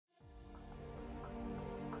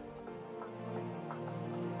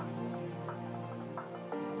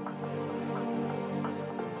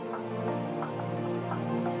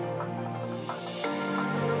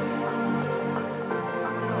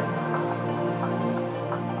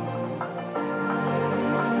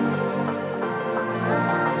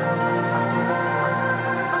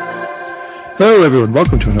Hello, everyone.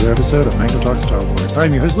 Welcome to another episode of Mango Talk Star Wars.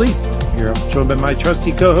 I'm your host, Lee. Here I'm joined by my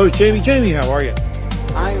trusty co-host, Jamie. Jamie, how are you?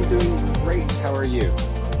 I am doing great. How are you?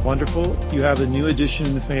 Wonderful. You have a new addition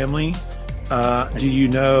in the family. Do you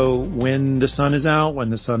know when the sun is out,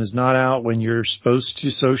 when the sun is not out, when you're supposed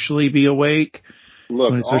to socially be awake?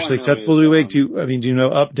 Look, when it's socially acceptable to be awake? Do you know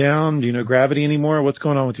up, down? Do you know gravity anymore? What's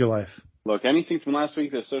going on with your life? Look, anything from last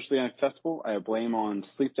week that's socially unacceptable, I blame on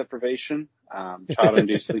sleep deprivation,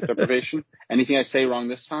 child-induced sleep deprivation. Anything I say wrong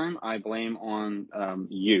this time, I blame on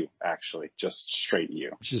you, actually. Just straight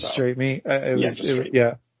you. Just straight me?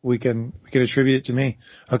 Yeah. We can attribute it to me.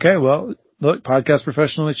 Okay, well, look, podcast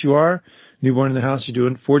professional that you are, newborn in the house, you're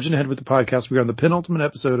doing forging ahead with the podcast. We're on the penultimate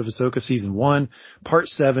episode of Ahsoka Season 1, Part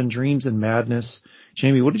 7, Dreams and Madness.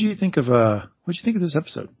 Jamie, what did you think of this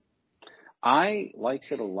episode? I liked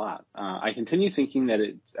it a lot. I continue thinking that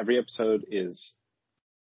every episode is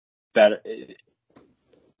better.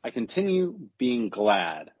 I continue being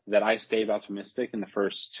glad that I stayed optimistic in the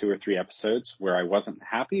first 2 or 3 episodes where I wasn't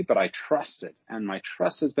happy, but I trusted, and my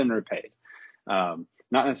trust has been repaid. Not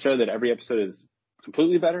necessarily that every episode is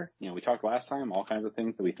completely better. You know, we talked last time, all kinds of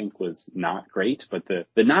things that we think was not great, but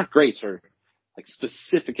the not greats are like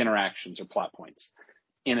specific interactions or plot points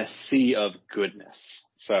in a sea of goodness.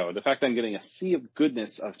 So the fact that I'm getting a sea of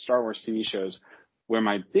goodness of Star Wars TV shows where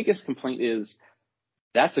my biggest complaint is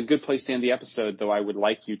that's a good place to end the episode, though I would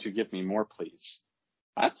like you to give me more, please.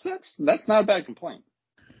 That's not a bad complaint.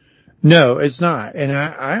 No, it's not. And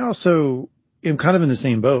I also am kind of in the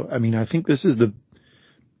same boat. I mean, I think this is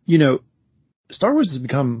Star Wars has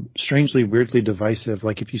become strangely, weirdly divisive.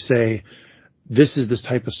 Like if you say, this is this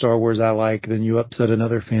type of Star Wars I like, then you upset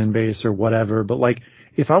another fan base or whatever. But like,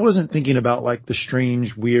 if I wasn't thinking about like the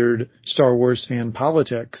strange, weird Star Wars fan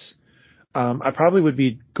politics, I probably would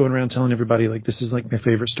be going around telling everybody like this is like my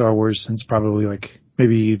favorite Star Wars since probably like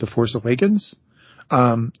maybe The Force Awakens,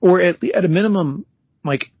 or at a minimum,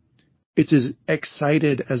 like it's as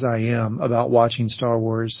excited as I am about watching Star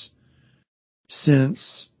Wars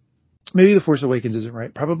since maybe The Force Awakens isn't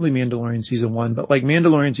right, probably Mandalorian Season 1, but like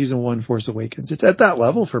Mandalorian Season 1, Force Awakens, it's at that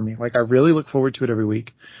level for me. Like I really look forward to it every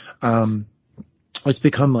week. It's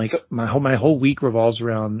become like my whole week revolves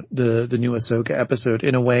around the new Ahsoka episode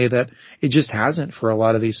in a way that it just hasn't for a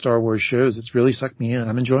lot of these Star Wars shows. It's really sucked me in.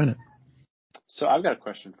 I'm enjoying it. So I've got a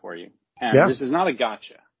question for you. And This is not a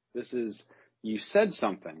gotcha. This is, you said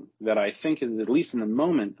something that I think is, at least in the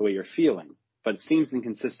moment, the way you're feeling, but it seems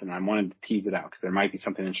inconsistent. I wanted to tease it out because there might be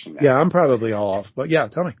something interesting there. Yeah, I'm probably all off, but yeah,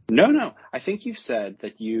 tell me. No. I think you've said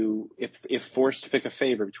that if forced to pick a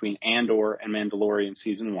favorite between Andor and Mandalorian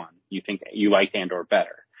Season 1, you think you liked Andor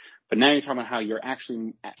better. But now you're talking about how you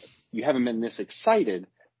haven't been this excited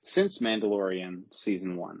since Mandalorian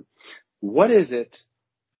Season 1. What is it?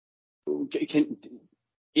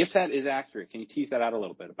 If that is accurate, can you tease that out a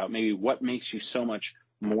little bit about maybe what makes you so much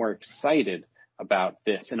more excited about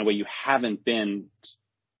this in a way you haven't been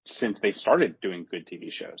since they started doing good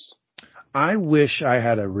TV shows? I wish I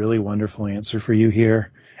had a really wonderful answer for you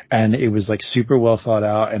here, and it was like super well thought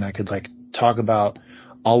out, and I could like talk about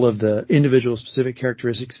all of the individual specific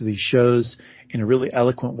characteristics of these shows in a really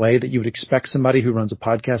eloquent way that you would expect somebody who runs a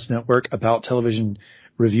podcast network about television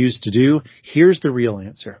reviews to do. Here's the real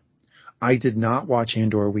answer. I did not watch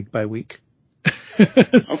Andor week by week.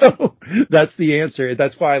 So that's the answer.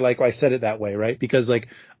 That's why I said it that way, right? Because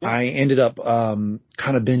I ended up kind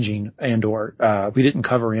of binging Andor. We didn't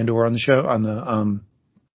cover Andor on the show on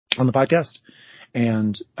the podcast.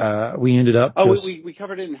 And we ended up we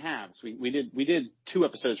covered it in halves. We did 2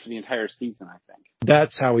 episodes for the entire season, I think.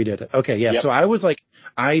 That's how we did it. Okay, yeah. Yep. So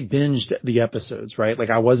I binged the episodes, right? Like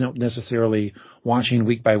I wasn't necessarily watching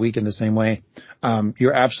week by week in the same way.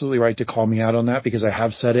 You're absolutely right to call me out on that because I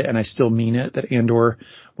have said it and I still mean it that Andor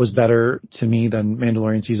was better to me than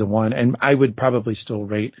Mandalorian Season 1. And I would probably still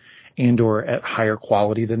rate Andor at higher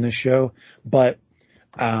quality than this show. But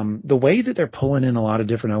the way that they're pulling in a lot of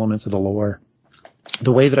different elements of the lore,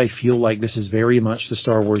 the way that I feel like this is very much the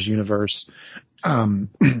Star Wars universe,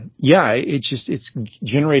 it's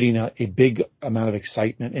generating a big amount of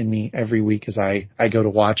excitement in me every week as I go to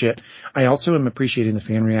watch it. I also am appreciating the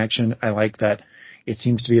fan reaction. I like that it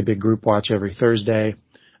seems to be a big group watch every Thursday.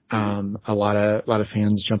 A lot of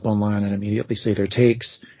fans jump online and immediately say their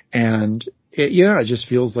takes, and it just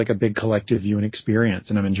feels like a big collective viewing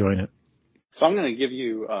experience, and I'm enjoying it. So I'm going to give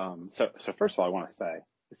you, so first of all, I want to say,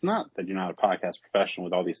 it's not that you're not a podcast professional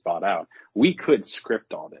with all these thought out. We could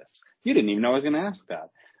script all this. You didn't even know I was going to ask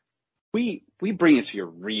that. We bring it to your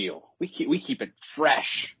real. We keep it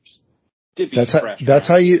fresh. That's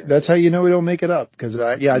how you know we don't make it up. Because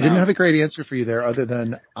I didn't have a great answer for you there other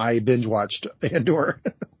than I binge watched Andor.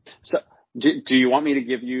 So Do you want me to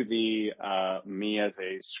give you the me as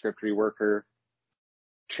a script reworker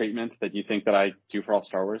treatment that you think that I do for all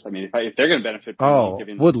Star Wars? I mean, if they're going to benefit from me Oh,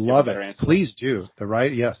 giving would give a love better it. answer, Please do.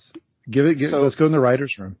 Yes. so Let's go in the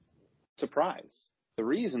writer's room. surprise. The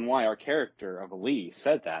reason why our character of Lee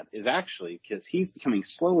said that is actually because he's becoming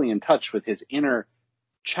slowly in touch with his inner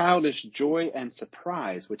childish joy and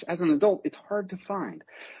surprise, which as an adult, it's hard to find.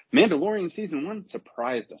 Mandalorian season 1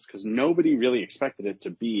 surprised us because nobody really expected it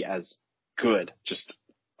to be as good, just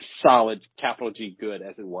solid, capital G good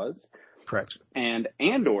as it was. Correct. And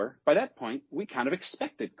Andor, by that point, we kind of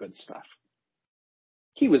expected good stuff.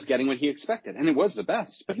 He was getting what he expected, and it was the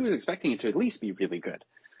best, but he was expecting it to at least be really good.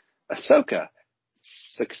 Ahsoka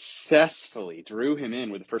successfully drew him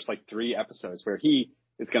in with the first 3 episodes where he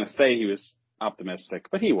is going to say he was optimistic,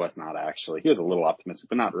 but he was not actually. He was a little optimistic,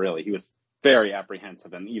 but not really. He was very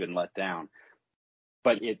apprehensive and even let down.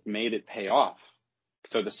 But it made it pay off.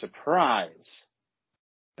 So the surprise,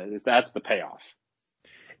 that's the payoff.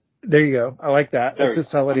 There you go. I like that. That's a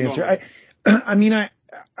solid answer. I mean,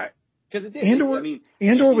 because it did.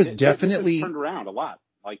 Andor was definitely this turned around a lot.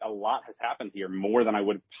 A lot has happened here, more than I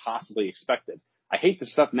would have possibly expected. I hate the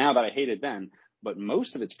stuff now that I hated then, but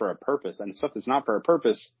most of it's for a purpose, and stuff that's not for a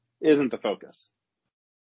purpose isn't the focus.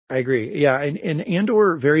 I agree. Yeah, and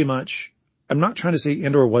Andor very much. I'm not trying to say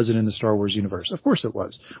Andor wasn't in the Star Wars universe. Of course it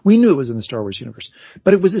was. We knew it was in the Star Wars universe,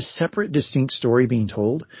 but it was a separate, distinct story being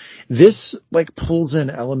told. This pulls in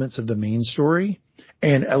elements of the main story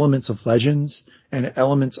and elements of Legends and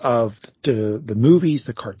elements of the movies,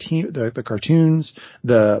 the cartoons,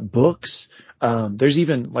 the books. There's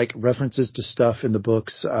even references to stuff in the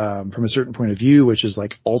books from a certain point of view, which is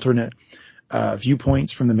alternate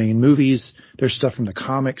viewpoints from the main movies. There's stuff from the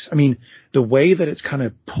comics. I mean, the way that it's kind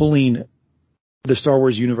of pulling the Star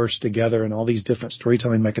Wars universe together and all these different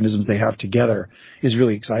storytelling mechanisms they have together is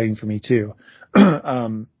really exciting for me too.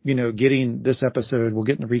 Getting this episode, we'll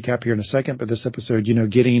get in the recap here in a second, but this episode,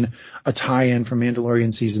 getting a tie-in from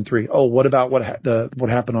Mandalorian season 3. Oh, what about what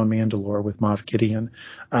happened on Mandalore with Moff Gideon?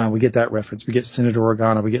 We get that reference. We get Senator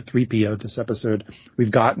Organa. We get 3PO this episode.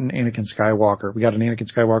 We've gotten Anakin Skywalker. We got an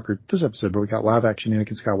Anakin Skywalker this episode, but we got live action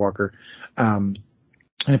Anakin Skywalker.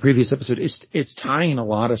 In a previous episode, it's tying a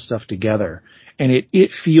lot of stuff together, and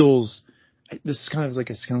it feels. This is kind of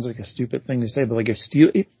sounds like a stupid thing to say, but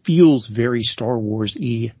it feels very Star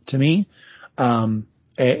Wars-y to me,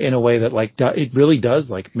 in a way that it really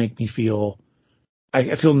does make me feel.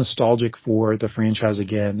 I feel nostalgic for the franchise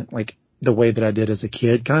again, the way that I did as a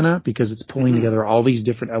kid, kind of, because it's pulling together all these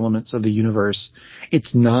different elements of the universe.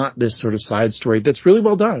 It's not this sort of side story that's really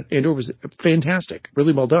well done. Andor was fantastic,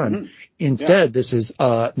 really well done. Instead, this is,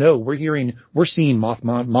 no, we're seeing Mon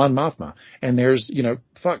Mothma, and there's,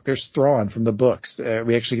 there's Thrawn from the books.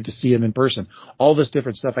 We actually get to see him in person. All this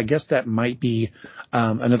different stuff. I guess that might be,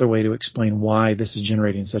 another way to explain why this is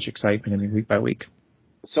generating such excitement week by week.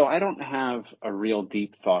 So I don't have a real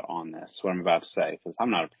deep thought on this, what I'm about to say, because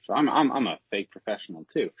I'm a fake professional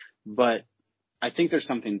too. But I think there's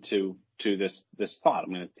something to this thought.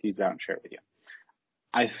 I'm going to tease out and share it with you.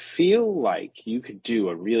 I feel like you could do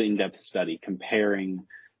a really in-depth study comparing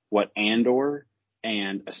what Andor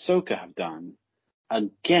and Ahsoka have done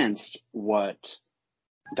against what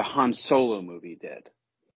the Han Solo movie did,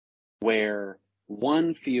 where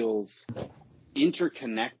one feels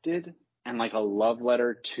interconnected and like a love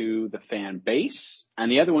letter to the fan base,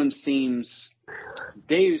 and the other one seems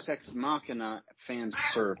Deus Ex Machina fan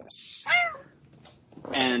service.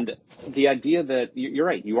 And the idea that, you're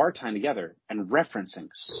right, you are tying together and referencing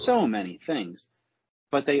so many things,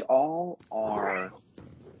 but they all are,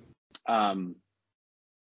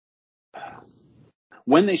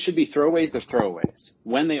 when they should be throwaways, they're throwaways.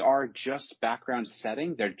 When they are just background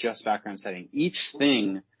setting, they're just background setting. Each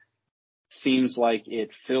thing seems like it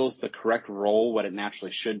fills the correct role, what it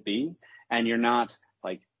naturally should be, and you're not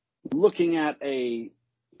looking at a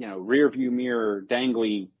rear view mirror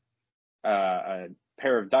dangly a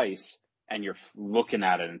pair of dice and you're looking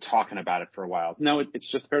at it and talking about it for a while. No, it's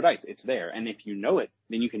just a pair of dice. It's there, and if you know it,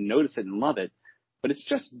 then you can notice it and love it. But it's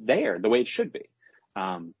just there the way it should be.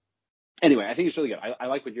 Anyway, I think it's really good. I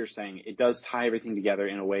like what you're saying. It does tie everything together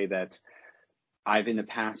in a way that I've in the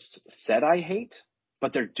past said I hate,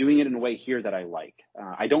 but they're doing it in a way here that I like.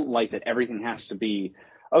 I don't like that everything has to be,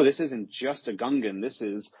 oh, this isn't just a Gungan. This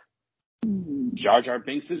is Jar Jar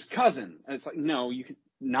Binks' cousin. And it's no, you can,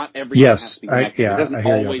 not everything has to be connected. It doesn't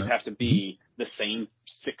always have to be the same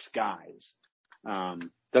 6 guys.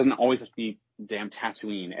 Doesn't always have to be damn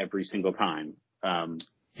Tatooine every single time.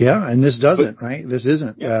 Yeah, and this doesn't, right? This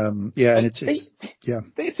isn't. Yeah, and it's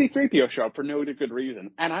They see 3PO show up for no good reason,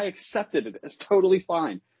 and I accepted it. It's totally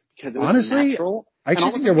fine. because it was Honestly, natural. I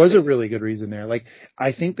actually think there was a really good reason there. Like,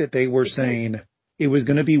 I think that they were saying it was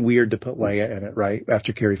going to be weird to put Leia in it, right,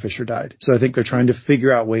 after Carrie Fisher died. So I think they're trying to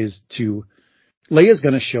figure out ways to... Leia's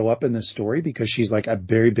going to show up in this story because she's like a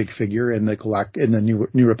very big figure in the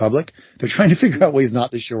New Republic. They're trying to figure out ways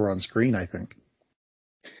not to show her on screen, I think.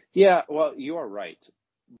 Yeah, well, you are right.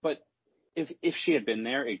 But if she had been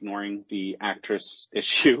there, ignoring the actress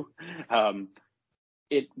issue,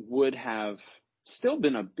 it would have still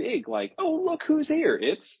been a big, like, oh, look who's here.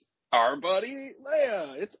 It's our buddy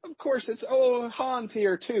Leia. It's Han's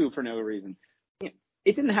here too for no reason. It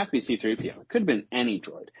didn't have to be C-3PO. It could have been any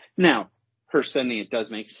droid. Now, her sending it does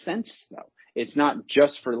make sense, though. It's not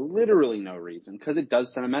just for literally no reason, because it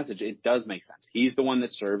does send a message. It does make sense. He's the one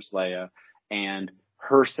that serves Leia, and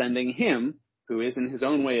her sending him, who is in his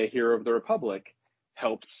own way a hero of the Republic,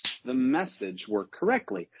 helps the message work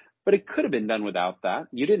correctly. But it could have been done without that.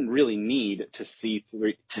 You didn't really need to see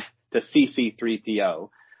C-3PO,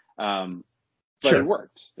 but Sure. it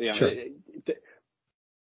worked. Sure.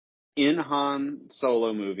 In Han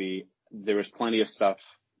Solo movie, there was plenty of stuff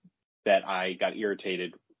that I got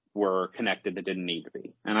irritated were connected that didn't need to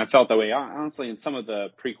be. And I felt that way, honestly, in some of the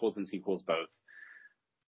prequels and sequels both.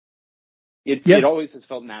 It always has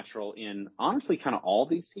felt natural in, honestly, kind of all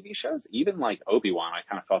these TV shows. Even like Obi-Wan, I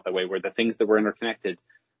kind of felt that way, where the things that were interconnected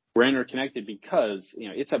because,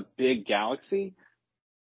 it's a big galaxy,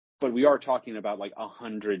 but we are talking about like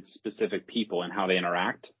 100 specific people and how they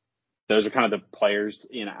interact. Those are kind of the players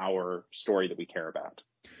in our story that we care about.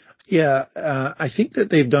 Yeah, I think that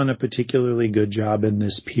they've done a particularly good job in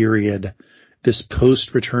this period, this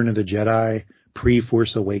post-Return of the Jedi,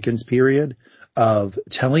 pre-Force Awakens period, of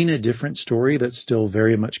telling a different story that's still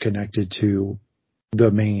very much connected to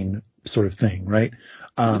the main sort of thing, right?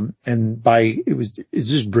 And it's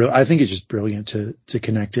just brilliant. I think it's just brilliant to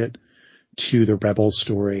connect it to the Rebel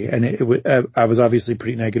story. And I was obviously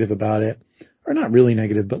pretty negative about it, or not really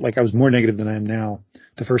negative, but like I was more negative than I am now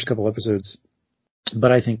the first couple episodes.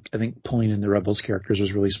 But I think pulling in the Rebels characters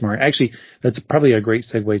was really smart. Actually, that's probably a great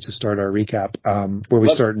segue to start our recap, where we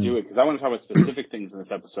start. Let's do it, because I want to talk about specific things in this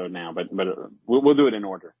episode now, but we'll do it in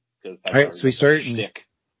order. All right, so we start in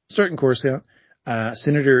Coruscant.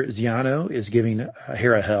 Senator Ziano is giving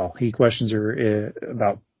Hera hell. He questions her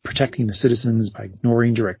about protecting the citizens by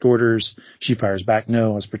ignoring direct orders. She fires back,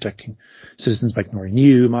 no, I was protecting citizens by ignoring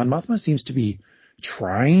you. Mon Mothma seems to be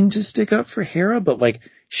trying to stick up for Hera, but like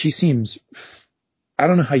she seems... I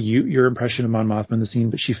don't know how your impression of Mon Mothma in the scene,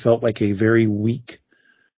 but she felt like a very weak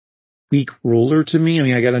ruler to me. I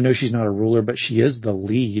mean, I gotta know she's not a ruler, but she is the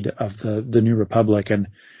lead of the New Republic, and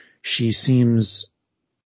she seems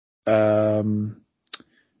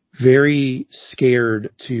very scared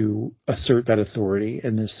to assert that authority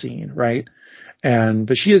in this scene, right?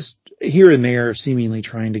 But she is here and there seemingly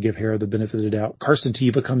trying to give Hera the benefit of the doubt. Carson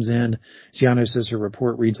Teva comes in. Ciano says her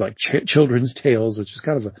report reads like children's tales, which is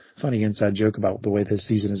kind of a funny inside joke about the way this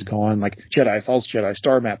season has gone. Like Jedi, false Jedi,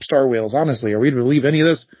 star map, star whales. Honestly, are we to believe any of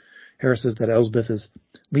this? Hera says that Elsbeth is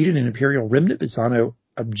leading an Imperial remnant, but Ciano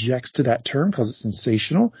objects to that term, calls it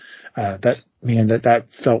sensational. That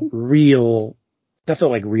felt real. That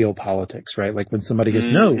felt like real politics, right? Like when somebody goes,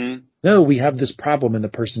 no, we have this problem, and the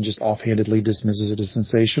person just offhandedly dismisses it as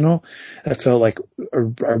sensational. That felt like a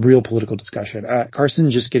real political discussion. Carson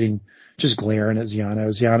just glaring at Ziano.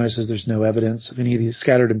 Ziano says there's no evidence of any of these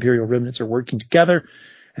scattered Imperial remnants are working together.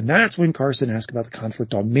 And that's when Carson asks about the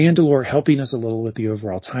conflict on Mandalore, helping us a little with the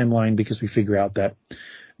overall timeline, because we figure out that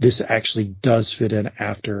this actually does fit in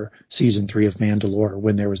after season 3 of Mandalore,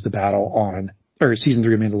 when there was the battle season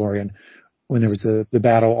 3 of Mandalorian, when there was the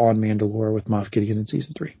battle on Mandalore with Moff Gideon in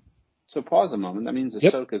season 3. So pause a moment. That means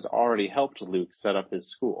Ahsoka's already helped Luke set up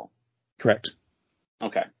his school. Correct.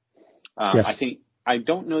 Okay. Yes. I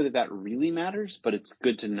don't know that really matters, but it's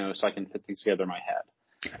good to know so I can fit things together in my head.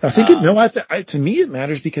 I think to me it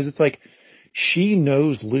matters, because it's like she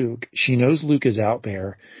knows Luke. She knows Luke is out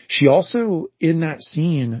there. She also, in that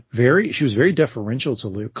scene, she was very deferential to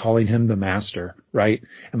Luke, calling him the master, right?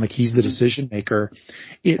 And like he's the decision maker.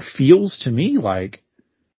 It feels to me like,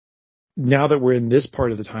 now that we're in this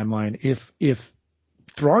part of the timeline, if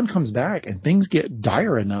Thrawn comes back and things get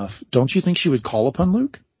dire enough, don't you think she would call upon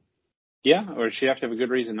Luke? Yeah, or she'd have to have a good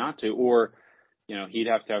reason not to, or he'd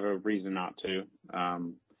have to have a reason not to.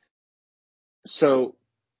 So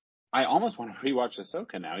I almost want to rewatch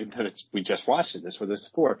Ahsoka now, even though we just watched it. This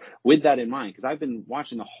before, with that in mind, because I've been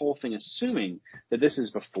watching the whole thing assuming that this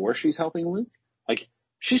is before she's helping Luke. Like,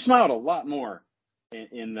 she smiled a lot more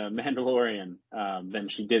in the Mandalorian than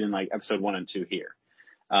she did in like episode 1 and 2 here.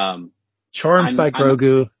 Charmed by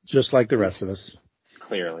Grogu, just like the rest of us.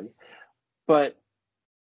 Clearly. But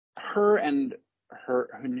her and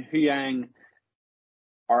Huyang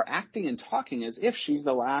are acting and talking as if she's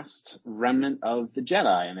the last remnant of the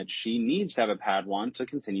Jedi and that she needs to have a Padawan to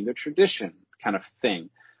continue the tradition kind of thing.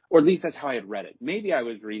 Or at least that's how I had read it. Maybe I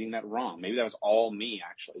was reading that wrong. Maybe that was all me,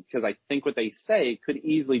 actually, because I think what they say could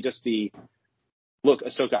easily just be, look,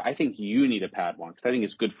 Ahsoka, I think you need a Padawan because I think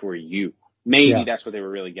it's good for you. Maybe that's what they were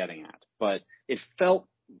really getting at. But it felt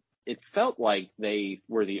like they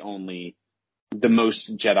were the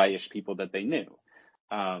most Jedi-ish people that they knew.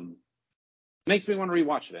 Makes me want to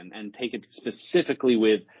rewatch it and take it specifically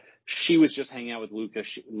with, she was just hanging out with Luke.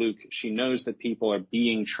 She knows that people are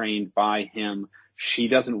being trained by him. She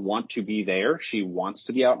doesn't want to be there. She wants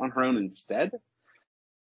to be out on her own instead.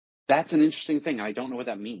 That's an interesting thing. I don't know what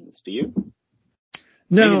that means. Do you?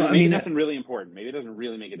 No, maybe nothing really important. Maybe it doesn't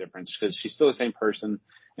really make a difference because she's still the same person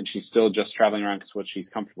and she's still just traveling around because what she's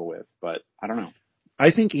comfortable with. But I don't know.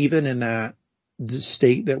 I think even in the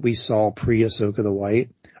state that we saw pre-Ahsoka the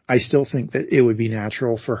White, I still think that it would be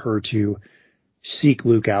natural for her to seek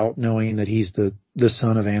Luke out, knowing that he's the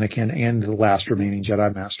son of Anakin and the last remaining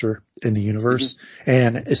Jedi Master in the universe,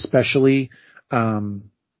 and especially,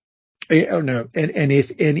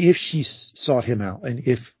 if she sought him out, and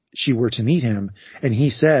if she were to meet him, and he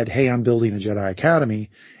said, "Hey, I'm building a Jedi Academy,"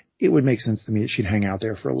 it would make sense to me that she'd hang out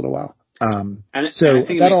there for a little while. And I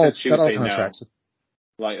think that all kind of tracks.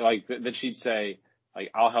 Like that she'd say, like,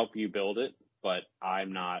 I'll help you build it, but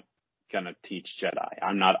I'm not gonna teach Jedi.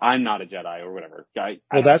 I'm not a Jedi or whatever.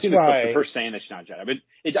 That's why her saying that she's not a Jedi, but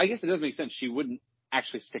I guess it does make sense. She wouldn't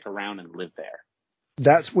actually stick around and live there.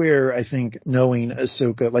 That's where I think knowing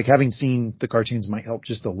Ahsoka, like having seen the cartoons, might help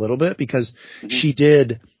just a little bit because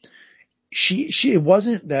it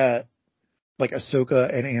wasn't that like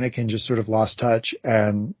Ahsoka and Anakin just sort of lost touch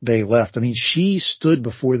and they left. I mean, she stood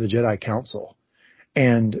before the Jedi Council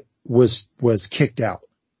and was kicked out.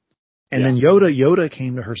 And then Yoda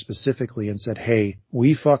came to her specifically and said, "Hey,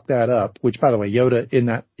 we fucked that up," which, by the way, Yoda in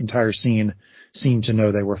that entire scene seemed to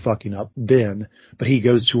know they were fucking up then, but he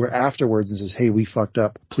goes to her afterwards and says, "Hey, we fucked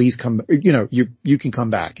up. Please come, you can come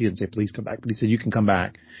back." He didn't say please come back, but he said, "You can come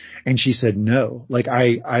back." And she said, "No, like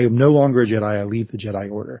I am no longer a Jedi. I leave the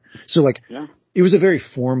Jedi Order." So it was a very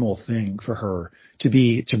formal thing for her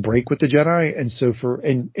to break with the Jedi. And so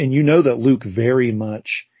and that Luke very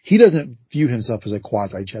much, he doesn't view himself as a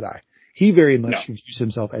quasi Jedi. He very much views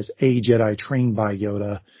himself as a Jedi trained by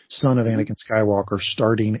Yoda, son of Anakin Skywalker,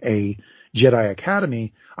 starting a Jedi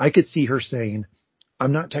Academy. I could see her saying,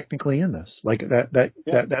 "I'm not technically in this." Like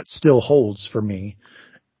that still holds for me.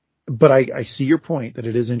 But I see your point that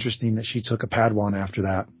it is interesting that she took a Padawan after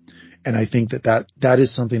that. And I think that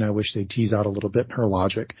is something I wish they'd tease out a little bit in her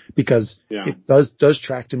logic, because it does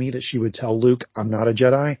track to me that she would tell Luke, "I'm not a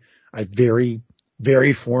Jedi. I very,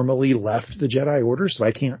 very formally left the Jedi Order, so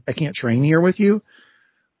I can't train here with you."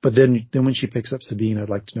 But then when she picks up Sabine, I'd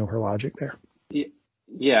like to know her logic there.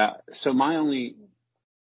 Yeah. So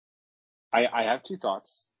I have two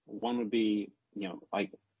thoughts. One would be,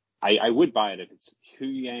 I would buy it if it's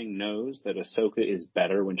Huyang knows that Ahsoka is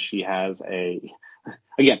better when she has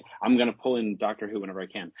again, I'm going to pull in Doctor Who whenever I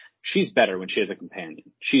can. She's better when she has a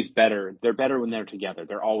companion. She's better. They're better when they're together.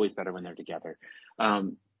 They're always better when they're together.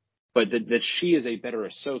 But that she is a better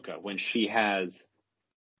Ahsoka when she has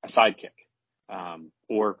a sidekick.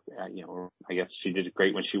 Or I guess she did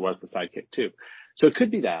great when she was the sidekick too. So it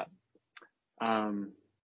could be that. I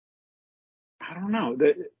don't know.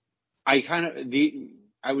 I'm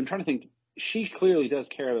trying to think. She clearly does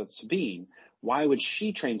care about Sabine. Why would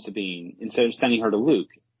she train Sabine instead of sending her to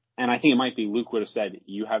Luke? And I think it might be Luke would have said,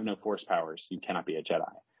 "You have no force powers. You cannot be a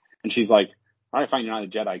Jedi." And she's like, "All right, fine. You're not a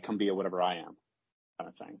Jedi. Come be a whatever I am," kind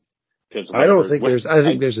of thing. I think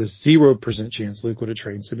there's a 0% chance Luke would have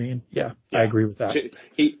trained Sabine. Yeah, I agree with that.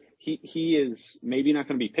 He is maybe not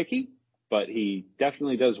going to be picky, but he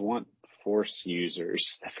definitely does want Force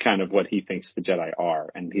users. That's kind of what he thinks the Jedi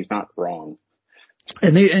are, and he's not wrong.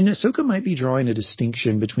 And Ahsoka might be drawing a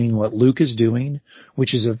distinction between what Luke is doing,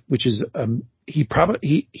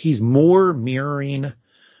 he's more mirroring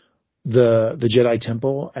the Jedi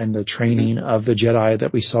Temple and the training of the Jedi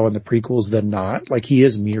that we saw in the prequels than not. Like, he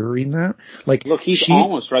is mirroring that. Like, look, he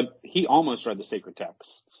almost read the sacred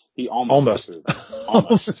texts. He almost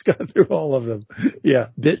got through all of them. Yeah,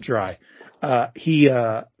 bit dry.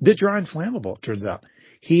 Bit dry and flammable, it turns out.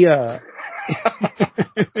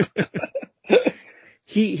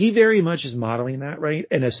 He very much is modeling that, right?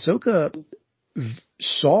 And Ahsoka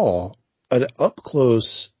saw an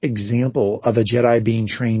up-close example of a Jedi being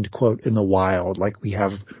trained, quote, in the wild, like we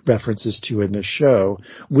have references to in this show,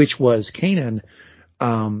 which was Kanan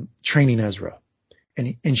training Ezra.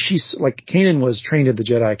 And she's like, Kanan was trained at the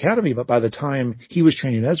Jedi Academy, but by the time he was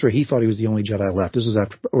training Ezra, he thought he was the only Jedi left. This was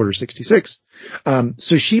after Order 66.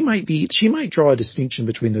 So she might draw a distinction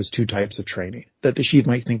between those two types of training, that she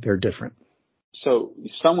might think they're different. So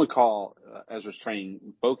some would call Ezra's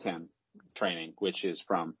training Boken training, which is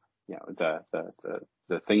from,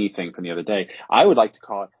 the thingy thing from the other day. I would like to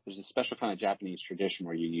call it, there's a special kind of Japanese tradition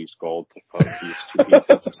where you use gold to fuse two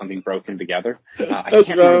pieces of something broken together. I can't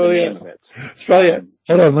remember the name of it. It's probably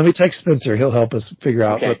hold on, let me text Spencer. He'll help us figure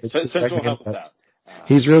out what Spencer will help us out.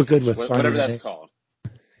 He's real good with whatever that's called.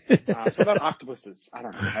 What about octopuses? I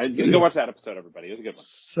don't know. Go watch that episode, everybody. It was a good one.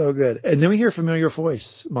 So good. And then we hear a familiar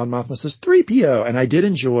voice. Mon Mothma says 3PO, and I did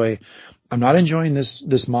enjoy. I'm not enjoying this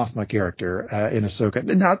Mothma character in Ahsoka.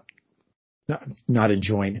 Not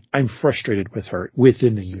enjoying. I'm frustrated with her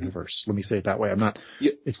within the universe. Let me say it that way. I'm not.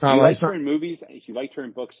 It's not. You like liked her in movies. You liked her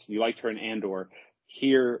in books. You liked her in Andor.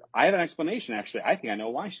 Here, I have an explanation. Actually, I think I know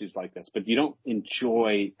why she's like this. But you don't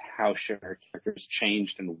enjoy how her character's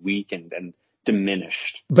changed and weakened and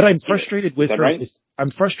diminished. But I'm frustrated with her. Right?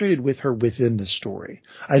 I'm frustrated with her within the story.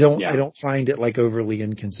 I don't find it like overly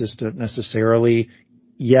inconsistent necessarily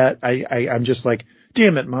yet. I'm just like,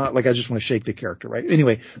 damn it, Ma. Like, I just want to shake the character, right?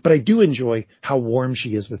 Anyway, but I do enjoy how warm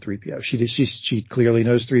she is with 3PO. She clearly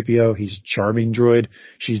knows 3PO. He's a charming droid.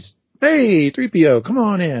 She's, hey, 3PO, come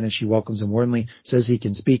on in. And she welcomes him warmly, says he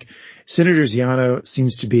can speak. Senator Ziano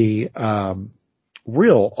seems to be,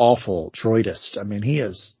 real awful droidist. I mean,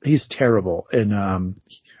 he's terrible. And,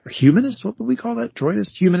 humanist, what would we call that?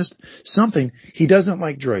 Droidist? Humanist? Something. He doesn't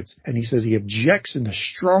like droids. And he says he objects in the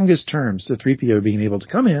strongest terms to 3PO being able to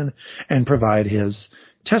come in and provide his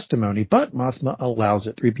testimony. But Mothma allows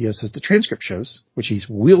it. 3PO says the transcript shows, which he's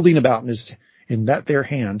wielding about in that their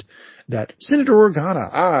hand, that Senator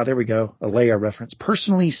Organa, there we go, a Leia reference,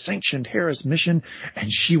 personally sanctioned Hera's mission, and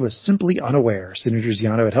she was simply unaware. Senator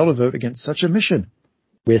Ziano had held a vote against such a mission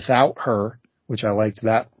without her, which I liked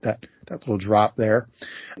that little drop there.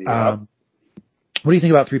 Yep. What do you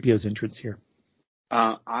think about 3PO's entrance here?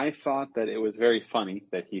 I thought that it was very funny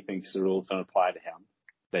that he thinks the rules don't apply to him,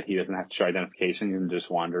 that he doesn't have to show identification and just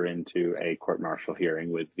wander into a court-martial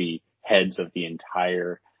hearing with the heads of the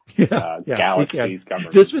entire galaxy's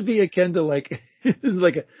government. This would be akin to like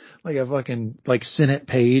a fucking like Senate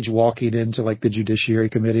page walking into like the Judiciary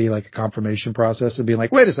Committee, like a confirmation process, and being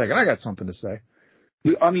like, wait a second, I got something to say.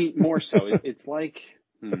 I mean, more so, it's like,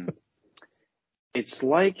 it's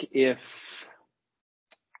like if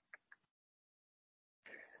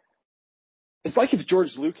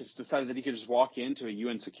George Lucas decided that he could just walk into a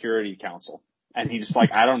UN Security Council and he just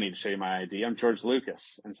like, I don't need to show you my ID. I'm George Lucas.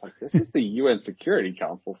 And it's like, this is the UN Security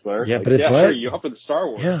Council, sir. Yeah, like, but sure, you up with Star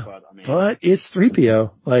Wars, but I mean, but it's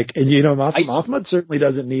 3PO. Like, and Mothma certainly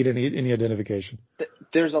doesn't need any identification.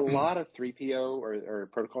 There's a lot of 3PO or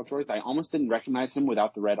protocol droids. I almost didn't recognize him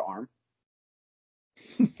without the red arm.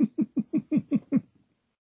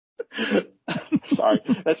 Sorry,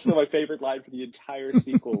 that's still my favorite line for the entire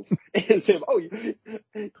sequels. Is him? Oh, you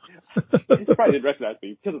probably didn't recognize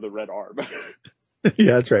me because of the red arm.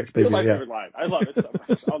 Yeah, that's right. Still my favorite line. I love it so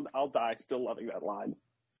much. I'll die still loving that line.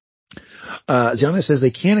 Ziana says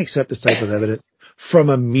they can't accept this type of evidence from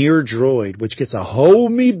a mere droid, which gets a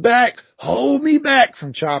hold me back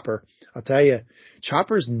from Chopper. I'll tell you,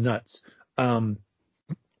 Chopper's nuts.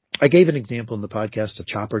 I gave an example in the podcast of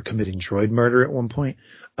Chopper committing droid murder at one point.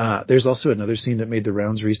 There's also another scene that made the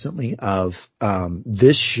rounds recently of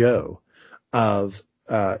this show of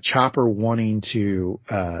Chopper wanting to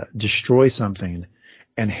destroy something,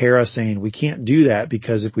 and Hera saying we can't do that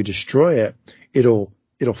because if we destroy it, it'll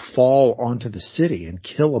fall onto the city and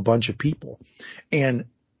kill a bunch of people. And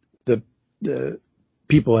the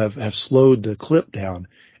people have slowed the clip down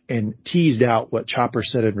and teased out what Chopper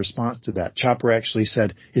said in response to that. Chopper actually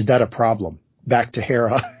said, "Is that a problem?" Back to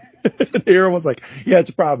Hera. Hera was like, "Yeah, it's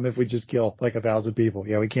a problem if we just kill like 1,000 people.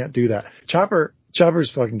 Yeah, we can't do that."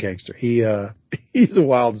 Chopper's fucking gangster. He's a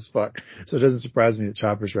wild as fuck. So it doesn't surprise me that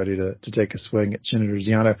Chopper's ready to take a swing at Senator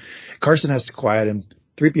Ziano. Carson has to quiet him.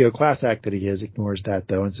 3PO class act that he is ignores that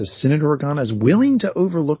though and says Senator Organa is willing to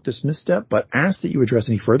overlook this misstep, but asks that you address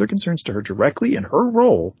any further concerns to her directly in her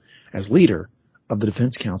role as leader of the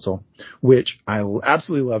Defense Council, which I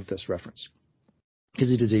absolutely love this reference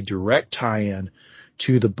because it is a direct tie-in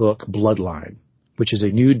to the book Bloodline, which is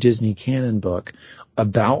a new Disney canon book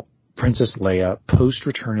about Princess Leia post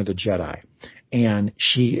Return of the Jedi. And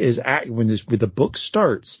she is when the book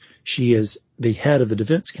starts, she is the head of the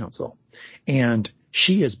Defense Council, and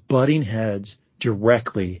she is butting heads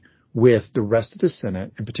directly with the rest of the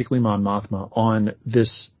Senate, and particularly Mon Mothma, on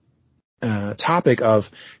this topic of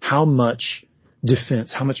how much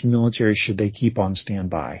defense, how much military should they keep on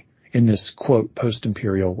standby in this, quote,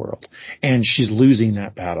 post-imperial world. And she's losing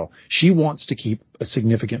that battle. She wants to keep a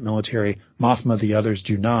significant military. Mothma, the others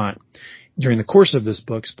do not. During the course of this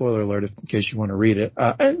book, spoiler alert, in case you want to read it,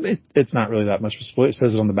 it's not really that much of a spoiler. It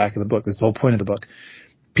says it on the back of the book. That's the whole point of the book.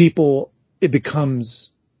 It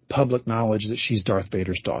becomes public knowledge that she's Darth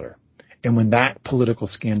Vader's daughter. And when that political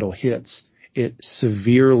scandal hits, it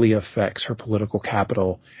severely affects her political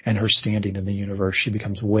capital and her standing in the universe. She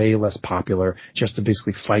becomes way less popular just to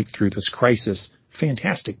basically fight through this crisis.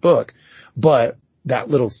 Fantastic book. But that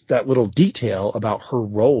little detail about her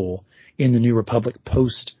role in the New Republic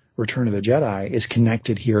post Return of the Jedi is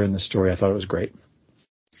connected here in the story. I thought it was great.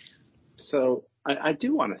 So I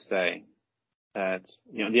do want to say that,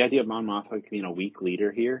 the idea of Mon Mothma being a weak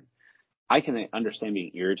leader here, I can understand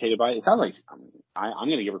being irritated by it. It sounds like I'm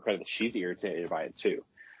going to give her credit that she's irritated by it too.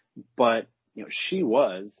 But, she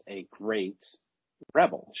was a great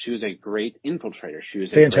rebel. She was a great infiltrator. She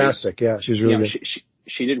was fantastic. Yeah, she was really good.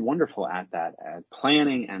 She did wonderful at that, at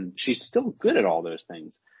planning, and she's still good at all those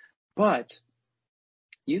things. But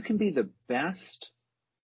you can be the best.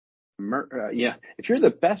 If you're the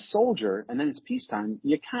best soldier and then it's peacetime,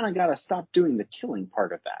 you kind of got to stop doing the killing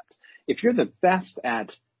part of that. If you're the best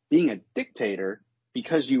at being a dictator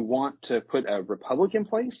because you want to put a republic in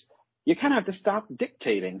place, you kind of have to stop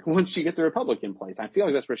dictating once you get the republic in place. I feel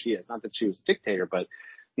like that's where she is. Not that she was a dictator, but,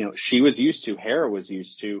 Hera was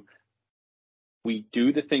used to, we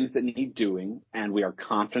do the things that need doing, and we are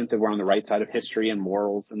confident that we're on the right side of history and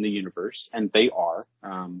morals in the universe, and they are.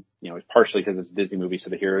 It's partially because it's a Disney movie, so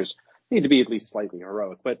the heroes need to be at least slightly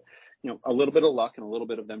heroic, but a little bit of luck and a little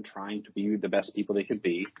bit of them trying to be the best people they could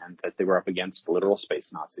be, and that they were up against literal space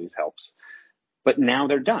Nazis helps. But now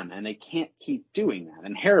they're done, and they can't keep doing that.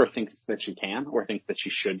 And Hera thinks that she can, or thinks that she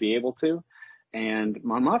should be able to. And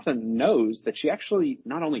Mon Mothma knows that she actually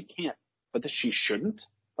not only can't, but that she shouldn't.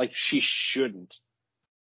 Like, she shouldn't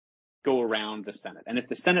go around the Senate. And if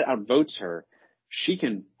the Senate outvotes her, she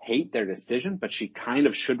can hate their decision, but she kind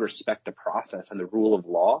of should respect the process and the rule of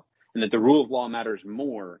law, and that the rule of law matters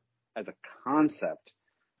more as a concept,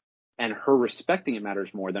 and her respecting it matters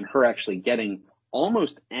more than her actually getting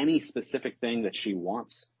almost any specific thing that she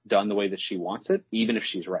wants done the way that she wants it, even if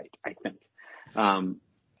she's right, I think.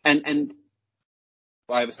 And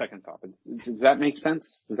I have a second thought. Does that make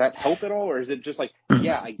sense? Does that help at all? Or is it just like,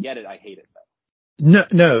 yeah, I get it, I hate it though?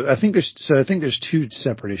 No, I think there's two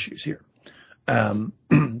separate issues here.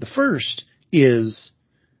 The first is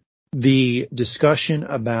the discussion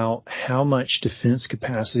about how much defense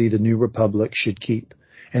capacity the New Republic should keep.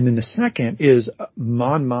 And then the second is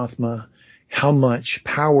Mon Mothma, how much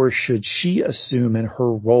power should she assume in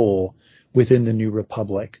her role within the New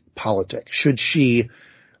Republic politics? Should she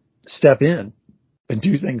step in and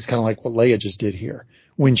do things kind of like what Leia just did here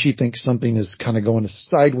when she thinks something is kind of going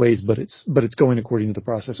sideways, but it's going according to the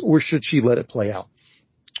process? Or should she let it play out?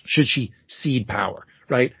 Should she cede power,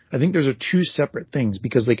 right? I think those are two separate things,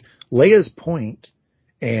 because like Leia's point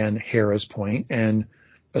and Hera's point and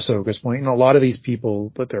Ahsoka's point and a lot of these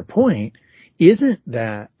people, but their point isn't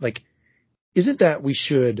that we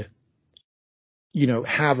should,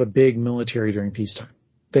 have a big military during peacetime.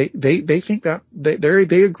 They think that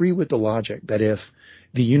they agree with the logic that if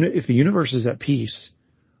the universe is at peace,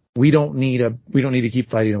 we don't need to keep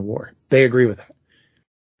fighting a war. They agree with that.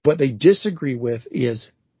 What they disagree with is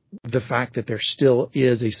the fact that there still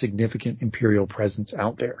is a significant imperial presence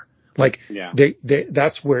out there. Like, yeah.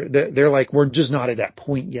 That's where they're like, we're just not at that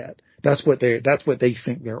point yet. That's what they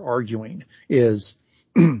think they're arguing is.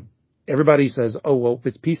 Everybody says, oh, well, if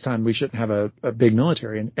it's peacetime, we shouldn't have a big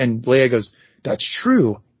military. And Leia goes, that's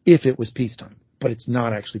true if it was peacetime, but it's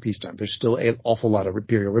not actually peacetime. There's still an awful lot of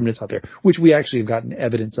imperial remnants out there, which we actually have gotten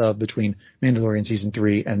evidence of between Mandalorian season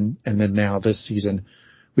 3 and then now this season.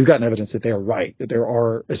 We've gotten evidence that they are right, that there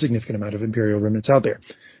are a significant amount of imperial remnants out there.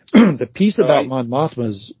 The piece about Mon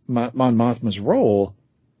Mothma's role,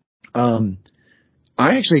 I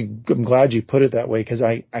actually am glad you put it that way, because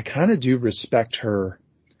I kind of do respect her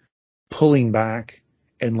pulling back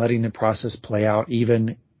and letting the process play out,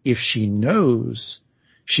 even if she knows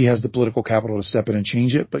she has the political capital to step in and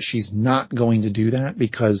change it, but she's not going to do that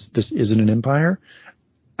because this isn't an empire.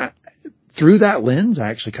 Through that lens, I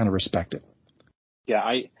actually kind of respect it. Yeah,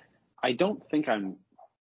 I don't think I'm,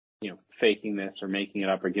 faking this or making it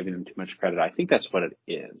up or giving them too much credit. I think that's what it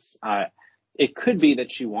is. It could be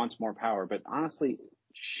that she wants more power, but honestly,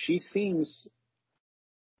 she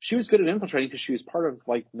was good at infiltrating because she was part of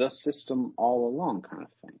like the system all along, kind of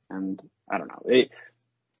thing. And I don't know.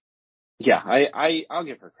 I'll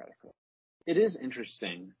give her credit for it. It is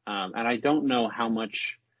interesting, and I don't know how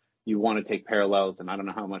much you want to take parallels, and I don't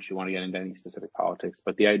know how much you want to get into any specific politics,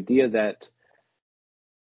 but the idea that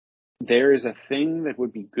there is a thing that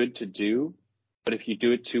would be good to do, but if you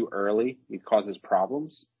do it too early, it causes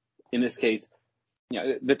problems. In this case,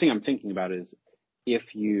 the thing I'm thinking about is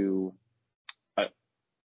if you,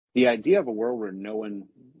 the idea of a world where no one,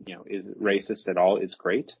 is racist at all is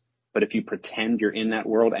great. But if you pretend you're in that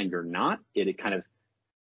world and you're not, it kind of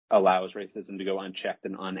allows racism to go unchecked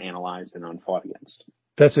and unanalyzed and unfought against.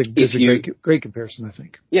 That's a great comparison, I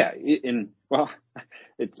think. Yeah.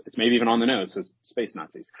 It's maybe even on the nose, because space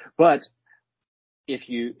Nazis. But it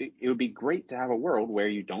would be great to have a world where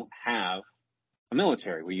you don't have a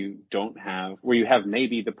military, where you have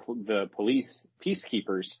maybe the police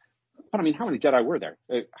peacekeepers. But I mean, how many Jedi were there?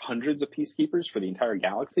 Hundreds of peacekeepers for the entire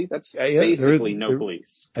galaxy? That's basically no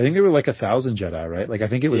police. I think there were like 1,000 Jedi, right? Like, I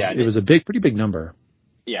think it was a pretty big number.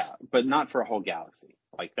 Yeah, but not for a whole galaxy.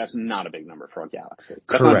 Like, that's not a big number for a galaxy. That's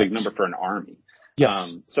Correct. Not a big number for an army.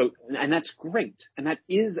 Yes. And that's great. And that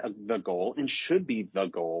is the goal, and should be the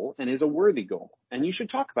goal, and is a worthy goal. And you should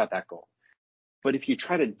talk about that goal. But if you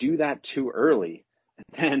try to do that too early,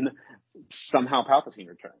 then somehow Palpatine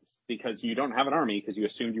returns, because you don't have an army, because you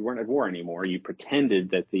assumed you weren't at war anymore. You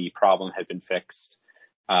pretended that the problem had been fixed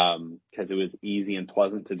because it was easy and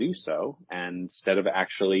pleasant to do so, and instead of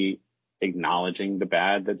actually acknowledging the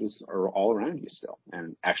bad that is all around you still,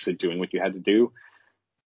 and actually doing what you had to do,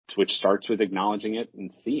 which starts with acknowledging it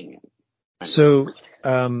and seeing it. So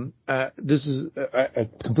this is a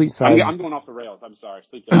complete side. I'm going off the rails. I'm sorry.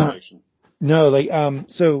 Sleep deprivation. No,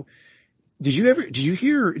 so did you ever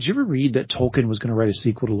read that Tolkien was going to write a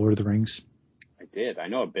sequel to Lord of the Rings? I did. I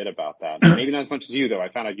know a bit about that. Maybe not as much as you, though. I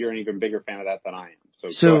found out you're an even bigger fan of that than I am. So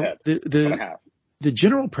go ahead. The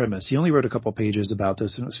general premise, he only wrote a couple pages about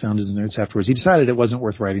this, and it was found in his notes afterwards. He decided it wasn't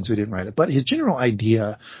worth writing, so he didn't write it. But his general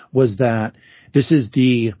idea was that this is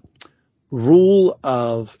the rule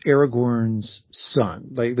of Aragorn's son.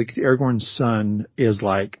 Like Aragorn's son is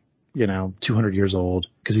 200 years old,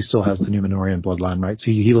 because he still has the Númenórean bloodline, right?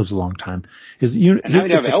 So he lives a long time. And now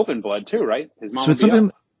he'd have elven blood too, right? His mom So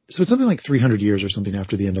it's something like 300 years or something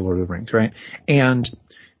after the end of Lord of the Rings, right? And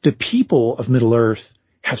the people of Middle-earth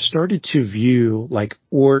have started to view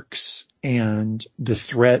orcs and the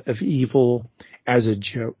threat of evil as a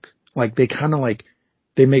joke. Like, they kind of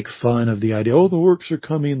they make fun of the idea, oh, the orcs are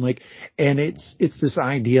coming, and it's this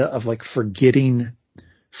idea of forgetting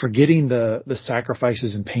the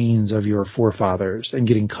sacrifices and pains of your forefathers and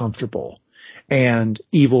getting comfortable, and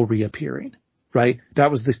evil reappearing, right?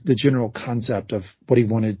 That was the general concept of what he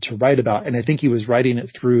wanted to write about. And I think he was writing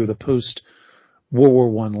it through the post World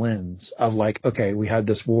War I lens of okay, we had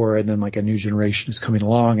this war, and then a new generation is coming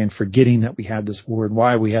along and forgetting that we had this war and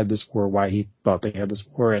why we had this war, why he thought they had this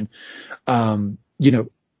war, and,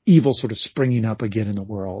 evil sort of springing up again in the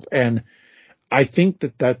world. And I think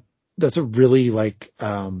that's a really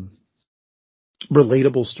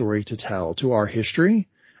relatable story to tell to our history.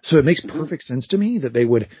 So it makes perfect sense to me that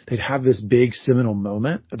they'd have this big seminal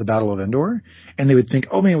moment at the Battle of Endor, and they would think,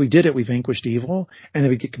 oh man, we did it. We vanquished evil. And they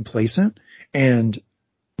would get complacent and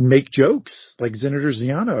make jokes like Senator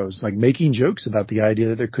Xionos, making jokes about the idea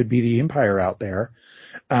that there could be the Empire out there.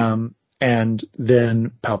 And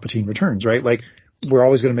then Palpatine returns, right? We're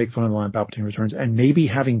always going to make fun of the line Palpatine returns, and maybe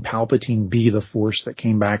having Palpatine be the force that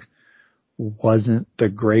came back wasn't the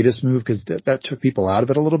greatest move, because that took people out of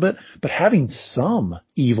it a little bit. But having some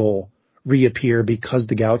evil reappear because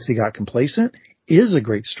the galaxy got complacent is a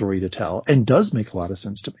great story to tell, and does make a lot of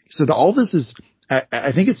sense to me. So all this is,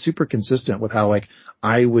 I think it's super consistent with how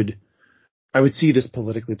I would see this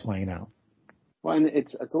politically playing out. Well, and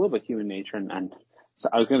it's a little bit human nature, and so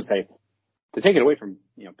I was going to say, to take it away from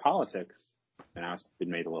politics, and now it's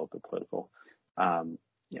been made a little bit political.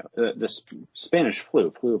 The Spanish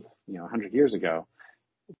flu 100 years ago,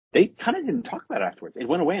 they kind of didn't talk about it afterwards. It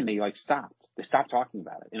went away, and they stopped. They stopped talking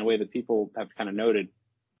about it in a way that people have kind of noted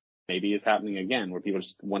maybe is happening again, where people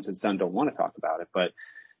just, once it's done, don't want to talk about it. But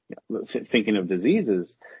thinking of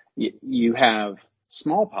diseases, you have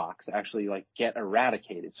smallpox actually get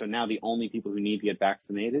eradicated. So now the only people who need to get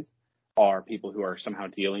vaccinated are people who are somehow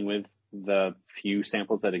dealing with the few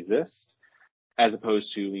samples that exist, as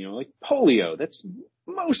opposed to, polio, that's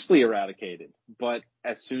mostly eradicated. But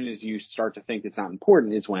as soon as you start to think it's not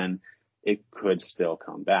important is when it could still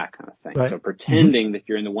come back, kind of thing. Right. So pretending that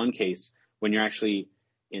you're in the one case when you're actually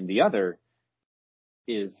in the other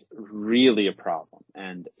is really a problem.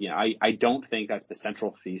 And, I don't think that's the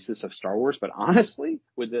central thesis of Star Wars, but honestly,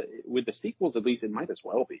 with the sequels, at least, it might as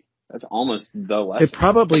well be. That's almost the lesson. It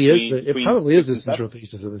probably is the central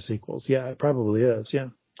thesis of the sequels. Yeah, it probably is. Yeah.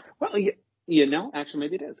 Well, actually,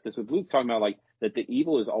 maybe it is, because with Luke talking about like that the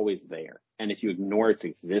evil is always there, and if you ignore its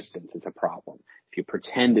existence, it's a problem. If you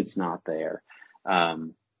pretend it's not there,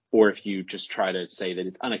 or if you just try to say that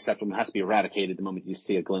it's unacceptable, it has to be eradicated the moment you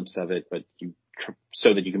see a glimpse of it, but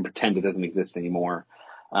so that you can pretend it doesn't exist anymore.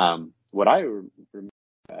 What I remember,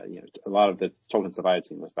 a lot of the Tolkien stuff I had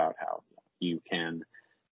seen was about how you can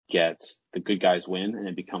get the good guys win and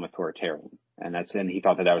then become authoritarian, and he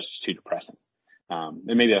thought that was just too depressing. And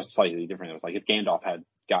maybe that was slightly different. It was like if Gandalf had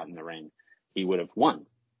gotten the ring, he would have won,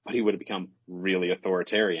 but he would have become really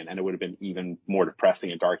authoritarian, and it would have been even more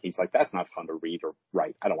depressing and dark. He's like, that's not fun to read or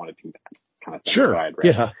write. I don't want to do that kind of thing. Sure. I had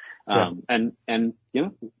read. Yeah. And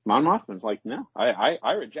Mon Mothma's like, no,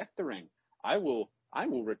 I reject the ring. I will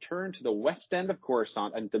return to the west end of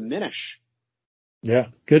Coruscant and diminish. Yeah.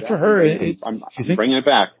 Good for her. I'm bringing it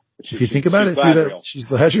back. If you think about it through that, she's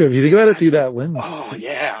Galadriel. If you think about it through that lens. Oh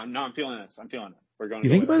yeah, no, I'm feeling this. We're going.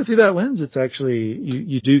 You think about it through that lens, it's actually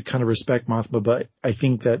you do kind of respect Mothma, but I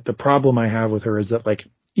think that the problem I have with her is that like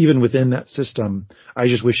even within that system, I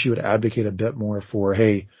just wish she would advocate a bit more for,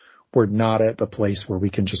 hey, we're not at the place where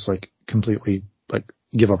we can just like completely like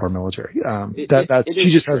give up our military.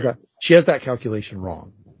 She has that calculation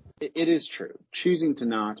wrong. It is true. Choosing to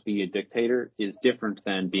not be a dictator is different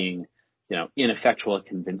than being, ineffectual at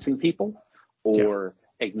convincing people or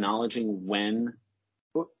acknowledging when,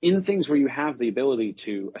 in things where you have the ability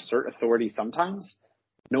to assert authority sometimes,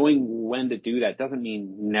 knowing when to do that doesn't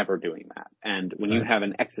mean never doing that. And when you have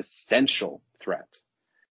an existential threat,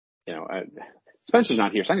 Spencer's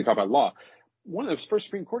not here, so I can talk about law. One of those first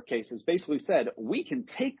Supreme Court cases basically said, we can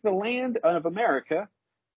take the land of America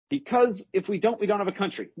because if we don't have a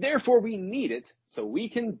country. Therefore, we need it, so we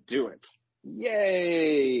can do it.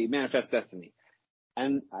 Yay! Manifest destiny.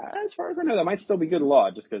 And as far as I know, that might still be good law,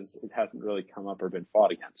 just because it hasn't really come up or been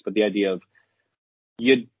fought against. But the idea of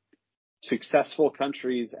successful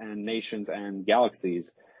countries and nations and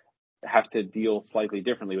galaxies have to deal slightly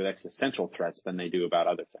differently with existential threats than they do about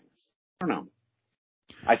other things. I don't know.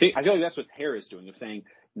 I feel like that's what Hera's doing, of saying,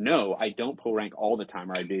 no, I don't pull rank all the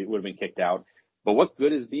time, or I would have been kicked out. But what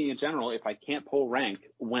good is being a general if I can't pull rank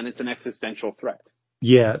when it's an existential threat?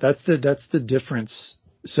 Yeah, that's the difference.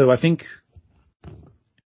 So I think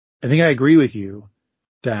I agree with you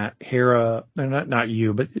that Hera, not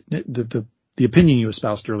you, but the opinion you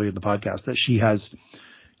espoused earlier in the podcast, that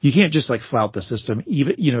you can't just like flout the system.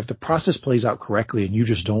 Even, if the process plays out correctly and you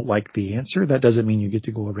just don't like the answer, that doesn't mean you get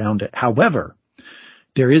to go around it. However,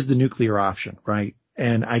 there is the nuclear option, right?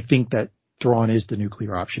 And I think that Thrawn is the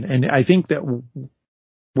nuclear option. And I think that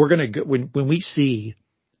we're going to go, when we see,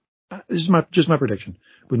 this is just my prediction.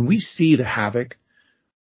 When we see the havoc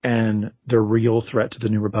and the real threat to the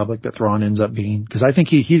New Republic that Thrawn ends up being, because I think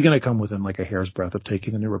he's going to come within like a hair's breadth of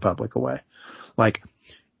taking the New Republic away. Like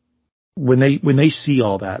when they see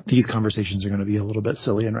all that, these conversations are going to be a little bit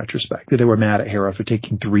silly in retrospect. That they were mad at Hera for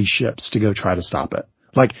taking 3 ships to go try to stop it.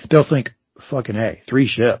 Like they'll think, fucking A, 3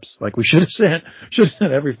 ships. Like we should have sent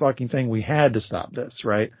every fucking thing we had to stop this,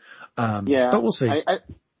 right? But we'll see.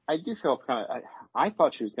 I do feel kind of. I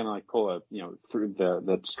thought she was going to like pull through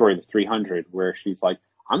the story of the 300, where she's like,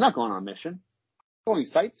 I'm not going on a mission. I'm going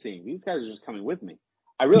sightseeing. These guys are just coming with me.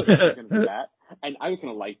 I really thought she was going to do that, and I was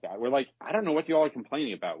going to like that. We're like, I don't know what you all are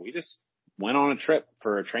complaining about. We just went on a trip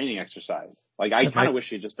for a training exercise. Like I kind of wish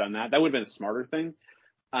she had just done that. That would have been a smarter thing.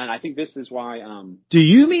 And I think this is why. Do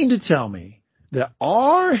you mean to tell me that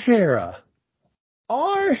our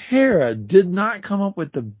Hera did not come up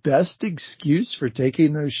with the best excuse for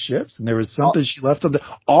taking those ships, and there was something she left on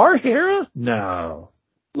our Hera? No.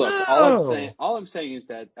 Look, no. all I'm saying is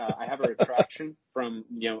that I have a retraction from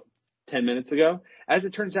 10 minutes ago. As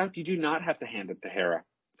it turns out, you do not have to hand it to Hera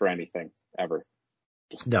for anything ever.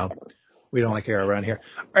 No. Ever. We don't like Hera around here.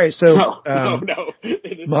 All right, so no.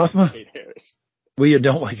 Mothma. We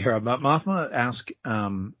don't like Hera. But Mothma asked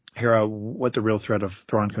Hera what the real threat of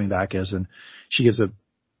Thrawn coming back is, and she gives a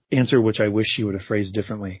answer which I wish she would have phrased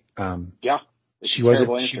differently. She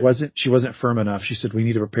wasn't firm enough. She said we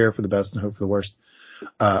need to prepare for the best and hope for the worst.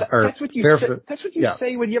 That's what you say. That's what you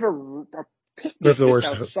say when you have a picnic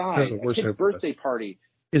outside, a kid's birthday party.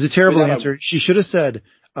 It's a terrible answer. She should have said,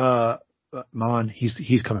 Mon,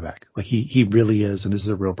 he's coming back. Like he really is, and this is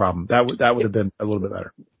a real problem. That would have been a little bit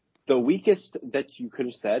better. The weakest that you could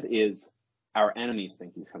have said is, our enemies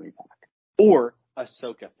think he's coming back, or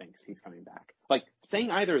Ahsoka thinks he's coming back. Like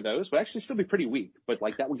saying either of those would actually still be pretty weak, but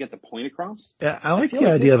like that would get the point across. Yeah, I like the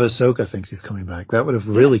idea of Ahsoka thinks he's coming back. That would have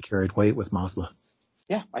really carried weight with Mothma.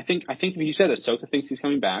 Yeah, I think if you said Ahsoka thinks he's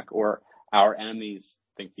coming back, or our enemies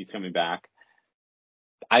think he's coming back,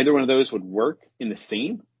 either one of those would work in the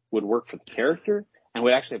scene, would work for the character, and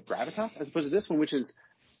would actually have gravitas, as opposed to this one, which is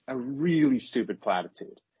a really stupid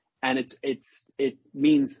platitude. And it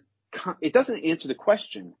means, it doesn't answer the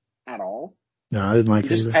question at all. No, I didn't like it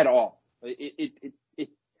just either. at all.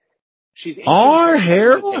 She's Our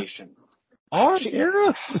Hera? Our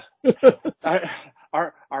Hera?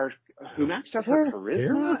 who maxed out her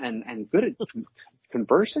charisma and good at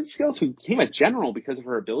conversion skills, who became a general because of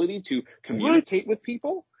her ability to communicate with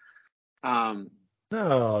people. No,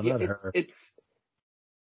 not her.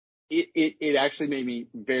 It actually made me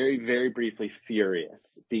very, very briefly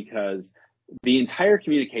furious, because the entire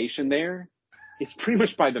communication there is pretty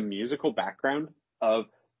much by the musical background of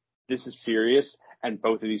this is serious, and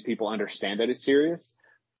both of these people understand that it's serious.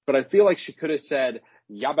 But I feel like she could have said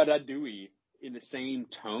yabada dooey in the same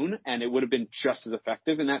tone, and it would have been just as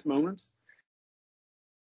effective in that moment.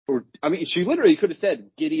 Or, I mean, she literally could have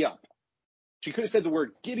said giddy up. She could have said the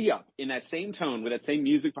word giddy up in that same tone with that same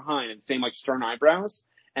music behind and same like stern eyebrows,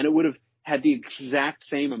 and it would have had the exact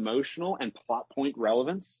same emotional and plot point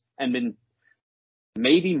relevance and been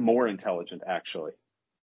maybe more intelligent, actually.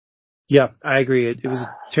 Yeah, I agree. It was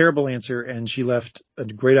a terrible answer, and she left a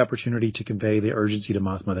great opportunity to convey the urgency to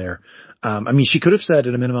Mothma there. I mean, she could have said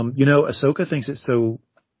at a minimum, Ahsoka thinks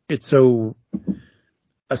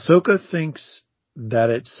Ahsoka thinks that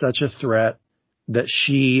it's such a threat that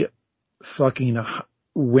she fucking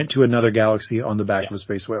went to another galaxy on the back of a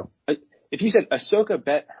space whale. If you said Ahsoka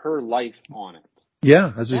bet her life on it.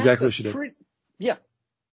 Yeah, that's exactly what she did. Yeah.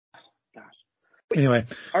 Gosh. But anyway,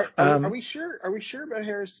 are we sure? Are we sure about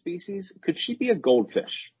Hera's species? Could she be a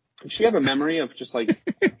goldfish? Could she have a memory of just like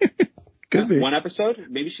Could be. one episode?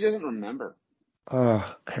 Maybe she doesn't remember.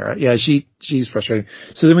 Hera. Yeah, she's frustrating.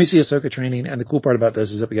 So then we see Ahsoka training, and the cool part about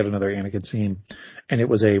this is that we got another Anakin scene, and it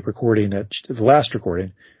was a recording the last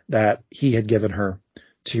recording that he had given her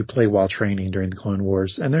to play while training during the Clone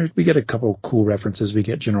Wars. And there we get a couple cool references. We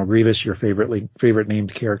get General Grievous, your favorite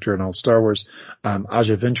named character in all Star Wars,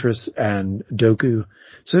 Aja Ventress and Dooku.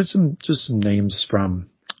 So it's just some names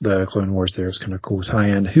from the Clone Wars there. It's kind of cool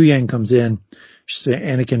tie-in. Huyang comes in. She said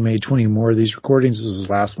Anakin made 20 more of these recordings. This was his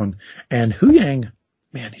last one. And Huyang,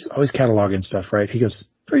 man, he's always cataloging stuff, right? He goes,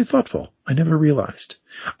 very thoughtful. I never realized.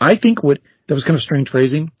 I think that was kind of strange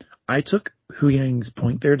phrasing. I took Huyang's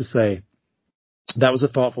point there to say, that was a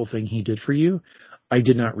thoughtful thing he did for you. I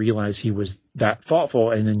did not realize he was that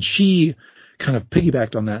thoughtful. And then she kind of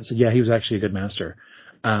piggybacked on that and said, yeah, he was actually a good master.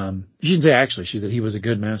 She didn't say actually, she said he was a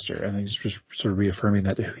good master. I think it's just sort of reaffirming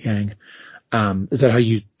that to Huyang. Is that how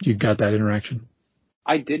you got that interaction?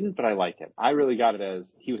 I didn't, but I like it. I really got it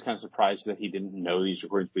as he was kind of surprised that he didn't know these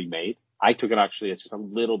recordings we made. I took it actually as just a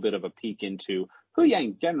little bit of a peek into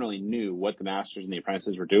Huyang generally knew what the masters and the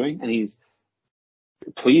apprentices were doing, and he's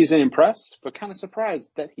pleased and impressed, but kind of surprised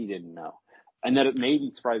that he didn't know. And that it may be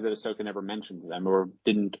surprised that Ahsoka never mentioned them or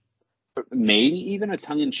didn't, maybe even a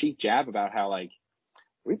tongue-in-cheek jab about how, like,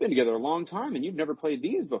 we've been together a long time and you've never played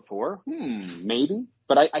these before. Maybe.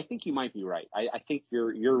 But I think you might be right. I think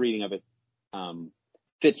your reading of it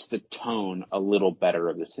fits the tone a little better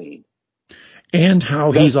of the scene. And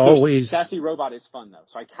how he's always... Sassy Robot is fun, though.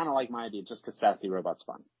 So I kind of like my idea just because Sassy Robot's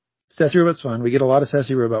fun. Sassy Robot's fun. We get a lot of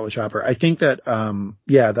Sassy Robot with Chopper. I think that,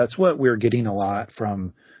 that's what we're getting a lot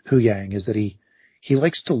from Huyang, is that he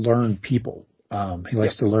likes to learn people. He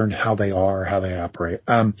likes to learn how they are, how they operate.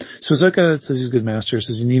 So Ahsoka says he's a good master.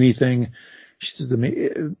 Says, you need anything? She says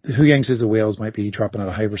Huyang says the whales might be dropping out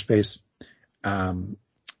of hyperspace. And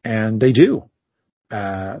they do.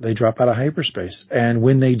 They drop out of hyperspace. And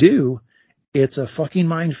when they do, it's a fucking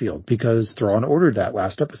minefield, because Thrawn ordered that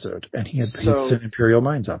last episode, and he sent Imperial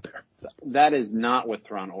mines out there. That is not what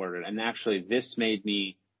Thrawn ordered. And actually, this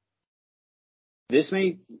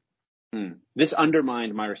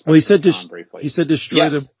undermined my respect for Thrawn briefly. He said destroy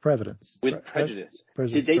the Providence. With prejudice.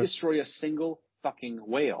 Did they destroy a single fucking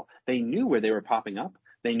whale? They knew where they were popping up.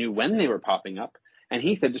 They knew when they were popping up. And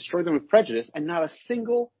he said destroy them with prejudice, and not a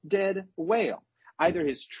single dead whale. Either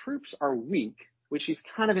his troops are weak, which he's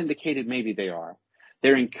kind of indicated maybe they are.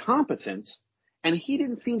 They're incompetent, and he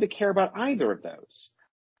didn't seem to care about either of those.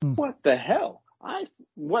 What the hell?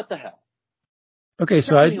 What the hell? Okay,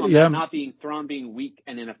 so Thrawn being weak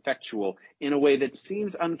and ineffectual in a way that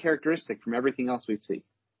seems uncharacteristic from everything else we see.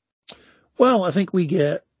 Well, I think we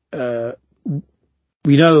get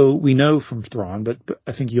we know from Thrawn, but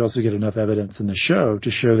I think you also get enough evidence in the show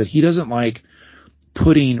to show that he doesn't like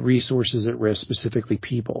putting resources at risk, specifically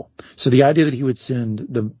people. So the idea that he would send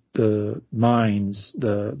the mines,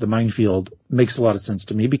 the minefield, makes a lot of sense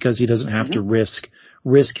to me, because he doesn't have to risk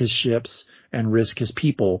his ships and risk his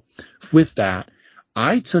people with that.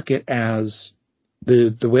 I took it as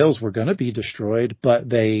the whales were going to be destroyed, but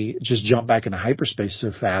they just jumped back into hyperspace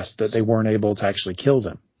so fast that they weren't able to actually kill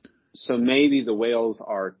them. So maybe the whales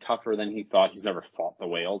are tougher than he thought. He's never fought the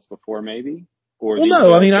whales before, maybe? Or Well, these no,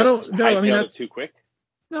 I whales mean, I just don't, no, I mean, hightailed it too quick?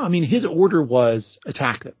 no, I mean, his order was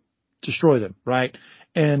attack them, destroy them, right?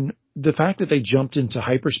 And the fact that they jumped into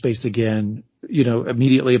hyperspace again,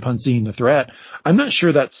 immediately upon seeing the threat, I'm not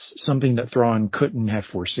sure that's something that Thrawn couldn't have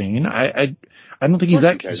foreseen. I don't think he's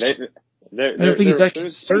that. I don't think he's that They're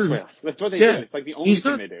space concerned. whales. That's what they Yeah, do. It's like the only thing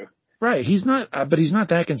not they do. right. He's not, but he's not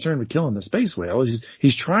that concerned with killing the space whale.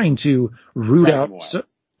 He's trying to root Drive out. them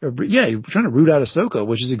away. He's trying to root out Ahsoka,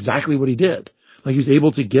 which is exactly what he did. Like he was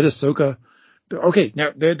able to get Ahsoka. Okay,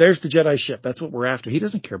 now there's the Jedi ship. That's what we're after. He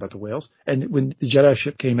doesn't care about the whales. And when the Jedi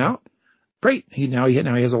ship came out, great. Now he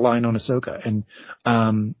has a line on Ahsoka, and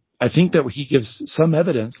I think that he gives some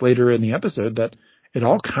evidence later in the episode that it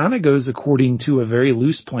all kind of goes according to a very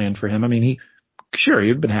loose plan for him. I mean,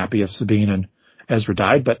 he'd been happy if Sabine and Ezra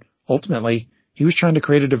died, but ultimately he was trying to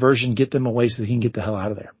create a diversion, get them away so that he can get the hell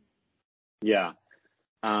out of there. Yeah.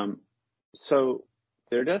 So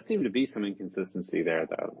there does seem to be some inconsistency there,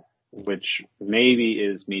 though, which maybe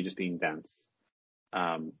is me just being dense.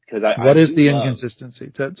 What is the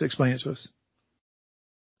inconsistency? To explain it to us.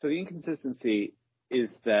 So the inconsistency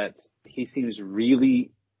is that he seems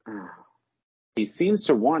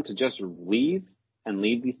to want to just leave and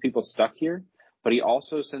leave these people stuck here, but he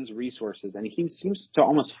also sends resources, and he seems to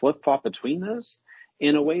almost flip-flop between those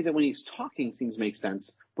in a way that when he's talking seems to make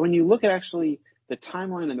sense. But when you look at actually the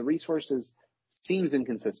timeline and the resources, seems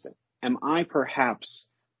inconsistent. Am I perhaps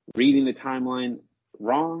reading the timeline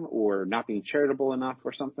wrong or not being charitable enough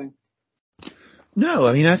or something? No,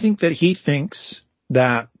 I mean, I think that he thinks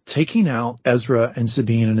that taking out Ezra and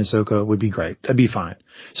Sabine and Ahsoka would be great. That'd be fine.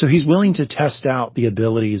 So he's willing to test out the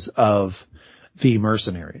abilities of the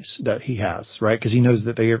mercenaries that he has, right? Because he knows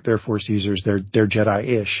that they're Force users, they're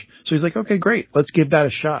Jedi-ish. So he's like, okay, great, let's give that a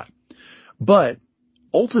shot. But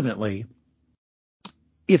ultimately,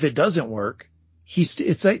 if it doesn't work,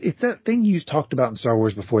 it's that thing you talked about in Star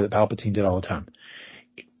Wars before that Palpatine did all the time.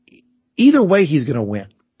 Either way, he's going to win.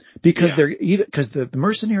 Because the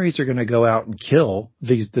mercenaries are going to go out and kill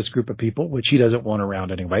this group of people, which he doesn't want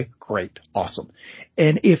around anyway. Great. Awesome.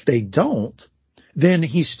 And if they don't, then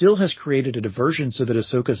he still has created a diversion so that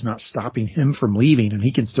Ahsoka's not stopping him from leaving and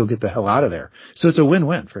he can still get the hell out of there. So it's a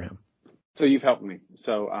win-win for him. So you've helped me.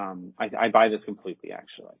 So, I buy this completely,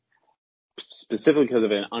 actually. Specifically because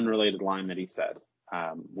of an unrelated line that he said,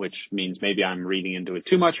 which means maybe I'm reading into it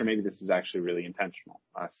too much, or maybe this is actually really intentional,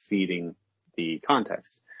 seeding the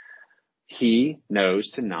context. He knows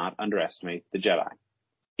to not underestimate the Jedi.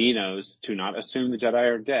 He knows to not assume the Jedi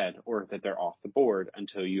are dead or that they're off the board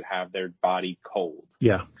until you have their body cold.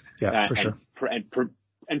 Yeah, for sure.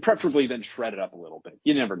 And preferably then shred it up a little bit.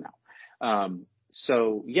 You never know.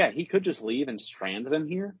 So yeah, he could just leave and strand them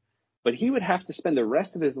here, but he would have to spend the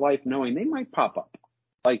rest of his life knowing they might pop up.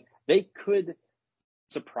 Like they could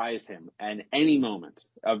surprise him at any moment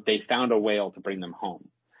of they found a whale to bring them home.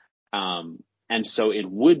 And so it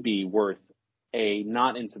would be worth a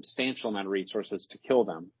not insubstantial amount of resources to kill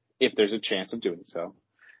them if there's a chance of doing so.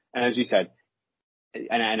 And as you said,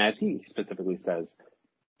 and as he specifically says,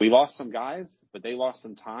 we lost some guys, but they lost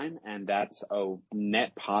some time, and that's a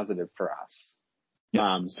net positive for us.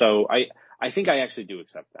 Yeah. So I think I actually do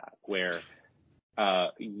accept that, where,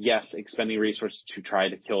 yes, expending resources to try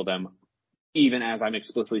to kill them, even as I'm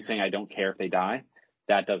explicitly saying I don't care if they die,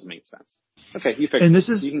 that does make sense. Okay, you fix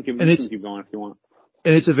it. You can keep going if you want.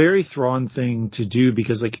 And it's a very Thrawn thing to do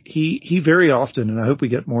because, like, he very often, and I hope we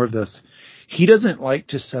get more of this, he doesn't like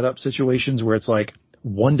to set up situations where it's like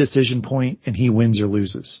one decision point and he wins or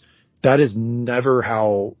loses. That is never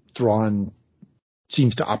how Thrawn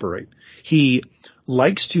seems to operate. He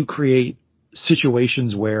likes to create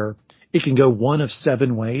situations where it can go one of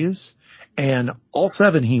 7 ways, and all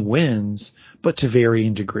 7 he wins, but to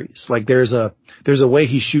varying degrees. Like there's a way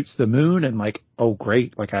he shoots the moon and like, oh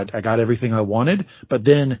great, like I got everything I wanted, but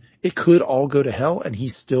then it could all go to hell and he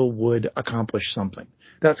still would accomplish something.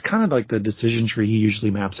 That's kind of like the decision tree he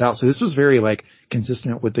usually maps out. So this was very like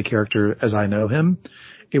consistent with the character as I know him.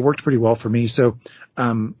 It worked pretty well for me. So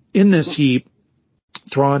in this,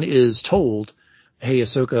 Thrawn is told, hey,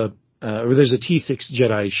 Ahsoka, or there's a T6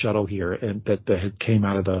 Jedi shuttle here and that came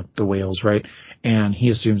out of the whales, right? And he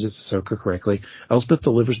assumes it's Ahsoka correctly. Elspeth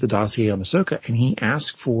delivers the dossier on Ahsoka, and he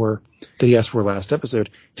asked for last episode.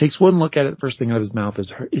 Takes one look at it. First thing out of his mouth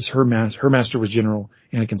is her master was General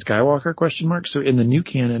Anakin Skywalker ? So in the new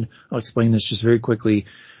canon, I'll explain this just very quickly.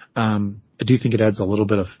 I do think it adds a little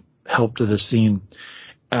bit of help to this scene.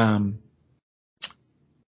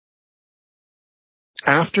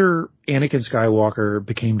 after Anakin Skywalker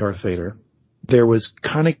became Darth Vader, there was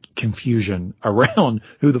kind of confusion around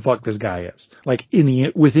who the fuck this guy is. Like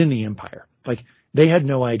within the Empire. Like they had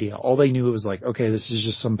no idea. All they knew was like, okay, this is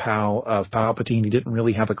just some pal of Palpatine. He didn't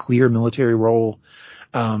really have a clear military role.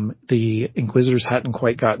 The Inquisitors hadn't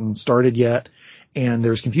quite gotten started yet, and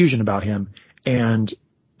there was confusion about him. And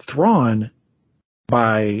Thrawn,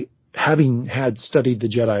 by having had studied the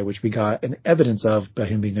Jedi, which we got an evidence of by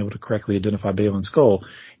him being able to correctly identify Balin's skull,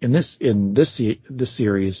 in this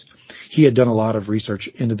series, he had done a lot of research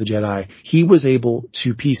into the Jedi. He was able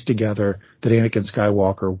to piece together that Anakin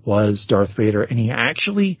Skywalker was Darth Vader, and he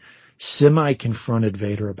actually semi-confronted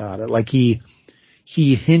Vader about it. Like he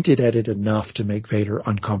hinted at it enough to make Vader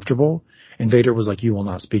uncomfortable. And Vader was like, you will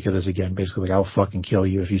not speak of this again. Basically, like, I'll fucking kill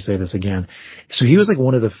you if you say this again. So he was like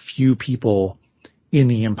one of the few people in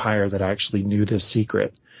the Empire that actually knew this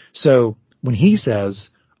secret. So when he says,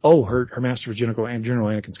 oh, her master was General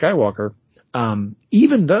Anakin Skywalker,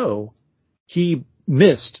 even though he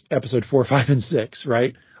missed episode 4, 5, and 6,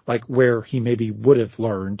 right? Like where he maybe would have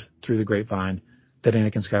learned through the grapevine that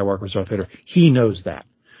Anakin Skywalker was Darth Vader. He knows that.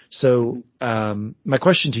 So, my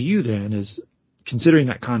question to you then is, considering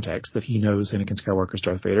that context that he knows Anakin Skywalker is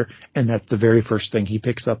Darth Vader, and that's the very first thing he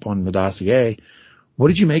picks up on the dossier, what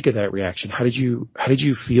did you make of that reaction? How did you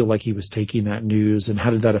feel like he was taking that news, and how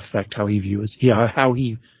did that affect how he viewed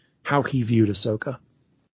Ahsoka?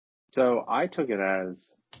 So I took it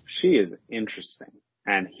as she is interesting,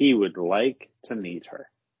 and he would like to meet her,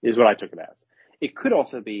 is what I took it as. It could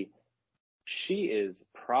also be, she is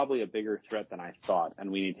probably a bigger threat than I thought, and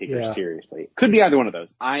we need to take her seriously. Could be either one of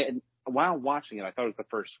those. While watching it, I thought it was the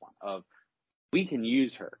first one of, we can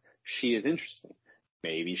use her. She is interesting.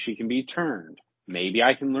 Maybe she can be turned. Maybe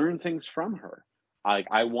I can learn things from her.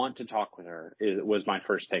 I want to talk with her. It was my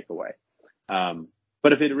first takeaway.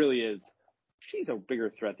 But if it really is, she's a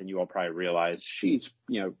bigger threat than you all probably realize. She's,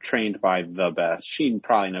 trained by the best. She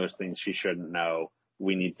probably knows things she shouldn't know.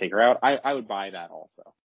 We need to take her out. I would buy that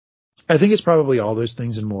also. I think it's probably all those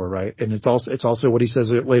things and more, right? And it's also what he says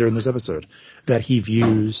later in this episode, that he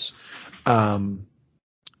views her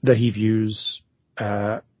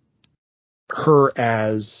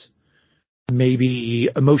as maybe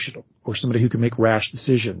emotional or somebody who can make rash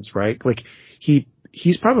decisions, right? Like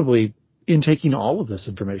he's probably intaking all of this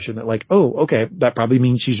information that like, oh, okay, that probably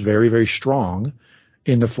means she's very, very strong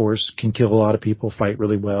in the Force, can kill a lot of people, fight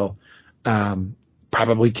really well,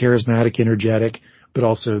 probably charismatic, energetic, but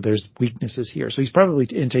also there's weaknesses here. So he's probably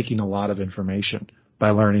intaking a lot of information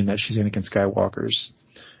by learning that she's Anakin Skywalker's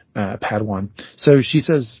Padawan. So she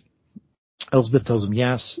says, Elsbeth tells him,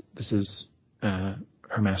 yes, this is,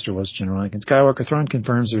 her master was General Anakin Skywalker. Thrawn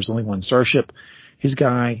confirms there's only one starship. His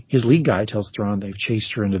lead guy tells Thrawn they've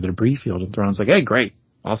chased her into the debris field, and Thrawn's like, hey, great,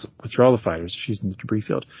 awesome, withdraw the fighters. She's in the debris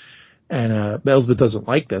field. And Elsbeth doesn't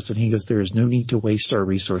like this, and he goes, there is no need to waste our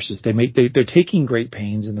resources. They're taking great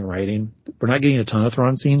pains in the writing. We're not getting a ton of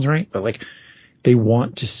Thrawn scenes, right? But like, they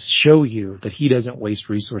want to show you that he doesn't waste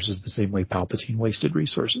resources the same way Palpatine wasted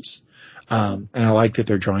resources. And I like that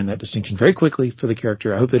they're drawing that distinction very quickly for the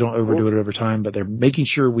character. I hope they don't overdo it over time, but they're making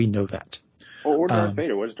sure we know that. Or Darth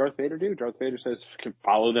Vader. What does Darth Vader do? Darth Vader says,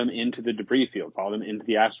 follow them into the debris field, follow them into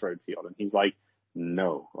the asteroid field. And he's like,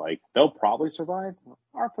 no, like, they'll probably survive.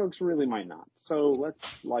 Our folks really might not. So let's,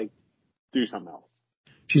 do something else.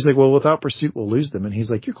 She's like, well, without pursuit, we'll lose them. And he's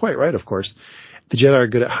like, you're quite right, of course. The Jedi are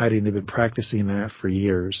good at hiding. They've been practicing that for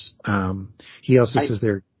years. He also says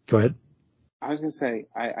go ahead. I was going to say,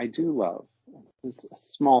 I do love this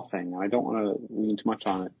small thing, and I don't want to lean too much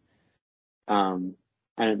on it.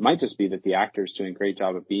 And it might just be that the actor's doing a great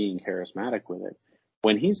job of being charismatic with it.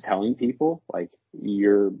 When he's telling people, like,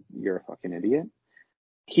 you're a fucking idiot,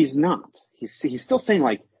 he's not. He's still saying,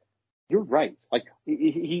 like, you're right. Like,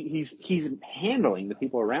 he's handling the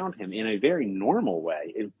people around him in a very normal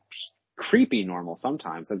way, creepy normal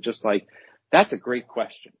sometimes, of just like, that's a great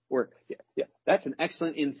question, or yeah, that's an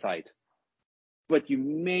excellent insight, but you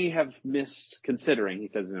may have missed considering, he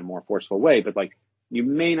says in a more forceful way, but like, you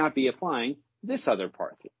may not be applying this other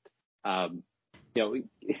part.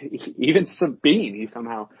 Even Sabine, he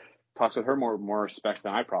somehow talks with her more respect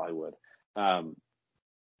than I probably would.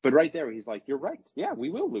 But right there, he's like, you're right. Yeah, we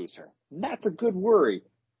will lose her. And that's a good worry.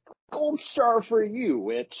 Gold star for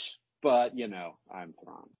you, but I'm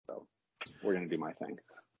Thrawn, so we're going to do my thing.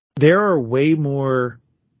 There are way more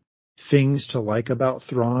things to like about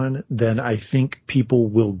Thrawn than I think people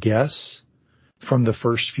will guess from the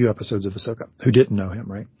first few episodes of Ahsoka, who didn't know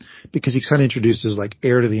him, right? Because he's kind of introduced as like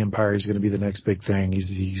heir to the Empire. He's going to be the next big thing.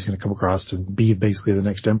 He's going to come across and be basically the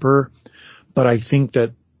next emperor. But I think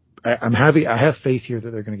that I have faith here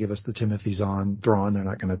that they're going to give us the Timothy Zahn Thrawn. They're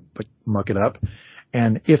not going to like muck it up.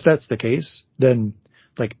 And if that's the case, then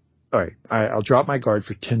like, all right, I'll drop my guard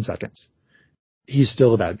for 10 seconds. He's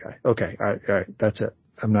still a bad guy. Okay. All right. That's it.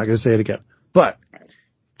 I'm not going to say it again, but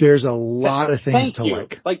there's a lot of things to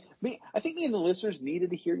like. Like I think me and the listeners needed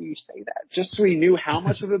to hear you say that just so we knew how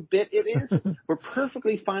much of a bit it is. We're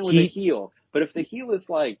perfectly fine with a heel, but if the heel is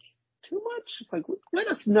like too much, like let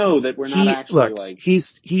us know that we're not actually like. He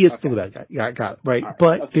is still a bad guy. Yeah, I got it. Right.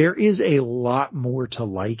 But there is a lot more to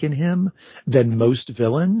like in him than most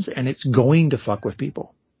villains, and it's going to fuck with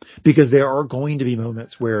people because there are going to be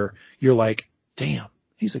moments where you're like, damn,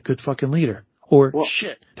 he's a good fucking leader. Or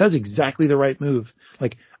shit, that's exactly the right move.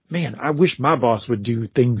 Like, man, I wish my boss would do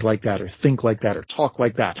things like that or think like that or talk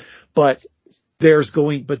like that. But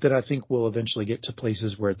then I think we'll eventually get to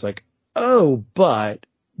places where it's like, oh, but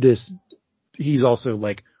he's also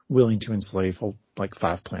like willing to enslave like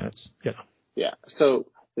 5 planets, you know? Yeah. So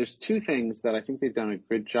there's 2 things that I think they've done a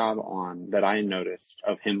good job on that I noticed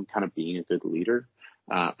of him kind of being a good leader.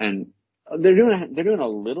 And they're doing a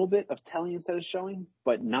little bit of telling instead of showing,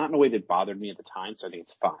 but not in a way that bothered me at the time. So I think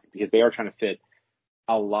it's fine because they are trying to fit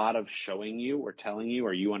a lot of showing you or telling you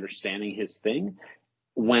or you understanding his thing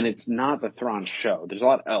when it's not the Thrawn show. There's a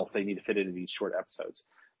lot else they need to fit into these short episodes.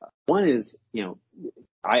 One is,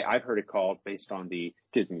 I've heard it called, based on the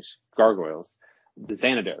Disney's Gargoyles, the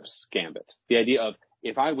Xanados Gambit. The idea of,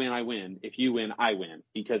 if I win, I win. If you win, I win.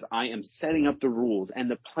 Because I am setting up the rules and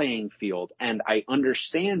the playing field, and I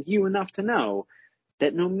understand you enough to know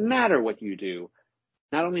that no matter what you do,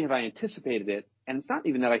 not only have I anticipated it, and it's not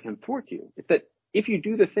even that I can thwart you, it's that if you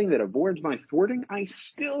do the thing that avoids my thwarting, I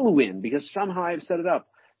still win because somehow I've set it up.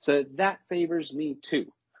 So that favors me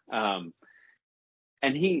too.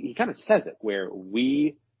 And he kind of says it where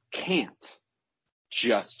we can't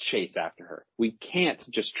just chase after her. We can't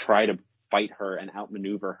just try to fight her and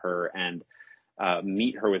outmaneuver her and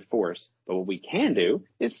meet her with force. But what we can do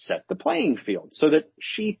is set the playing field so that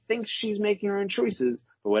she thinks she's making her own choices,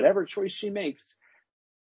 but whatever choice she makes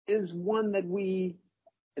is one that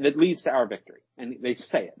leads to our victory. And they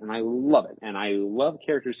say it, and I love it. And I love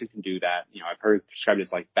characters who can do that. I've heard described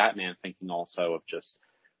as like Batman thinking also of just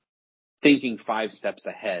thinking 5 steps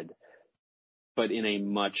ahead, but in a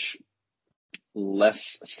much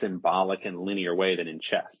less symbolic and linear way than in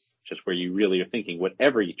chess, just where you really are thinking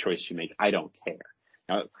whatever choice you make, I don't care.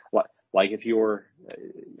 Now, like if you're,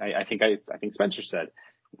 I think Spencer said,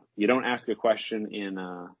 you don't ask a question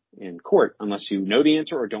in court unless you know the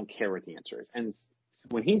answer or don't care what the answer is. And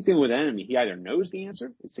when he's dealing with an enemy, he either knows the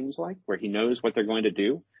answer, it seems like, where he knows what they're going to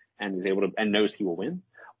do and is able to, and knows he will win,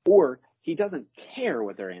 or he doesn't care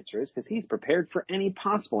what their answer is because he's prepared for any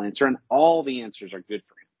possible answer and all the answers are good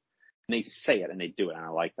for him. And they say it and they do it, and I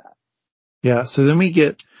like that. Yeah, so then we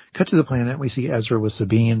cut to the planet. We see Ezra with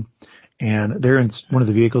Sabine, and they're in one of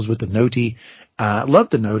the vehicles with the Noti. Love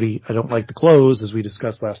the Noti. I don't like the clothes, as we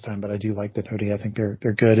discussed last time, but I do like the Noti. I think they're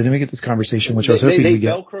good. And then we get this conversation, which I was hoping we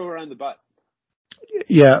get. They Velcro around the butt.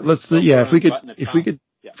 Yeah, if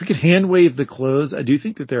we could hand wave the clothes, I do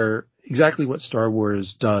think that they're exactly what Star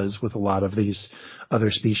Wars does with a lot of these other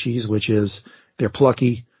species, which is they're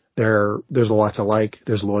plucky. There's a lot to like.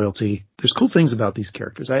 There's loyalty. There's cool things about these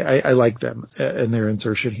characters. I like them and their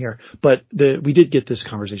insertion here. But we did get this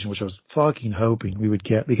conversation, which I was fucking hoping we would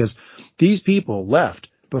get, because these people left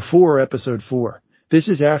before episode 4. This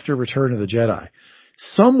is after Return of the Jedi.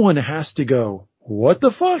 Someone has to go, what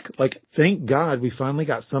the fuck? Like, thank God we finally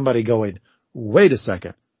got somebody going, wait a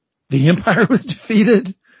second. The Empire was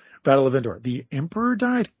defeated. Battle of Endor. The Emperor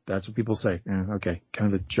died? That's what people say. Okay,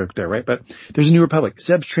 kind of a joke there, right? But there's a new Republic.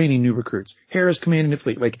 Seb's training new recruits. Hera's commanding the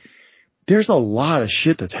fleet. Like, there's a lot of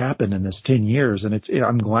shit that's happened in this 10 years, and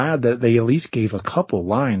I'm glad that they at least gave a couple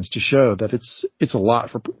lines to show that it's a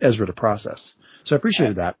lot for Ezra to process. So I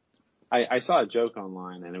appreciated that. I saw a joke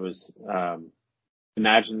online, and it was,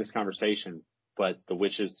 imagine this conversation, but the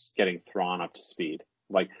witches getting Thrawn up to speed.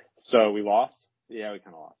 Like, so we lost? Yeah, we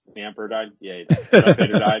kind of lost. The Emperor died? Yeah, he died. Darth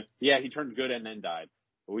Vader died? Yeah, he turned good and then died.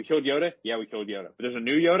 But we killed Yoda? Yeah, we killed Yoda. But there's a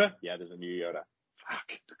new Yoda? Yeah, there's a new Yoda.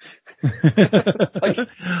 Fuck.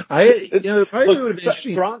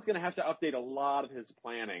 Thrawn's going to have to update a lot of his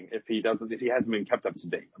planning if he hasn't been kept up to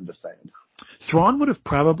date. I'm just saying. Thrawn would have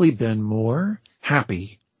probably been more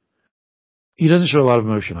happy. He doesn't show a lot of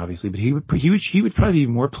emotion, obviously, but he would probably be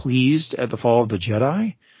more pleased at the fall of the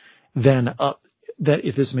Jedi than that,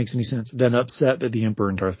 if this makes any sense, than upset that the Emperor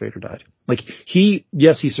and Darth Vader died. Like, he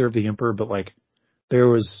served the Emperor, but like, there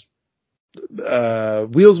was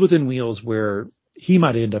wheels within wheels where he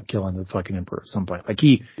might end up killing the fucking Emperor at some point. Like,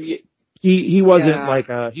 He wasn't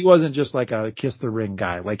Yeah. he wasn't just like a kiss the ring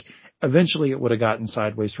guy. Like eventually it would have gotten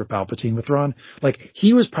sideways for Palpatine with Thrawn. Like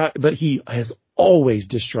he was, but he has always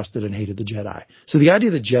distrusted and hated the Jedi. So the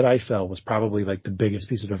idea that Jedi fell was probably like the biggest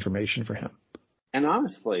piece of information for him. And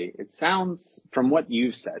honestly, it sounds, from what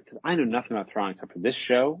you've said, because I know nothing about Thrawn except for this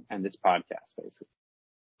show and this podcast, basically.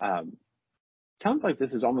 Sounds like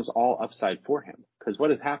this is almost all upside for him. Because what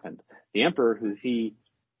has happened? The Emperor, who he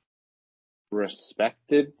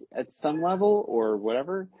respected at some level or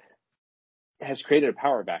whatever, has created a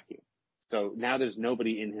power vacuum. So now there's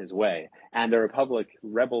nobody in his way. And the Republic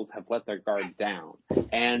rebels have let their guard down.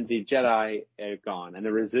 And the Jedi have gone. And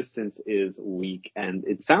the Resistance is weak. And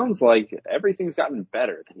it sounds like everything's gotten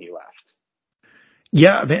better than he left.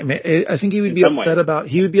 Yeah, I think he would be upset ways.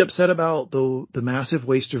 about the massive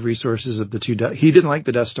waste of resources of the two. He didn't like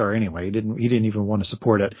the Death Star anyway. He didn't even want to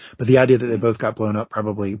support it. But the idea that they both got blown up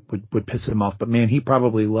probably would piss him off. But man, he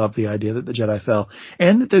probably loved the idea that the Jedi fell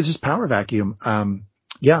and that there's this power vacuum.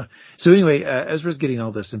 Yeah. So anyway, Ezra's getting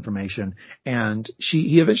all this information, and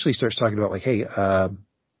he eventually starts talking about like, hey,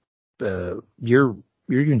 you're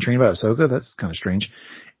getting trained by Ahsoka. That's kind of strange,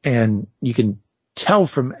 and you can tell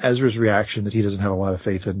from Ezra's reaction that he doesn't have a lot of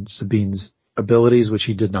faith in Sabine's abilities, which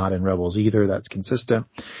he did not in Rebels either. That's consistent.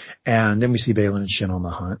 And then we see Baylan and Shin on the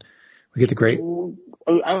hunt. We get the great.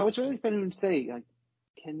 I was really going to say, like,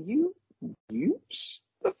 can you use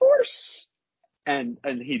the Force? And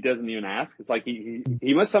he doesn't even ask. It's like he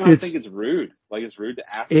must somehow think it's rude. Like it's rude to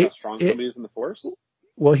ask how strong somebody is in the Force.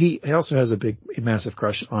 Well, he also has a massive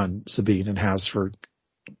crush on Sabine and has for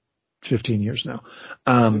 15 years now.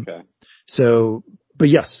 Okay. So, but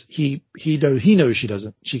yes, he knows she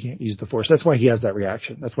can't use the Force. That's why he has that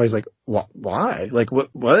reaction. That's why he's like, why? Like, what?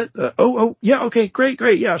 Yeah, okay, great.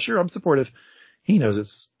 Yeah, sure. I'm supportive. He knows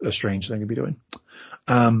it's a strange thing to be doing.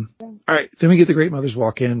 All right. Then we get the Great Mothers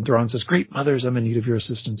walk in. Thrawn says, Great Mothers, I'm in need of your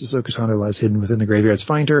assistance. Ahsoka Tano lies hidden within the graveyards.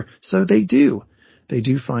 Find her. So they do. They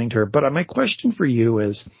do find her. But my question for you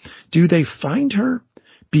is, do they find her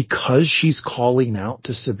because she's calling out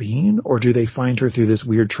to Sabine, or do they find her through this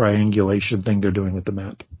weird triangulation thing they're doing with the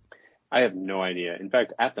map? I have no idea. In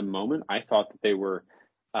fact, at the moment, I thought that they were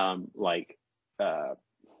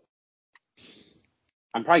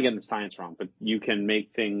I'm probably getting the science wrong, but you can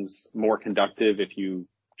make things more conductive if you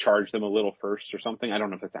charge them a little first or something. I don't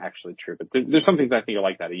know if that's actually true, but there's some things I think are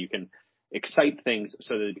like that. You can excite things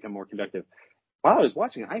so that they become more conductive. While I was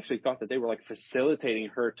watching, I actually thought that they were like facilitating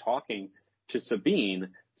her talking to Sabine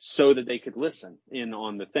so that they could listen in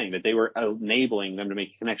on the thing, that they were enabling them to make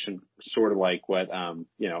a connection, sort of like what,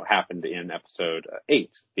 happened in episode 8,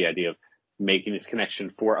 the idea of making this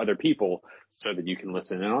connection for other people so that you can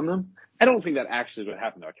listen in on them. I don't think that actually is what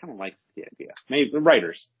happened, though. I kind of like the idea. Maybe the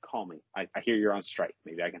writers, call me. I hear you're on strike.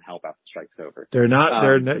 Maybe I can help out the strike's over. They're not,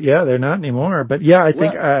 they're not anymore. But yeah, I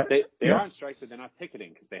think, they are on strike, but they're not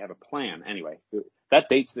picketing because they have a plan. Anyway, that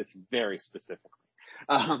dates this very specifically.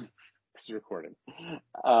 This is recorded.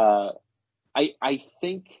 I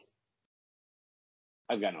think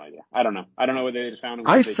I've got no idea. I don't know. I don't know whether they just found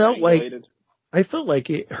them. I felt like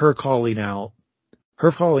her calling out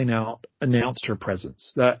announced her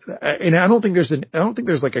presence. And I don't think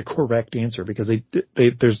there's like a correct answer because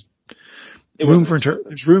there's room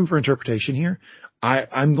for interpretation here.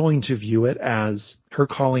 I'm going to view it as her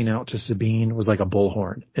calling out to Sabine was like a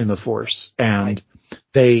bullhorn in the Force, and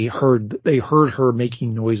they heard her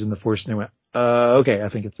making noise in the Force, and they went, okay, I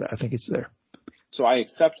think it's there. So I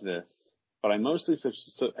accept this, but I mostly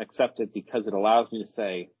accept it because it allows me to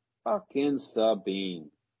say, fucking Sabine.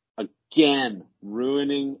 Again,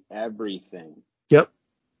 ruining everything. Yep.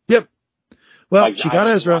 Well, she got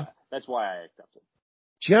Ezra. That's why I accept it.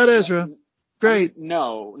 She got Ezra. Great.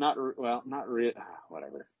 Not really.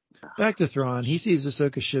 Whatever. Back to Thrawn. He sees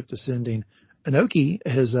Ahsoka's ship descending. Inoki,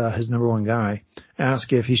 his number one guy,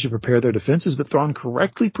 asks if he should prepare their defenses, but Thrawn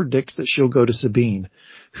correctly predicts that she'll go to Sabine,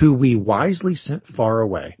 who we wisely sent far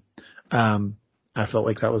away. I felt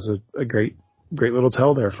like that was a great little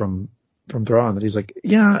tell there from Thrawn, that he's like,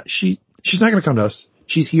 yeah, she's not going to come to us.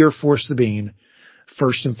 She's here for Sabine,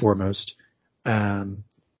 first and foremost.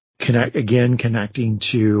 Connecting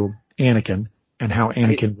to Anakin and how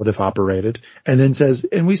Anakin would have operated, and then says,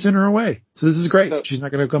 and we sent her away. So this is great. So, she's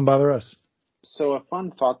not going to come bother us. So a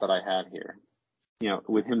fun thought that I had here,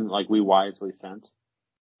 with him, like, we wisely sent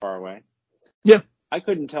far away. Yeah. I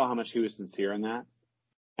couldn't tell how much he was sincere in that.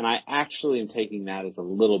 And I actually am taking that as a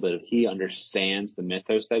little bit of, he understands the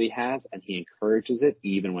mythos that he has and he encourages it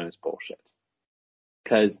even when it's bullshit.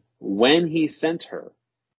 Because when he sent her,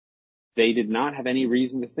 they did not have any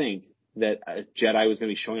reason to think that a Jedi was going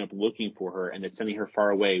to be showing up looking for her, and that sending her far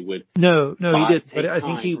away would No, he did. take But I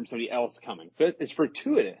time think he, from somebody else coming. So it's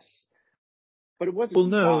fortuitous, but it well, wasn't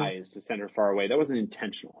no, wise to send her far away. That wasn't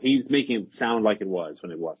intentional. He's making it sound like it was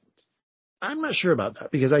when it wasn't. I'm not sure about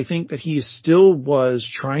that because I think that he still was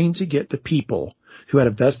trying to get the people who had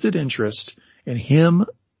a vested interest in him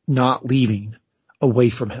not leaving away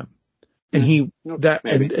from him. And he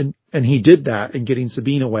did that in getting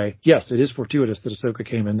Sabine away. Yes, it is fortuitous that Ahsoka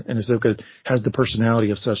came in, and Ahsoka has the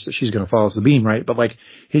personality of such that she's going to follow Sabine, right? But like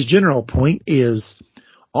his general point is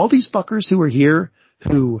all these fuckers who are here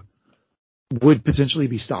who would potentially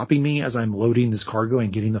be stopping me as I'm loading this cargo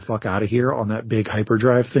and getting the fuck out of here on that big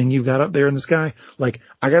hyperdrive thing you got up there in the sky. Like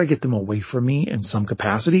I got to get them away from me in some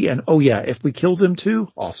capacity. And oh yeah, if we killed them too,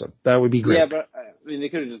 awesome. That would be great. Yeah, but I mean, they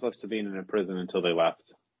could have just left Sabine in a prison until they left.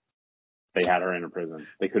 They had her in a prison.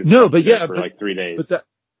 They could have for like 3 days.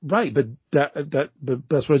 But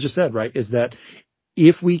that's what I just said, right? Is that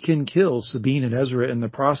if we can kill Sabine and Ezra in the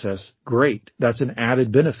process, great. That's an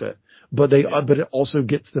added benefit. But it also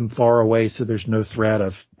gets them far away, so there's no threat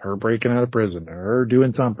of her breaking out of prison or her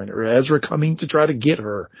doing something or Ezra coming to try to get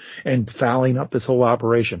her and fouling up this whole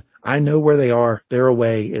operation. I know where they are. They're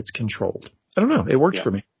away. It's controlled. I don't know. It works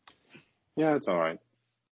for me. Yeah, it's all right.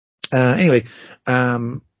 Anyway,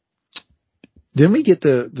 then we get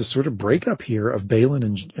the sort of breakup here of Balin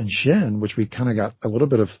and Shin, which we kind of got a little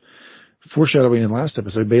bit of foreshadowing in last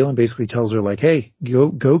episode. Balin basically tells her like, hey,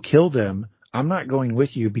 go kill them. I'm not going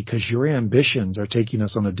with you because your ambitions are taking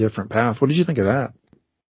us on a different path. What did you think of that?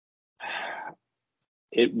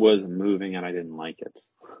 It was moving and I didn't like it.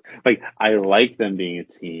 Like, I like them being a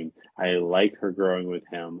team. I like her growing with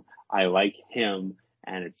him. I like him,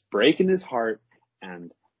 and it's breaking his heart,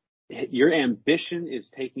 and your ambition is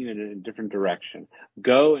taking you in a different direction.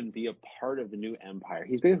 Go and be a part of the new empire.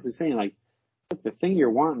 He's basically saying, like, look, the thing you're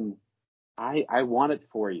wanting, I want it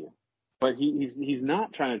for you. But he's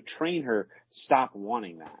not trying to train her, stop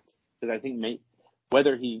wanting that. Because I think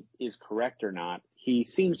whether he is correct or not, he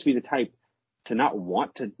seems to be the type to not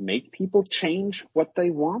want to make people change what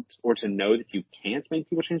they want, or to know that you can't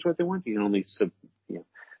make people change what they want. You can only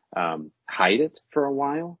hide it for a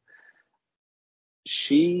while.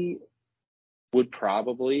 She would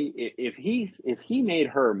probably, if he made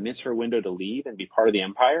her miss her window to leave and be part of the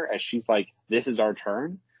Empire, as she's like, this is our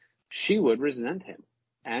turn, she would resent him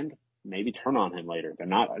and maybe turn on him later. They're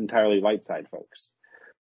not entirely light side folks.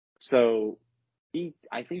 So he,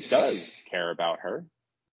 I think, does care about her,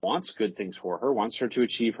 wants good things for her, wants her to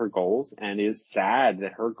achieve her goals, and is sad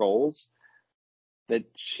that her goals, that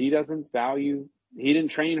she doesn't value, he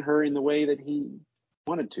didn't train her in the way that he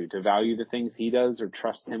wanted to value the things he does or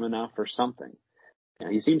trust him enough or something. You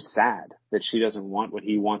know, he seems sad that she doesn't want what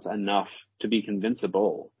he wants enough to be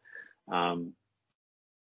convincible. And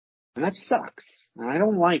that sucks. And I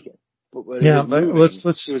don't like it. But yeah, let's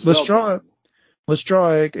draw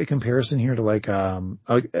a comparison here to like, I'm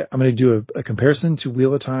going to do a comparison to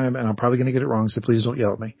Wheel of Time, and I'm probably going to get it wrong, so please don't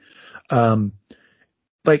yell at me.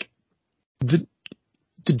 Like the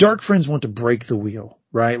Dark Friends want to break the wheel,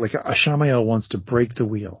 right? Like Shamael wants to break the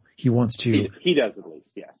wheel. He wants to. He does at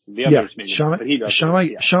least, yes. The others maybe not, but he does.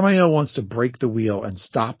 Shamael wants to break the wheel and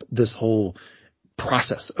stop this whole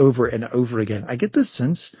process over and over again. I get the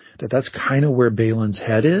sense that that's kind of where Balin's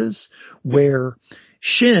head is, where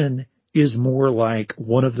Shin is more like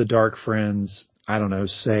one of the Dark Friends. I don't know,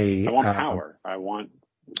 say. I want power. I want.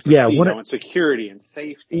 I want security and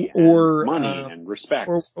safety and money and respect.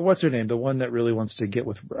 Or what's her name? The one that really wants to get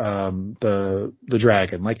with the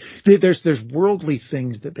dragon. Like there's worldly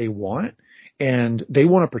things that they want, and they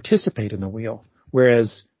want to participate in the wheel.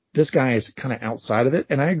 Whereas this guy is kind of outside of it.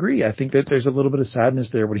 And I agree. I think that there's a little bit of sadness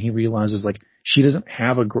there when he realizes like she doesn't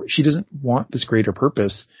want this greater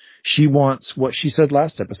purpose. She wants what she said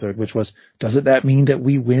last episode, which was, doesn't that mean that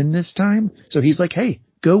we win this time? So he's like, hey,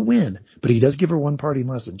 go win. But he does give her one parting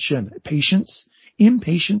lesson. Shin,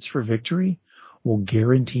 impatience for victory will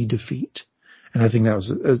guarantee defeat. And I think that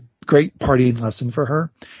was a great parting lesson for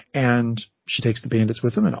her. And she takes the bandits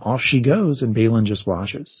with him, and off she goes, and Balin just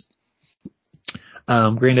watches.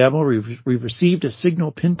 Grand Admiral, we've received a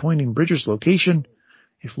signal pinpointing Bridger's location.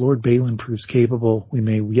 If Lord Balin proves capable, we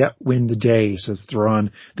may yet win the day, says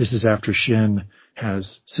Thrawn. This is after Shin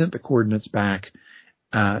has sent the coordinates back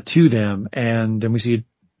to them, and then we see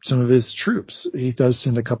some of his troops. He does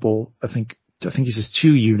send a couple, I think he says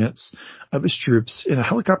 2 units of his troops in a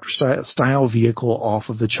helicopter style vehicle off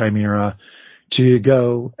of the Chimera to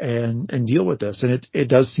go and deal with this. And it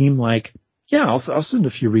does seem like, yeah, I'll send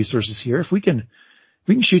a few resources here. If we can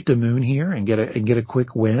we can shoot the moon here and get a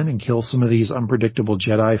quick win and kill some of these unpredictable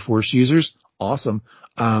Jedi Force users. Awesome.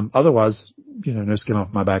 Otherwise, no skin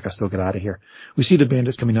off my back. I still get out of here. We see the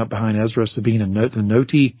bandits coming up behind Ezra, Sabine, and the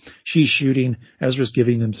Noti. She's shooting. Ezra's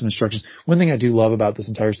giving them some instructions. One thing I do love about this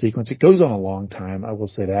entire sequence, it goes on a long time, I will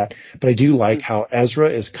say that, but I do like how Ezra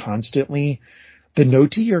is constantly, the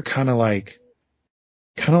Noti are kind of like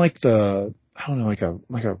the, I don't know,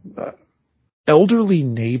 like a elderly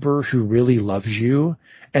neighbor who really loves you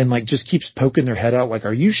and like just keeps poking their head out like,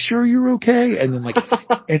 are you sure you're okay? And then like,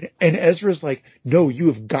 and Ezra's like, no,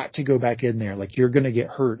 you have got to go back in there. Like, you're going to get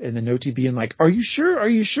hurt. And the Noti being like, are you sure? Are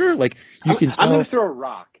you sure? Like, you can tell. I'm going to throw a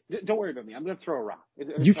rock. Don't worry about me. I'm going to throw a rock.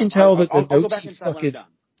 You can tell that the I'll go back inside when I'm done.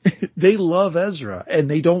 They love Ezra and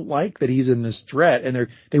they don't like that he's in this threat and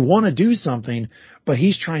they want to do something, but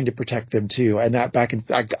he's trying to protect them too. And that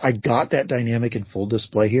I got that dynamic in full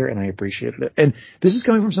display here and I appreciated it. And this is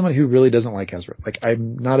coming from somebody who really doesn't like Ezra. Like,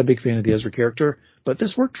 I'm not a big fan of the Ezra character, but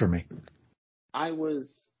this worked for me. I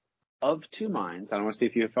was of two minds. I don't want to see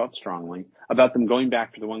if you felt strongly about them going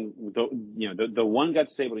back to the one got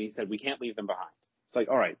disabled and he said, we can't leave them behind. It's like,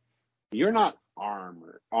 all right, you're not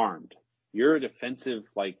armed. You're a defensive,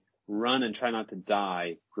 like, run and try not to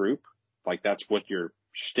die group. Like, that's what your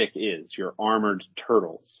shtick is. You're armored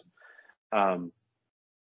turtles. And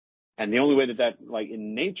the only way that like,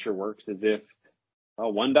 in nature works is if,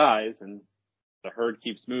 one dies and the herd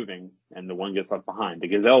keeps moving and the one gets left behind. The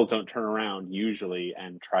gazelles don't turn around usually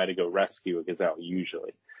and try to go rescue a gazelle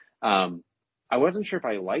usually. I wasn't sure if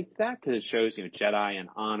I liked that because it shows, Jedi and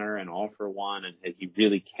honor and all for one, and he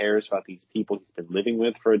really cares about these people he's been living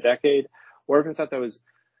with for a decade, or if I thought that was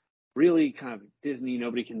really kind of Disney,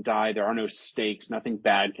 nobody can die, there are no stakes, nothing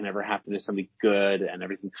bad can ever happen to somebody good, and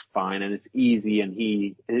everything's fine, and it's easy, and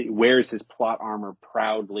he wears his plot armor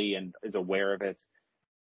proudly and is aware of it.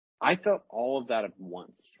 I felt all of that at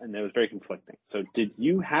once, and it was very conflicting. So did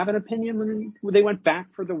you have an opinion when they went back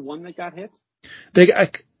for the one that got hit?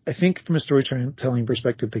 I think from a storytelling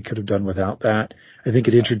perspective, they could have done without that. I think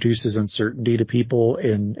it introduces uncertainty to people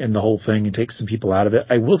in the whole thing and takes some people out of it.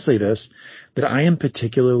 I will say this, that I am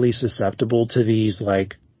particularly susceptible to these,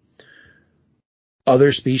 like,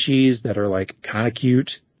 other species that are, like, kind of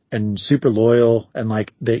cute and super loyal and,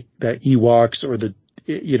 like, the Ewoks or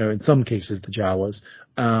in some cases, the Jawas,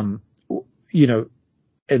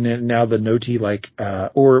 and then now the Noti, like,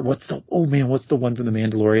 or what's the one from The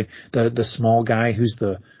Mandalorian? The small guy who's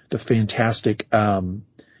the fantastic,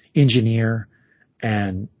 engineer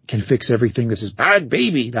and can fix everything. This is Bad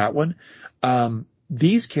Baby, that one.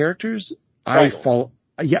 These characters,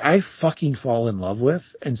 I fucking fall in love with.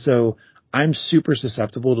 And so I'm super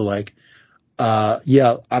susceptible to, like, I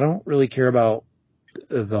don't really care about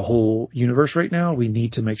the whole universe right now. We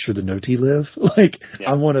need to make sure the Noti live.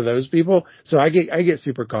 I'm one of those people. So I get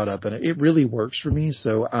super caught up in it. It really works for me.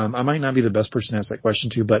 So, I might not be the best person to ask that question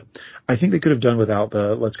to, but I think they could have done without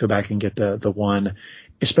let's go back and get the one,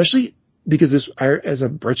 especially because as a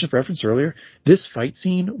Bridget referenced earlier, this fight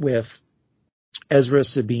scene with Ezra,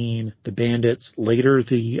 Sabine, the bandits, later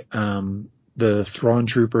the Thrawn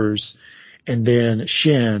troopers, and then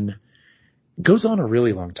Shin, goes on a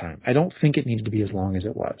really long time. I don't think it needed to be as long as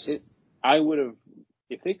it was. I would have,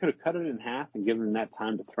 if they could have cut it in half and given that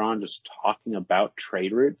time to Thrawn just talking about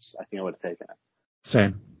trade routes, I think I would have taken it.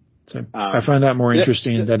 Same. I find that more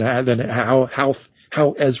interesting than how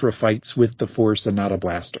Ezra fights with the Force and not a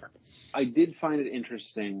blaster. I did find it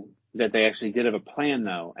interesting that they actually did have a plan,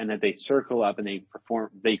 though, and that they circle up and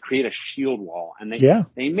they create a shield wall, and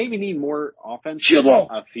they maybe need more offense, shield wall,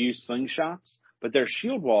 a few slingshots, but their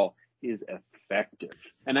shield wall is effective,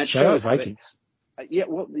 and that shows Vikings.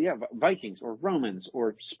 Vikings or Romans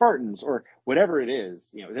or Spartans or whatever it is.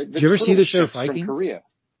 Did you ever see the show Vikings? From Korea.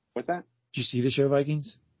 What's that? Did you see the show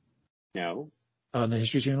Vikings? No. On the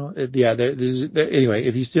History Channel? Anyway,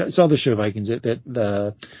 if you saw the show Vikings,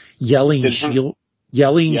 the yelling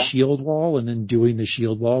shield wall and then doing the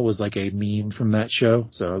shield wall was like a meme from that show.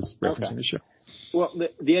 So I was referencing the show. Well,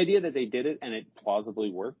 the idea that they did it and it plausibly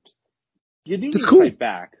worked. You do need to fight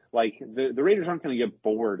back. Like, the Raiders aren't going to get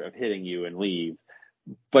bored of hitting you and leave.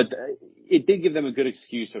 But it did give them a good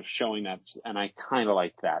excuse of showing that, and I kind of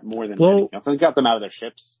liked that more than anything else. And it got them out of their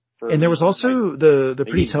ships. And there was also the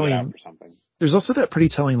pretty telling. There's also that pretty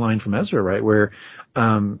telling line from Ezra, right, where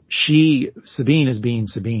Sabine is being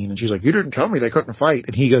Sabine, and she's like, "You didn't tell me they couldn't fight,"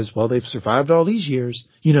 and he goes, "Well, they've survived all these years."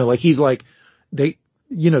 He's like, they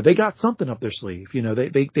got something up their sleeve.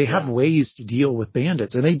 They have ways to deal with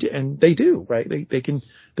bandits, and they do, right?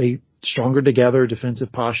 They stronger together,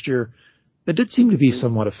 defensive posture. That did seem to be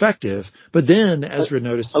somewhat effective. But then Ezra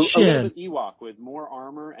noticed a little bit Ewok with more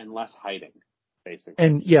armor and less hiding. basically.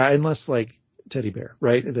 And yeah, unless like teddy bear,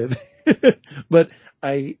 right? But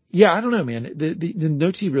I don't know, man. The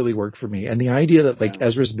no T really worked for me. And the idea that like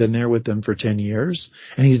Ezra's been there with them for 10 years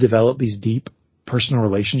and he's developed these deep personal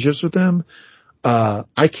relationships with them.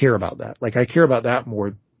 I care about that. Like I care about that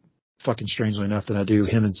more fucking strangely enough than I do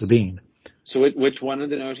him and Sabine. So which one of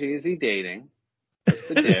the no T is he dating? What's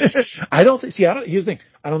the dish? Here's the thing.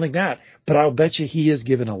 I don't think that, but I'll bet you he has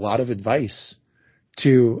given a lot of advice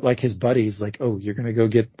to like his buddies, like, oh, you're going to go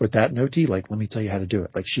get with that no-T? Like, let me tell you how to do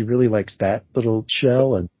it. Like, she really likes that little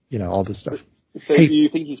shell and, you know, all this stuff. So hey, do you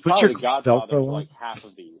think he's probably godfather to like half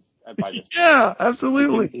of these by this yeah,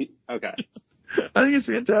 absolutely. Okay. I think it's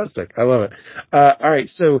fantastic. I love it. All right.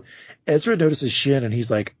 So Ezra notices Shin and he's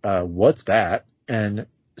like, what's that? And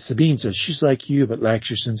Sabine says, she's like you, but lacks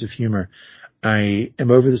your sense of humor. I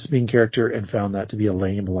am over the Sabine character and found that to be a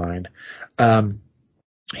lame line.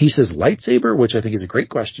 He says lightsaber, which I think is a great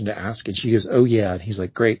question to ask. And she goes, oh yeah. And he's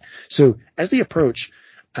like, great. So as they approach,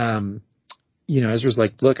 you know, Ezra's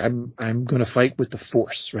like, look, I'm going to fight with the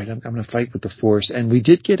Force, right? I'm going to fight with the Force. And we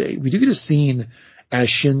do get a scene as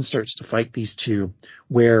Shin starts to fight these two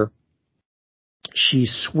where she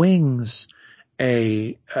swings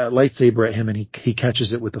a lightsaber at him and he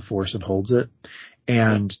catches it with the Force and holds it.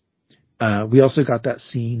 And, we also got that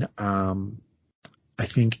scene, I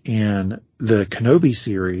think in the Kenobi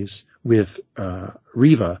series with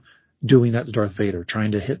Reva doing that to Darth Vader,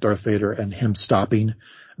 trying to hit Darth Vader and him stopping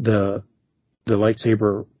the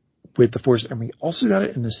lightsaber with the Force. And we also got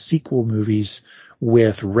it in the sequel movies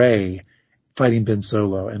with Rey fighting Ben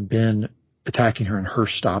Solo and Ben attacking her and her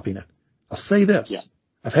stopping it. I'll say this. Yeah.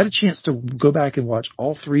 I've had a chance to go back and watch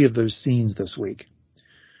all three of those scenes this week.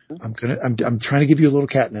 I'm trying to give you a little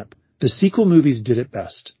catnip. The sequel movies did it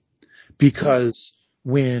best because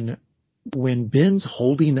when Ben's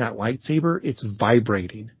holding that lightsaber, it's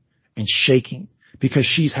vibrating and shaking because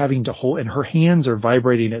she's having to hold, and her hands are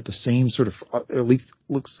vibrating at the same sort of, at least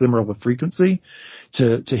looks similar with frequency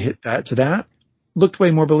to hit that, to that. Looked way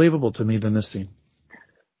more believable to me than this scene.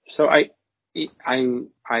 So I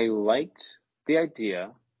liked the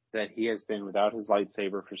idea that he has been without his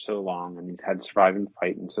lightsaber for so long and he's had to survive and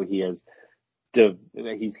fight, and so he's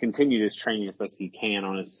continued his training as best he can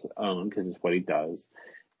on his own because it's what he does.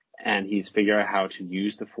 And he's figured out how to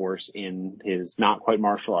use the Force in his not quite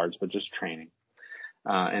martial arts, but just training.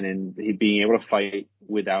 And in being able to fight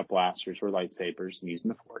without blasters or lightsabers and using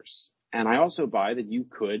the Force. And I also buy that you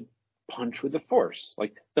could punch with the Force.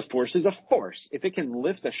 Like, the Force is a force. If it can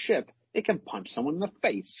lift a ship, it can punch someone in the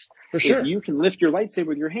face. For sure. If you can lift your lightsaber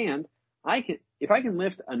with your hand, if I can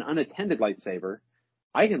lift an unattended lightsaber,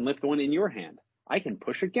 I can lift the one in your hand. I can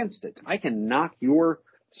push against it. I can knock your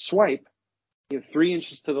swipe 3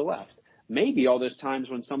 inches to the left. Maybe all those times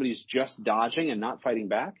when somebody's just dodging and not fighting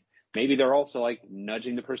back, maybe they're also like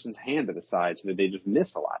nudging the person's hand to the side so that they just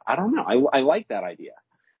miss a lot. I don't know. I like that idea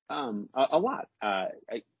a lot.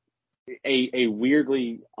 A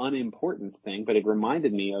weirdly unimportant thing, but it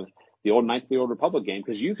reminded me of the old Knights of the Old Republic game,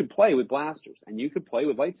 because you could play with blasters and you could play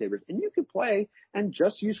with lightsabers and you could play and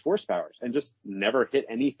just use force powers and just never hit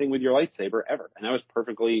anything with your lightsaber ever. And that was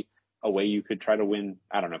perfectly a way you could try to win.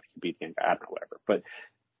 I don't know if you could beat the game, I don't know, whatever. But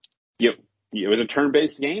it was a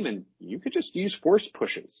turn-based game and you could just use force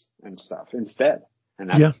pushes and stuff instead. And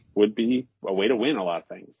that would be a way to win a lot of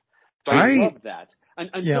things. So I love that.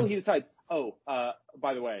 Until he decides,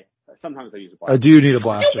 by the way, sometimes I use a blaster. I do need a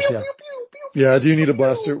blaster, yeah, I do need a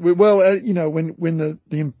blaster. Well, you know, when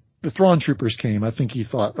the Thrawn troopers came, I think he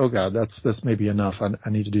thought, oh God, that's maybe enough. I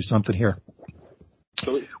need to do something here.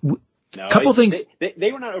 So, couple things.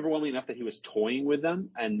 They were not overwhelming enough that he was toying with them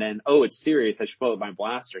and then, it's serious, I should pull out my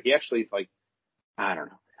blaster. He actually, I don't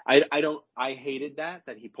know. I hated that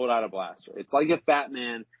he pulled out a blaster. It's like if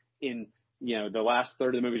Batman in, the last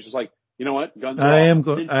third of the movie is just like, you know what, guns I am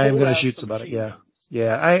going to shoot somebody. Yeah.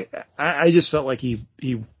 I just felt like he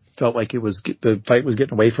felt like the fight was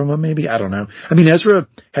getting away from him. Maybe, I don't know. I mean, Ezra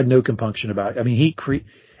had no compunction about it. I mean,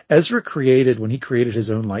 Ezra created, when he created his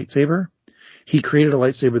own lightsaber, he created a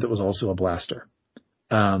lightsaber that was also a blaster.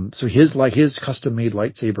 So his custom made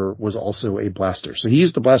lightsaber was also a blaster. So he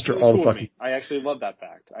used the blaster all the fucking. I actually love that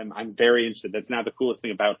fact. I'm very interested. That's now the coolest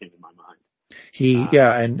thing about him in my mind.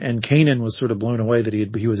 And Kanan was sort of blown away that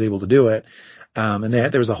he was able to do it. And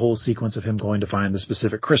there was a whole sequence of him going to find the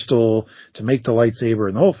specific crystal to make the lightsaber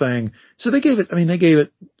and the whole thing. So they gave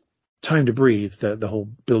it time to breathe, the whole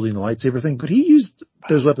building the lightsaber thing, but he used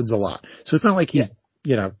those weapons a lot. So it's not like he's,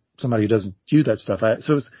 somebody who doesn't do that stuff.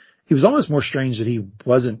 It was almost more strange that he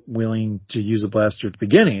wasn't willing to use a blaster at the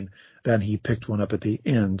beginning than he picked one up at the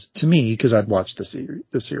end, to me, because I'd watched the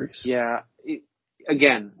series. Yeah.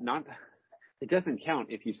 Again, not it doesn't count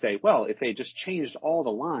if you say, well, if they just changed all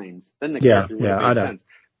the lines, then the character would have I made know. sense.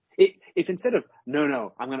 If instead of,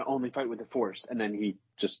 no, I'm going to only fight with the Force, and then he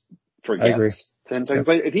just I agree. forgets 10 seconds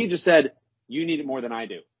later, if he just said, you need it more than I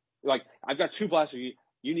do. Like, I've got 2 blasters,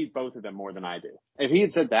 you need both of them more than I do. If he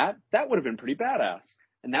had said that, that would have been pretty badass.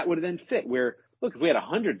 And that would have then fit where, look, if we had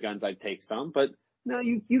 100 guns, I'd take some, but no,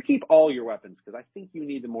 you keep all your weapons because I think you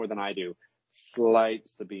need them more than I do. Slight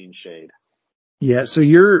Sabine shade. Yeah, so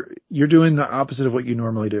you're doing the opposite of what you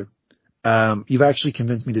normally do. You've actually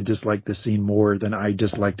convinced me to dislike this scene more than I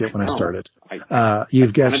disliked it when I started.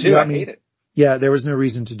 You've got me. Hate it. Yeah, there was no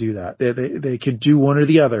reason to do that. They could do one or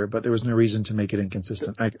the other, but there was no reason to make it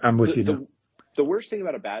inconsistent. I'm with you now. The worst thing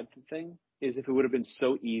about a bad thing is if it would have been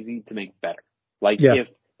so easy to make better. Like if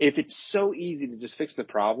it's so easy to just fix the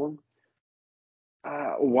problem,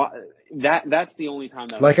 that's the only time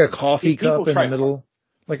that like a coffee cup in the middle,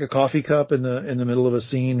 like a coffee cup in the middle of a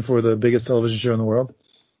scene for the biggest television show in the world.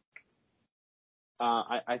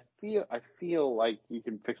 I feel like you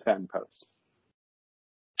can fix that in post.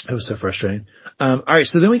 It was so frustrating. All right,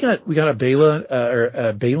 so then we got a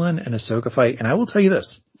Balin and Ahsoka fight, and I will tell you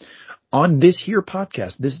this: on this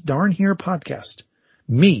darn here podcast,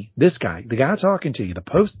 me, this guy, the guy talking to you, the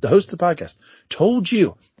host of the podcast, told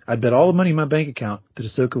you I'd bet all the money in my bank account that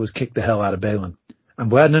Ahsoka was kicked the hell out of Balin. I'm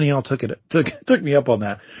glad none of y'all took me up on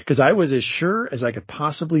that, because I was as sure as I could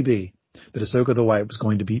possibly be that Ahsoka the White was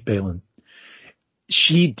going to beat Balin.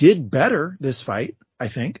 She did better this fight, I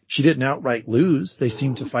think. She didn't outright lose. They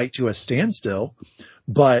seemed to fight to a standstill,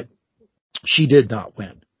 but she did not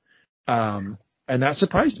win. And that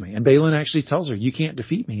surprised me. And Balin actually tells her, you can't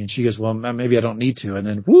defeat me. And she goes, well, maybe I don't need to. And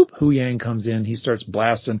then whoop, Hu Yang comes in. He starts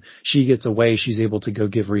blasting. She gets away. She's able to go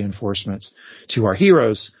give reinforcements to our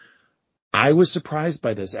heroes. I was surprised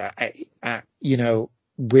by this.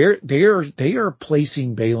 Where they are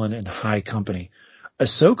placing Balin in high company.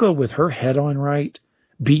 Ahsoka with her head on right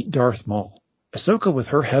beat Darth Maul. Ahsoka with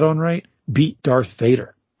her head on right beat Darth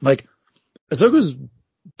Vader. Like, Ahsoka's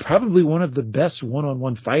probably one of the best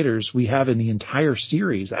one-on-one fighters we have in the entire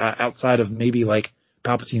series, outside of maybe like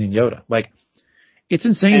Palpatine and Yoda. Like, it's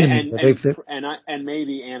insane to me that and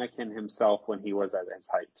maybe Anakin himself when he was at his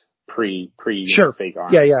height, pre sure, fake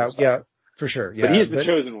arms. Yeah, for sure. Yeah, but he's the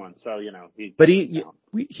chosen one, so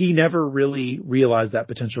he never really realized that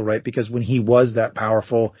potential, right? Because when he was that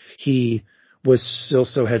powerful, he was still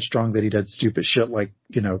so headstrong that he did stupid shit like,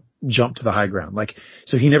 jump to the high ground. Like,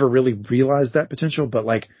 so he never really realized that potential, but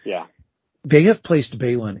they have placed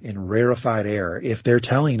Balin in rarefied air if they're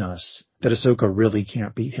telling us that Ahsoka really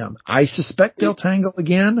can't beat him. I suspect they'll tangle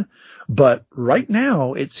again, but right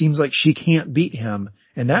now it seems like she can't beat him,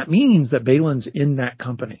 and that means that Balin's in that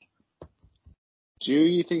company. Do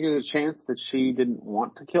you think there's a chance that she didn't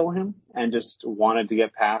want to kill him and just wanted to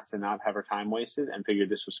get past and not have her time wasted and figured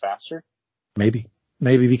this was faster? Maybe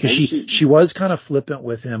because she was kind of flippant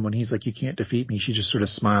with him when he's like, you can't defeat me. She just sort of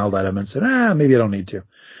smiled at him and said, maybe I don't need to.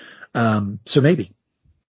 So maybe.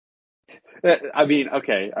 I mean,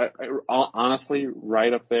 okay. Honestly,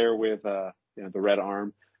 right up there with, the red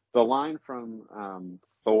arm, the line from,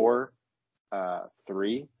 Thor,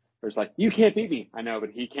 3, there's like, you can't beat me. I know,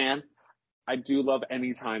 but he can. I do love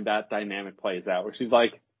any time that dynamic plays out where she's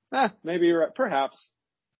like, maybe you're right, perhaps,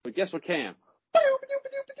 but guess what can?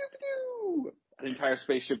 An entire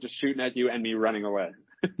spaceship just shooting at you and me running away.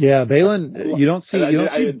 Yeah, Balin, I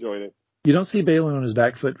enjoyed it. You don't see Balin on his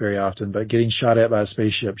back foot very often, but getting shot at by a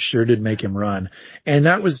spaceship sure did make him run. And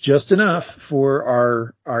that was just enough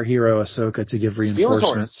for our hero Ahsoka to give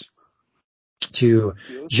reinforcements to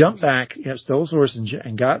jump back, stole his horse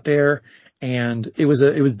and got there. And it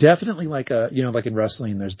was definitely like like in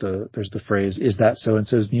wrestling, there's the phrase, is that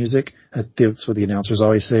so-and-so's music? That's what the announcers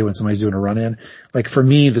always say when somebody's doing a run-in. Like, for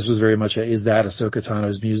me, this was very much is that Ahsoka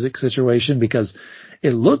Tano's music situation, because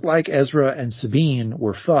it looked like Ezra and Sabine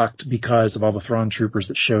were fucked because of all the Thrawn troopers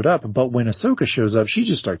that showed up. But when Ahsoka shows up, she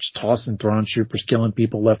just starts tossing Thrawn troopers, killing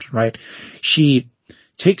people left and right. She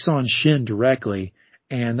takes on Shin directly,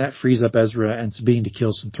 and that frees up Ezra and Sabine to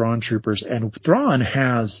kill some Thrawn troopers. And Thrawn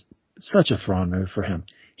has such a Thrawn move for him.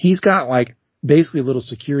 He's got basically a little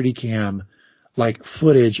security cam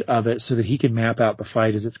footage of it so that he can map out the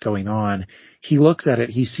fight as it's going on. He looks at it.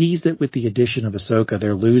 He sees that with the addition of Ahsoka,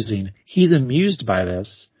 they're losing. He's amused by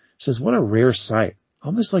this. Says, what a rare sight.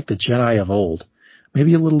 Almost like the Jedi of old.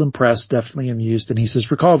 Maybe a little impressed, definitely amused. And he says,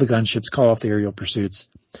 recall the gunships, call off the aerial pursuits.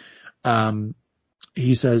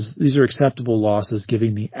 He says, these are acceptable losses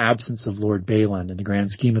given the absence of Lord Balin. In the grand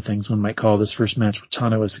scheme of things, one might call this first match with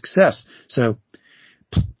Tano a success. So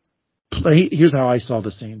here's how I saw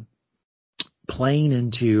the scene. Playing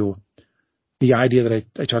into the idea that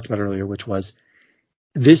I talked about earlier, which was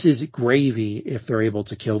this is gravy if they're able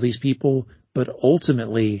to kill these people, but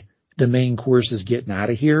ultimately the main course is getting out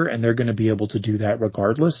of here, and they're going to be able to do that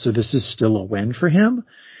regardless. So this is still a win for him.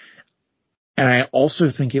 And I also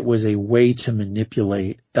think it was a way to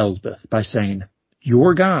manipulate Elsbeth by saying,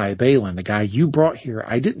 your guy, Balin, the guy you brought here,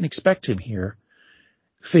 I didn't expect him here,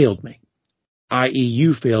 failed me. I.e.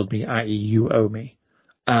 you failed me, i.e. you owe me.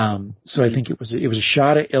 So I think it was a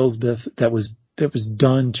shot at Elsbeth that was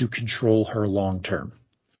done to control her long term.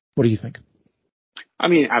 What do you think? I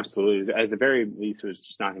mean, absolutely. At the very least, it was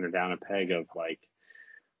just knocking her down a peg of like,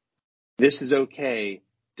 this is okay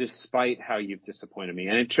despite how you've disappointed me.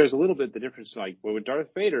 And it shows a little bit the difference. Like, what would Darth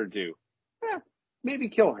Vader do? Maybe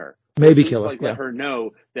kill her. Maybe kill her. Like, let her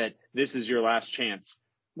know that this is your last chance.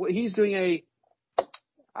 Well, he's doing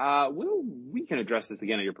we can address this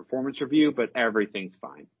again at your performance review, but everything's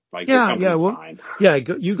fine. Like, the company's fine. Yeah,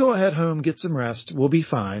 you go ahead home, get some rest. We'll be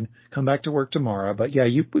fine. Come back to work tomorrow. But yeah,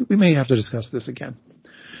 we may have to discuss this again.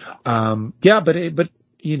 But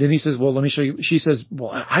then he says, well, let me show you. She says,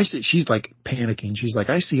 well, I see. She's like panicking. She's like,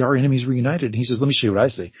 I see our enemies reunited. And he says, let me show you what I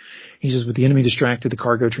see. He says, with the enemy distracted, the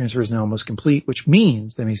cargo transfer is now almost complete, which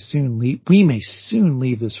means we may soon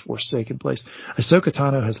leave this forsaken place. Ahsoka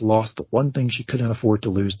Tano has lost the one thing she couldn't afford to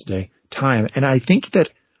lose today, time. And I think that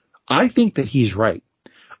he's right.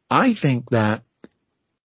 I think that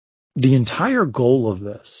the entire goal of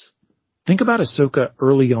this, think about Ahsoka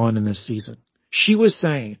early on in this season. She was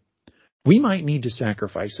saying, we might need to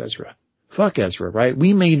sacrifice Ezra. Fuck Ezra, right?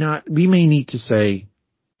 We may need to say,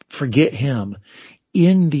 forget him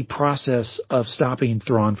in the process of stopping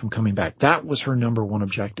Thrawn from coming back. That was her number one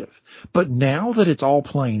objective. But now that it's all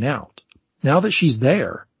playing out, now that she's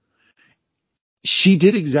there, she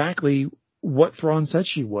did exactly what Thrawn said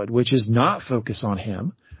she would, which is not focus on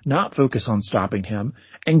him, not focus on stopping him,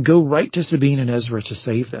 and go right to Sabine and Ezra to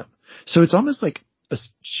save them. So it's almost like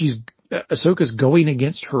Ahsoka's going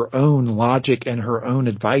against her own logic and her own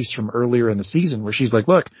advice from earlier in the season, where she's like,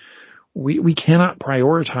 look, we cannot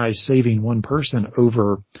prioritize saving one person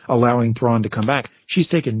over allowing Thrawn to come back. She's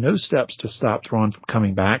taken no steps to stop Thrawn from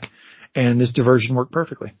coming back, and this diversion worked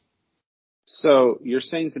perfectly. So you're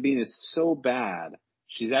saying Sabine is so bad,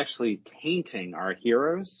 she's actually tainting our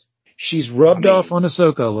heroes? She's rubbed off on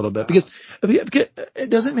Ahsoka a little bit because it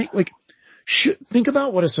doesn't make think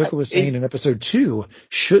about what Ahsoka was saying in episode 2.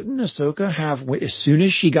 Shouldn't Ahsoka have, as soon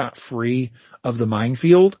as she got free of the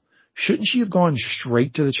minefield, shouldn't she have gone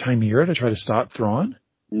straight to the Chimera to try to stop Thrawn?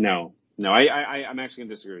 No. I'm actually going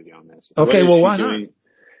to disagree with you on this. Okay, well, why not?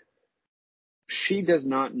 She does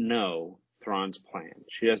not know Thrawn's plan.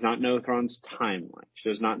 She does not know Thrawn's timeline. She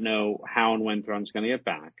does not know how and when Thrawn's going to get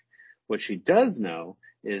back. What she does know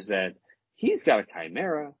is that he's got a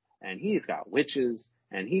Chimera, and he's got witches,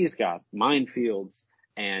 and he's got minefields,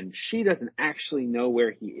 and she doesn't actually know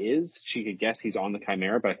where he is. She could guess he's on the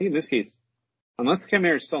Chimera, but I think in this case, unless the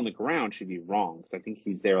Chimera is still on the ground, she'd be wrong, because I think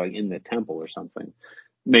he's there like in the temple or something.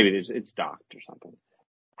 Maybe it's docked or something.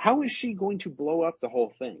 How is she going to blow up the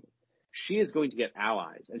whole thing? She is going to get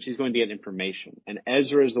allies, and she's going to get information. And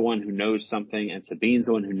Ezra is the one who knows something, and Sabine's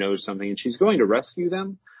the one who knows something, and she's going to rescue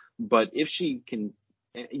them. But if she can,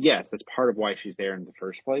 yes, that's part of why she's there in the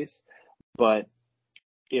first place. But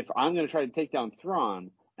if I'm going to try to take down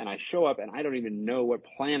Thrawn, and I show up and I don't even know what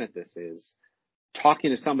planet this is,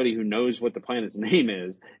 talking to somebody who knows what the planet's name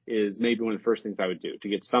is maybe one of the first things I would do to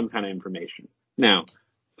get some kind of information. Now,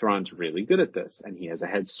 Thrawn's really good at this, and he has a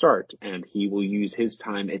head start, and he will use his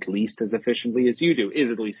time at least as efficiently as you do, is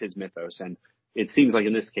at least his mythos, and it seems like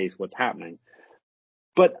in this case what's happening.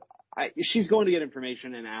 But she's going to get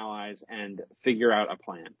information and allies and figure out a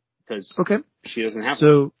plan, because she doesn't have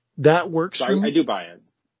one. That works for me. I do buy it.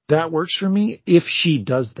 That works for me if she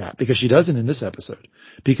does that, because she doesn't in this episode.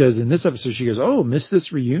 Because in this episode she goes, oh, miss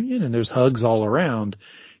this reunion, and there's hugs all around.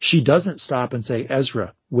 She doesn't stop and say,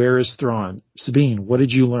 Ezra, where is Thrawn? Sabine, what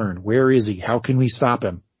did you learn? Where is he? How can we stop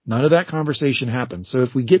him? None of that conversation happens. So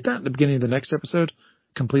if we get that in the beginning of the next episode,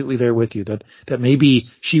 completely there with you, that maybe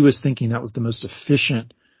she was thinking that was the most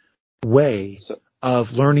efficient way of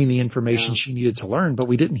learning the information she needed to learn, but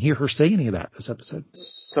we didn't hear her say any of that this episode.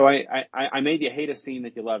 So I made you hate a scene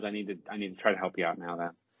that you loved. I need to try to help you out now then.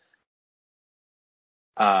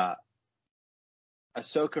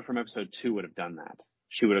 Ahsoka from episode 2 would have done that.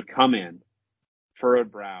 She would have come in,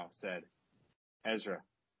 furrowed brow, said, Ezra,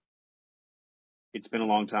 it's been a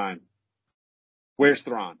long time. Where's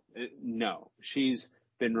Thrawn? No. She's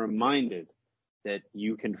been reminded that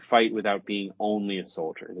you can fight without being only a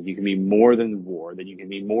soldier, that you can be more than war, that you can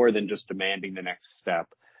be more than just demanding the next step.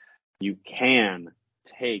 You can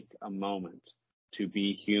take a moment to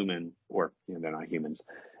be human, or they're not humans,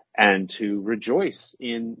 and to rejoice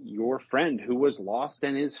in your friend who was lost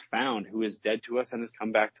and is found, who is dead to us and has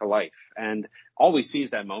come back to life. And all we see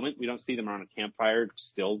is that moment. We don't see them around a campfire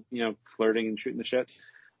still, flirting and shooting the shit.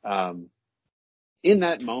 In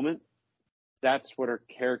that moment, that's what her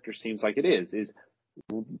character seems like it is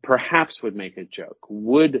perhaps would make a joke,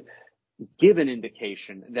 would give an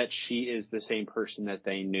indication that she is the same person that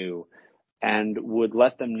they knew, and would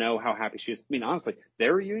let them know how happy she is. I mean, honestly,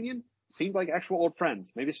 their reunion seemed like actual old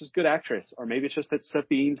friends. Maybe it's just good actress, or maybe it's just that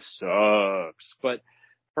Sabine sucks. But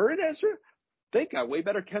her and Ezra, they got way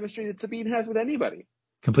better chemistry than Sabine has with anybody.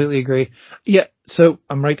 Completely agree. Yeah. So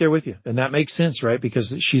I'm right there with you. And that makes sense, right?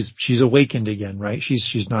 Because she's awakened again, right?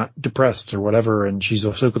 She's not depressed or whatever. And she's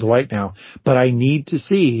Ahsoka the White now, but I need to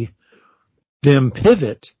see them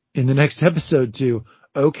pivot in the next episode to,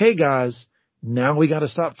 okay, guys, now we got to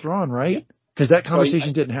stop Thrawn, right? Because that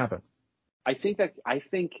conversation didn't happen. I think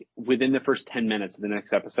within the first 10 minutes of the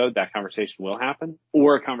next episode, that conversation will happen,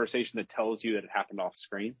 or a conversation that tells you that it happened off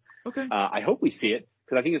screen. Okay. I hope we see it,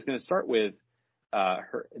 because I think it's going to start with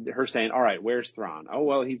her saying, "All right, where's Thrawn? Oh,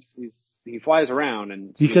 well, he flies around,"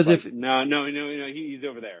 and because like, no, he's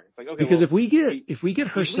over there. It's like, okay, because well, if we get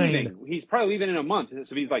her saying he's probably leaving in a month,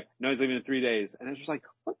 so he's like, no, he's leaving in 3 days, and it's just like,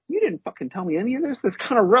 what? You didn't fucking tell me any of this. That's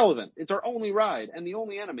kind of relevant. It's our only ride and the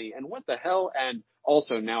only enemy, and what the hell? And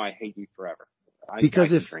also, now I hate you forever.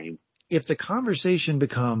 Because if the conversation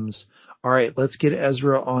becomes, all right, let's get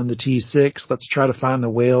Ezra on the T6, let's try to find the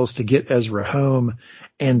whales to get Ezra home,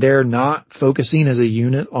 and they're not focusing as a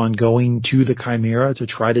unit on going to the Chimera to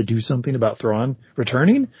try to do something about Thrawn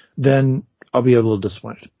returning, then I'll be a little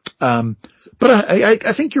disappointed. But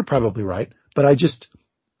I think you're probably right. But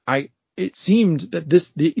it seemed that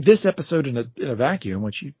this episode in a vacuum,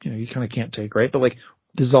 which you kind of can't take, right? But like,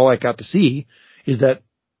 this is all I got to see, is that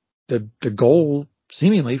the goal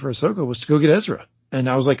seemingly for Ahsoka was to go get Ezra. And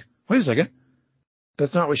I was like, wait a second.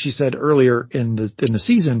 That's not what she said earlier in the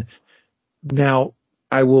season. Now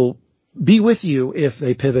I will be with you if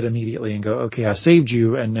they pivot immediately and go, okay, I saved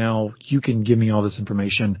you, and now you can give me all this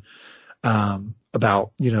information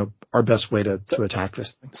about our best way to attack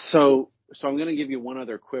this thing. So I'm going to give you one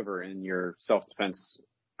other quiver in your self-defense.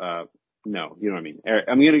 No, you know what I mean.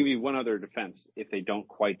 I'm going to give you one other defense if they don't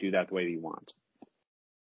quite do that the way you want.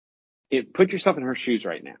 Put yourself in her shoes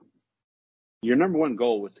right now. Your number one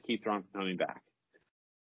goal was to keep Thrawn from coming back.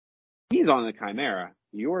 He's on the Chimera.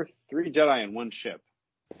 You're 3 Jedi in one ship,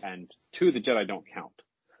 and 2 of the Jedi don't count.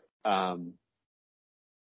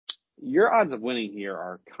 Your odds of winning here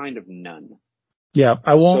are kind of none. Yeah,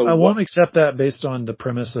 I won't accept that based on the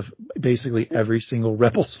premise of basically every single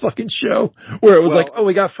Rebels fucking show, where it was like, oh,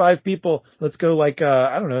 we got 5 people. Let's go I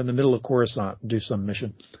don't know, in the middle of Coruscant and do some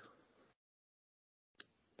mission.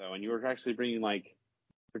 So, and you were actually bringing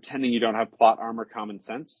pretending you don't have plot armor, common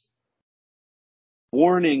sense.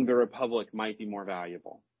 Warning the Republic might be more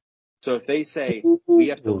valuable. So if they say we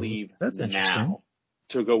have to leave now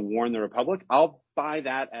to go warn the Republic, I'll buy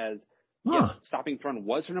that as, yes, stopping Thrawn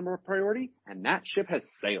was her number one priority, and that ship has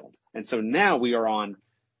sailed. And so now we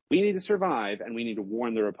need to survive, and we need to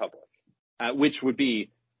warn the Republic, which would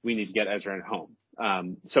be, we need to get Ezra home.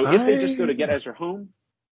 So if they just go to get Ezra home,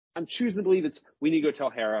 I'm choosing to believe we need to go tell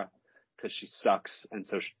Hera because she sucks, and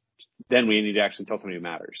so then we need to actually tell somebody who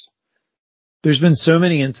matters. There's been so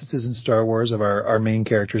many instances in Star Wars of our main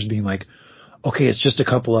characters being like, okay, it's just a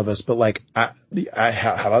couple of us, but how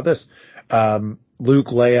about this? Luke,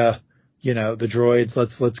 Leia, the droids,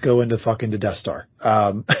 let's go into fucking the Death Star.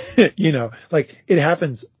 It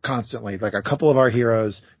happens constantly. Like, a couple of our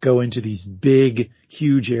heroes go into these big,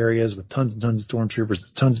 huge areas with tons and tons of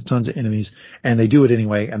stormtroopers, tons and tons of enemies, and they do it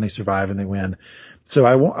anyway, and they survive and they win. So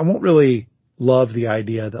I won't really love the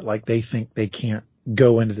idea that they think they can't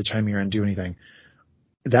go into the Chimera and do anything.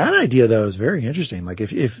 That idea, though, is very interesting.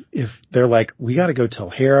 If they're like, we got to go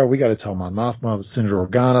tell Hera, we got to tell Mon Mothma, Senator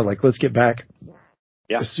Organa, let's get back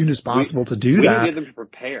as soon as possible to do that. We need to get them to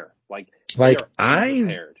prepare.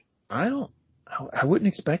 Prepared. I wouldn't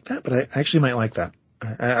expect that, but I actually might like that.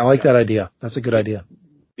 I like that idea. That's a good idea.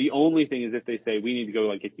 The only thing is if they say we need to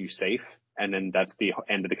go get you safe, and then that's the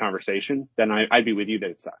end of the conversation, then I'd be with you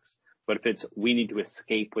that it sucks. But if it's we need to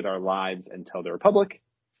escape with our lives and tell the Republic,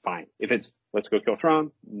 fine. If it's let's go kill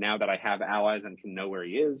Thrawn, now that I have allies and can know where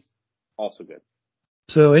he is, also good.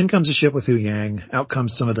 So in comes a ship with Hu Yang. Out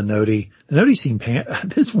comes some of the Noti. The Noti seem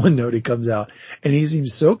this one Noti comes out and he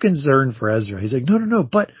seems so concerned for Ezra. He's like, no,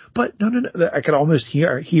 but, no. I could almost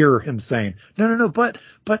hear him saying, no, but,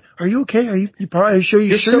 are you okay? Are you sure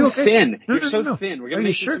You're you're so okay? thin. No, You're so thin. We're gonna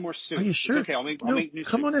make you some more soup. Are you sure? It's okay. I'll make new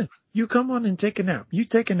Come soup. on in. You come on and take a nap. You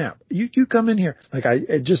take a nap. You come in here. Like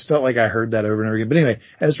it just felt like I heard that over and over again. But anyway,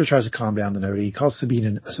 Ezra tries to calm down the Noti. He calls Sabine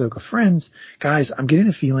and Ahsoka friends. Guys, I'm getting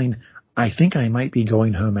a feeling I think I might be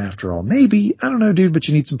going home after all. Maybe. I don't know, dude, but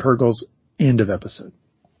you need some Purgles. End of episode.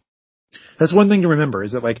 That's one thing to remember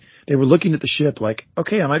is that like they were looking at the ship like,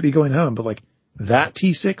 okay, I might be going home, but like that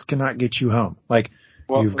T6 cannot get you home. Like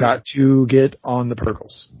you've got to get on the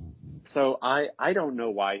Purgles. So I don't know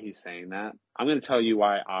why he's saying that. I'm going to tell you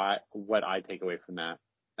what I take away from that.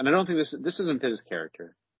 And I don't think this isn't his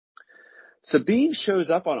character. Sabine shows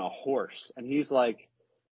up on a horse and he's like,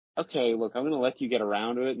 okay, look, I'm going to let you get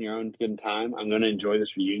around to it in your own good time. I'm going to enjoy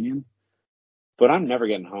this reunion, but I'm never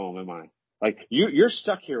getting home, am I? Like you're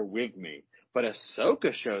stuck here with me. But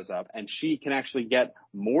Ahsoka shows up and she can actually get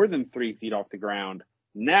more than 3 feet off the ground.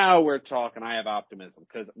 Now we're talking. I have optimism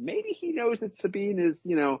because maybe he knows that Sabine is,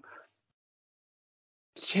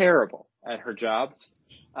 terrible at her job.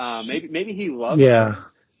 Maybe he loves her.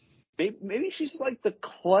 Maybe she's like the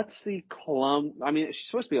klutzy I mean, she's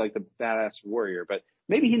supposed to be like the badass warrior, but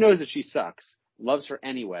maybe he knows that she sucks, loves her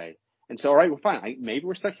anyway. And so, all right, we're fine. Maybe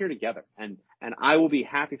we're stuck here together and I will be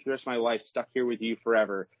happy for the rest of my life stuck here with you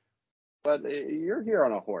forever. But you're here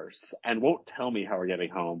on a horse and won't tell me how we're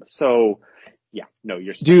getting home. So yeah, no,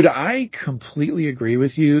 you're stuck. Dude, I completely agree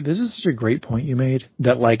with you. This is such a great point you made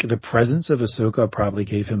that like the presence of Ahsoka probably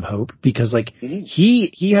gave him hope because like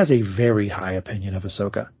he has a very high opinion of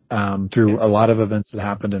Ahsoka through a lot of events that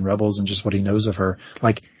happened in Rebels and just what he knows of her.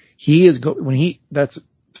 Like he is that's a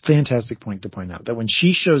fantastic point to point out that when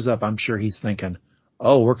she shows up, I'm sure he's thinking,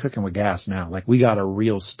 oh, we're cooking with gas now. Like we got a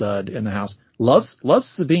real stud in the house. Loves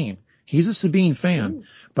Sabine. He's a Sabine fan,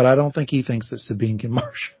 but I don't think he thinks that Sabine can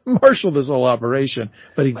marshal this whole operation.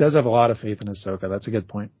 But he does have a lot of faith in Ahsoka. That's a good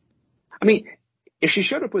point. I mean, if she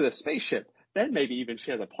showed up with a spaceship, then maybe even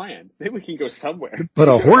she has a plan. Maybe we can go somewhere. But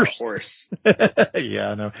a horse. Yeah,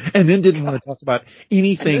 I know. And then didn't want to talk about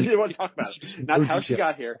anything. And then didn't want to talk about it. Not how she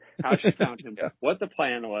got here, how she found him, what the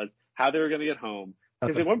plan was, how they were going to get home.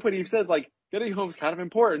 Because at one point he says, like, getting home is kind of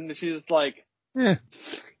important. And she's like,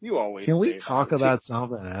 you always can we talk about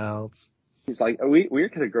something else? He's like, we're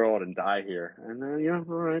going to grow old and die here. And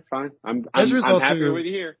all right, fine. I'm happier with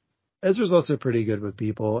you here. Ezra's also pretty good with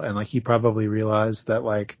people. And like, he probably realized that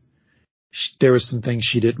like, there was some things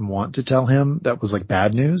she didn't want to tell him that was like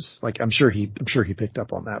bad news. Like, I'm sure he picked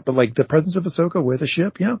up on that. But like the presence of Ahsoka with a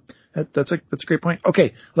ship. Yeah, that's a great point.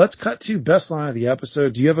 Okay. Let's cut to best line of the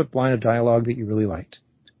episode. Do you have a line of dialogue that you really liked?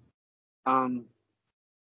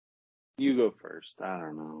 You go first. I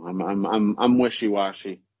don't know. I'm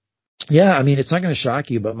wishy-washy. Yeah, I mean, it's not going to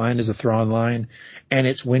shock you, but mine is a Thrawn line, and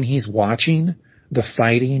it's when he's watching the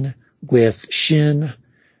fighting with Shin,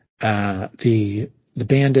 the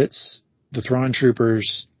bandits, the Thrawn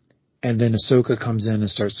troopers, and then Ahsoka comes in and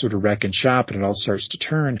starts sort of wrecking shop, and it all starts to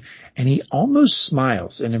turn, and he almost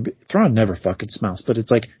smiles, and Thrawn never fucking smiles, but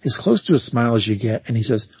it's like as close to a smile as you get, and he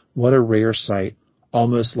says, "What a rare sight,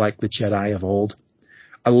 almost like the Jedi of old."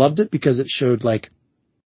 I loved it because it showed like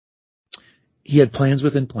he had plans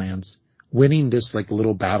within plans. Winning this like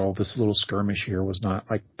little battle, this little skirmish here was not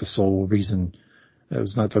like the sole reason. It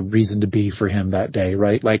was not the reason to be for him that day,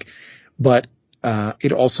 right? Like, but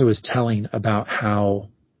it also is telling about how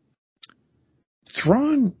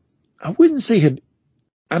Thrawn. I wouldn't say him.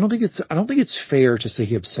 I don't think it's fair to say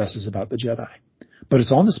he obsesses about the Jedi, but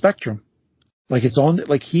it's on the spectrum. Like it's on.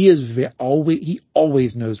 Like he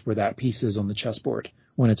always knows where that piece is on the chessboard.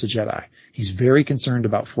 When it's a Jedi, he's very concerned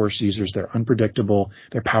about Force users. They're unpredictable.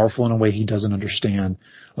 They're powerful in a way he doesn't understand.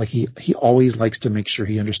 Like he always likes to make sure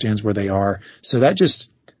he understands where they are. So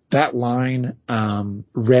that line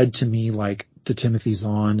read to me like the Timothy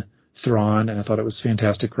Zahn Thrawn, and I thought it was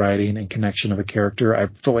fantastic writing and connection of a character. I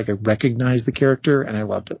felt like I recognized the character, and I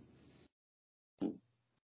loved it.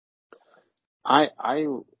 I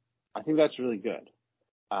think that's really good.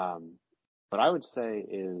 What I would say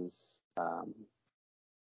is.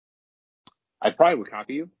 I probably would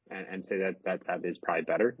copy you and say that is probably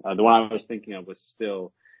better. The one I was thinking of was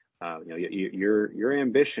still, your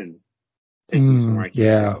ambition.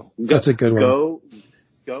 That's a good one.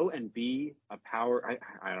 Go and be a power.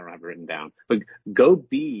 I don't have it written down, but go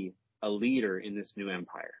be a leader in this new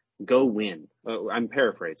empire. Go win. I'm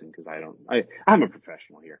paraphrasing because I'm a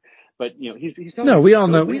professional here, but he's telling no. me, We all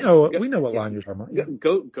know. We know what line you're talking about. Yeah.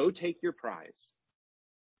 Go take your prize.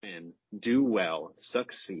 win, do well,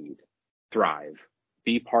 succeed, thrive,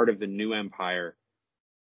 be part of the new empire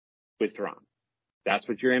with Thrawn. That's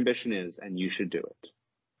what your ambition is, and you should do it.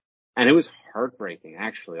 And it was heartbreaking,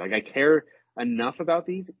 actually. Like, I care enough about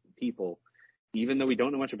these people, even though we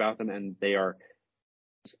don't know much about them, and they are...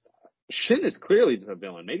 Shin is clearly just a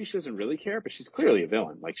villain. Maybe she doesn't really care, but she's clearly a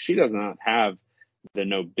villain. Like, she does not have the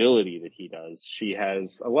nobility that he does. She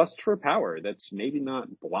has a lust for power that's maybe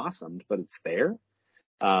not blossomed, but it's there.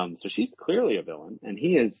 So she's clearly a villain, and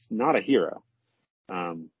he is not a hero.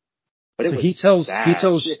 But So it was he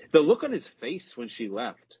tells the look on his face when she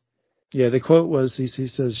left. Yeah, the quote was, he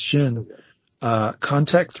says, Shin,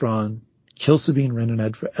 contact Thrawn, kill Sabine Wren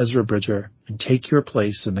and Ezra Bridger, and take your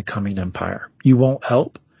place in the coming empire. You won't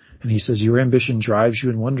help. And he says, your ambition drives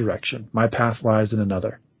you in one direction. My path lies in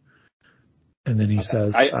another. And then he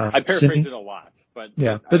says, I paraphrase it a lot, but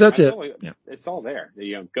yeah, but that's it. Yeah. It's all there.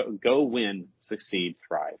 You know, go win, succeed,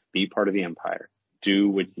 thrive, be part of the empire, do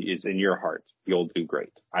what is in your heart. You'll do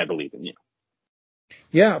great. I believe in you.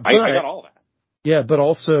 Yeah, but I got all that. Yeah, but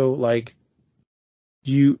also like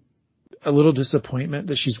a little disappointment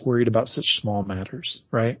that she's worried about such small matters,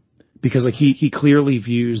 right? Because like he clearly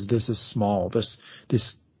views this as small, this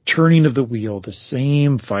turning of the wheel, the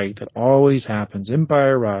same fight that always happens,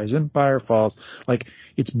 empire rise, empire falls. Like,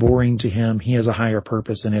 it's boring to him. He has a higher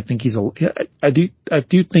purpose, and I think I do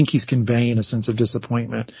think he's conveying a sense of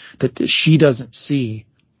disappointment that she doesn't see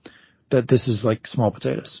that this is like small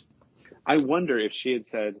potatoes. I wonder if she had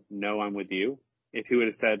said, no, I'm with you, if he would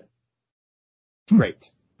have said, great.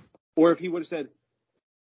 Or if he would have said,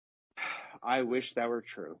 I wish that were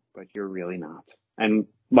true, but you're really not. And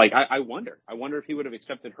like, I wonder if he would have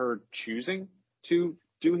accepted her choosing to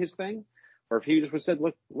do his thing, or if he just would have said,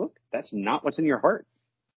 look, that's not what's in your heart.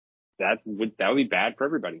 That would be bad for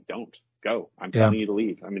everybody. Don't go. I'm telling you to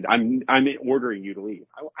leave. I mean, I'm ordering you to leave.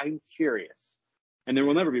 I'm curious, and there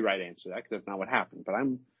will never be a right answer to that because that's not what happened. But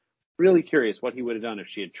I'm really curious what he would have done if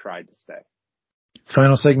she had tried to stay.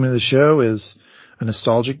 Final segment of the show is a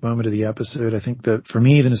nostalgic moment of the episode. I think that for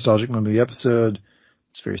me, the nostalgic moment of the episode,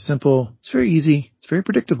 it's very simple. It's very easy. It's very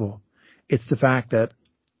predictable. It's the fact that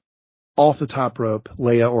off the top rope,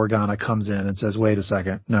 Leia Organa comes in and says, wait a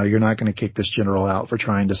second. No, you're not going to kick this general out for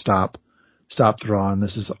trying to stop Thrawn.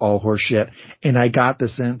 This is all horseshit. And I got the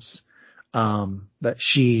sense, that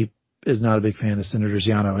she is not a big fan of Senator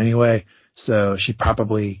Ziano anyway. So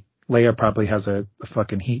Leia probably has a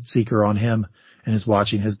fucking heat seeker on him and is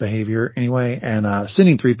watching his behavior anyway. And,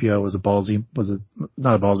 sending 3PO was a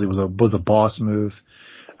boss move.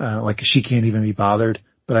 Like, she can't even be bothered.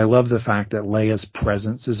 But I love the fact that Leia's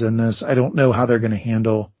presence is in this. I don't know how they're going to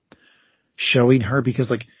handle showing her, because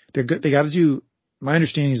like they got to do, my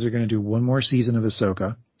understanding is they're going to do one more season of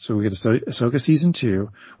Ahsoka. So we get Ahsoka season 2,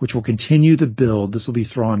 which will continue the build. This will be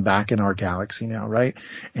Thrawn back in our galaxy now, right?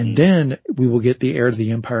 And then we will get the Heir to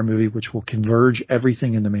the Empire movie, which will converge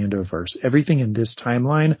everything in the Mandoverse. Everything in this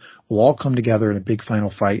timeline will all come together in a big final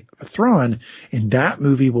fight with Thrawn. And that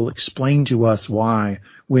movie will explain to us why,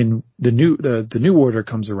 when the new order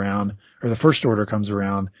comes around, or the first order comes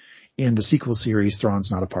around in the sequel series, Thrawn's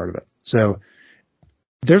not a part of it. So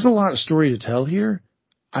there's a lot of story to tell here.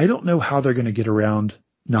 I don't know how they're going to get around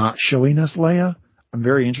not showing us Leia. I'm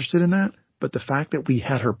very interested in that. But the fact that we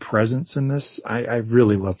had her presence in this, I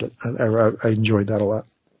really loved it. I enjoyed that a lot.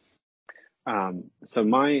 So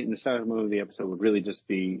my nostalgic moment of the episode would really just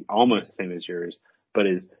be almost the same as yours, but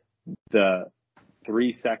is the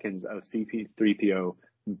 3 seconds of CP3PO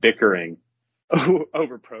bickering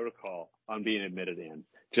over protocol on being admitted in.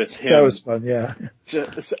 Just him. That was fun, yeah.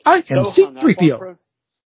 I am C3PO.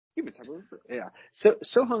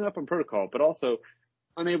 So hung up on protocol, but also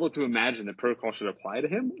unable to imagine that protocol should apply to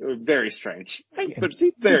him. It was very strange. But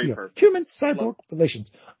very perfect. Human cyborg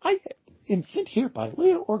relations. I am sent here by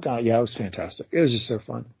Leia Organa. Yeah, it was fantastic. It was just so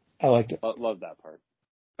fun. I liked it. Love that part.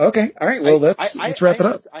 Okay, all right. Well, let's wrap it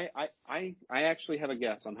up. I actually have a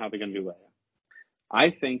guess on how they're going to do Leia.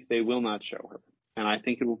 I think they will not show her, and I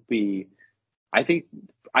think it will be. I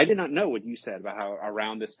did not know what you said about how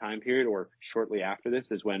around this time period or shortly after this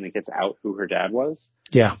is when it gets out who her dad was.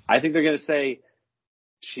 Yeah. I think they're going to say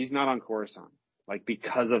she's not on Coruscant. Like,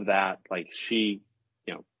 because of that, like, she,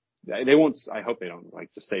 they won't, I hope they don't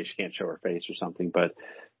like just say she can't show her face or something, but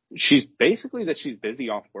she's basically that she's busy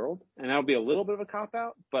off world, and that'll be a little bit of a cop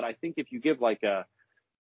out. But I think if you give like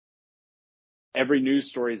every news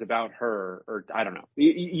story is about her, or I don't know,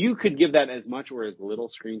 you could give that as much or as little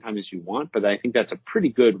screen time as you want, but I think that's a pretty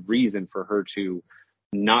good reason for her to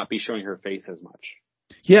not be showing her face as much.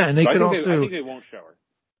 Yeah, and I think they won't show her.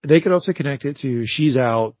 They could also connect it to she's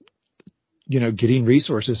out getting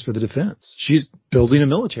resources for the defense. She's building a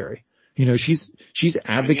military. She's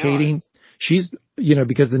advocating. She's,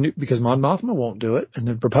 because Mon Mothma won't do it and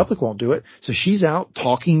the Republic won't do it. So she's out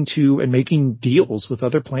talking to and making deals with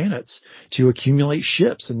other planets to accumulate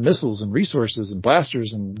ships and missiles and resources and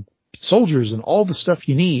blasters and soldiers and all the stuff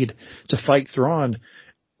you need to fight Thrawn.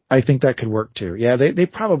 I think that could work too. Yeah, they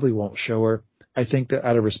probably won't show her. I think that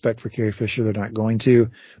out of respect for Carrie Fisher, they're not going to,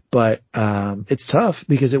 but, it's tough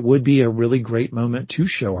because it would be a really great moment to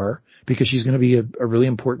show her because she's going to be a really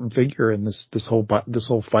important figure in this whole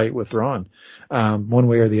fight with Thrawn. One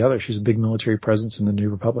way or the other. She's a big military presence in the New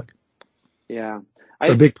Republic. Yeah.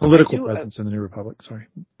 A big political presence in the New Republic. Sorry.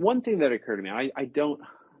 One thing that occurred to me,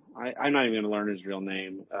 I'm not even going to learn his real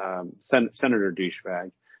name. Senator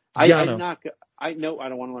Douchebag. I don't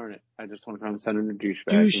want to learn it. I just want to call him Senator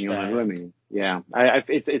Douchebag. And you'll know what I mean. Yeah.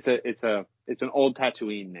 It's an old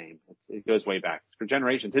Tatooine name. It goes way back for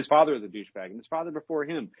generations. His father was a douchebag, and his father before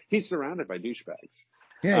him. He's surrounded by douchebags.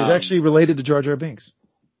 Yeah, he's actually related to Jar Jar Binks.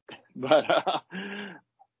 But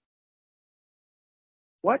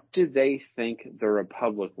what do they think the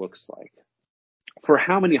Republic looks like? For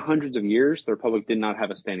how many hundreds of years the Republic did not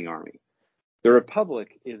have a standing army? The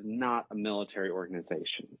Republic is not a military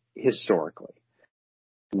organization, historically.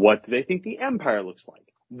 What do they think the Empire looks like?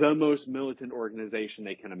 The most militant organization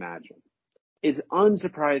they can imagine. It's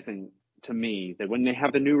unsurprising to me that when they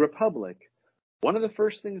have the New Republic, one of the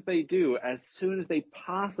first things they do, as soon as they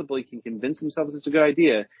possibly can convince themselves it's a good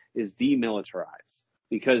idea, is demilitarize.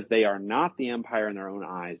 Because they are not the Empire in their own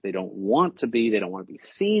eyes. They don't want to be. They don't want to be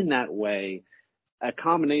seen that way. A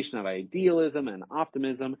combination of idealism and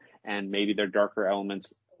optimism, and maybe their darker elements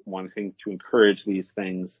wanting to encourage these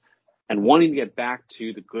things, and wanting to get back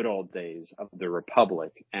to the good old days of the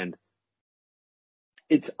Republic. And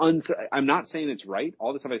I'm not saying it's right.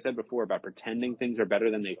 All the stuff I said before about pretending things are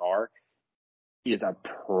better than they are is a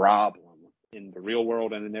problem in the real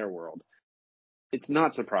world and in their world. It's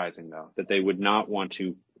not surprising, though, that they would not want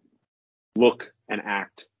to look and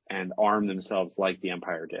act and arm themselves like the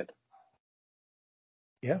Empire did.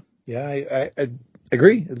 Yeah, I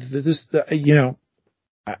agree.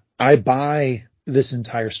 I buy this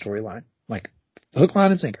entire storyline, like hook,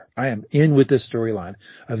 line, and sinker. I am in with this storyline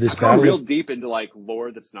of this battle. I'm real deep into like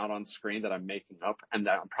lore that's not on screen that I'm making up, and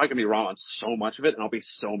that I'm probably gonna be wrong on so much of it, and I'll be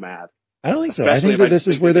so mad. I don't think so. I think that this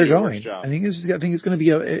is where they're going. I think it's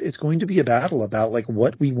going to be a battle about like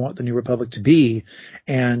what we want the New Republic to be,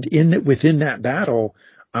 and within that battle,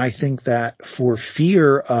 I think that for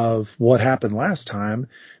fear of what happened last time,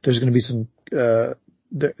 there's going to be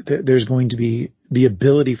there's going to be the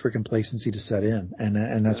ability for complacency to set in,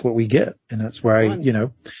 and that's what we get, and that's why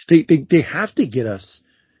they have to get us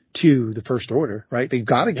to the First Order, right? They've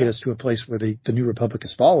got to get us to a place where the New Republic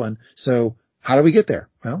has fallen. So how do we get there?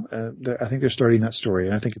 Well, I think they're starting that story,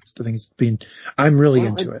 and I'm really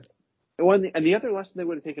into it. And the other lesson they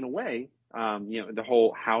would have taken away, the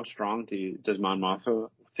whole how strong does Mon Mothma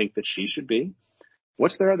think that she should be?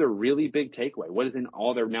 What's their other really big takeaway? What is in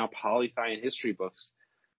all their now poli-sci and history books?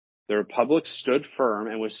 The Republic stood firm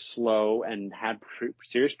and was slow and had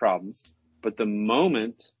serious problems, but the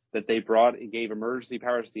moment that they gave emergency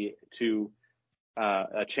powers to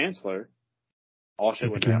a chancellor, all shit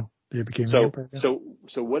went down.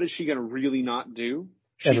 So what is she going to really not do?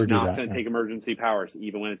 She's not going to take emergency powers,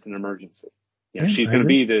 even when it's an emergency. She's going to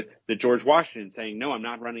be the George Washington saying, no, I'm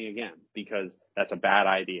not running again, because that's a bad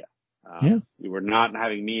idea. You were not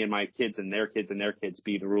having me and my kids and their kids and their kids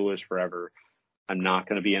be the rulers forever. I'm not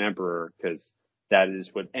going to be an emperor, because that is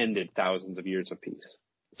what ended thousands of years of peace.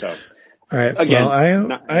 So, all right.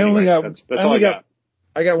 Again,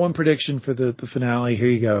 I got one prediction for the finale. Here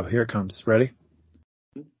you go. Here it comes. Ready?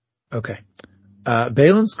 Okay.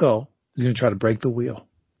 Baylan Skoll is going to try to break the wheel.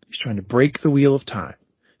 He's trying to break the wheel of time.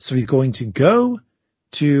 So he's going to go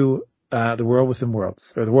to the world within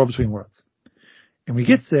worlds, or the world between worlds. And when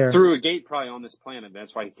he gets there, through a gate probably on this planet.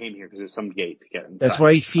 That's why he came here, because there's some gate to get inside. That's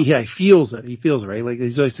why he feels it. He feels it, right? Like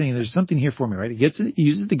he's always saying, "There's something here for me," right? He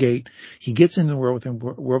uses the gate. He gets in the world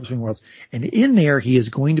between worlds, and in there he is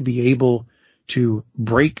going to be able to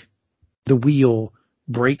break the wheel,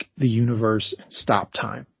 break the universe, and stop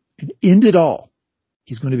time, and end it all.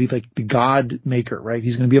 He's going to be like the God maker, right?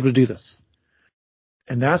 He's going to be able to do this.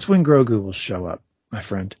 And that's when Grogu will show up, my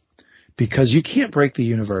friend. Because you can't break the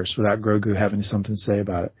universe without Grogu having something to say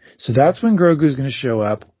about it. So that's when Grogu is going to show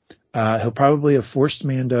up. He'll probably have forced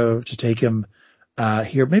Mando to take him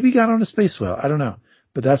here. Maybe he got on a space whale. I don't know.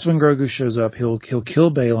 But that's when Grogu shows up. He'll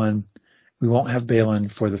kill Baylan. We won't have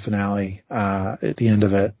Baylan for the finale at the end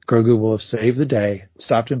of it. Grogu will have saved the day,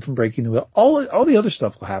 stopped him from breaking the wheel. All the other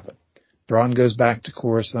stuff will happen. Thrawn goes back to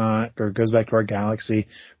Coruscant or goes back to our galaxy.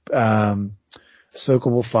 Ahsoka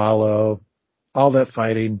will follow. All that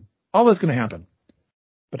fighting, all that's going to happen.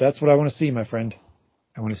 But that's what I want to see, my friend.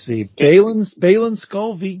 I want to see Baylan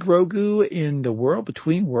Skull v. Grogu in the world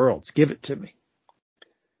between worlds. Give it to me.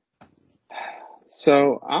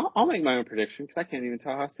 So I'll make my own prediction because I can't even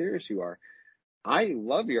tell how serious you are. I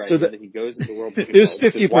love your idea that he goes into the world between worlds.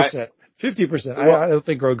 It was 50%. 50%. I don't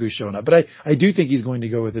think Grogu's showing up, but I do think he's going to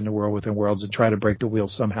go within the world within worlds and try to break the wheel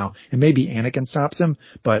somehow. And maybe Anakin stops him,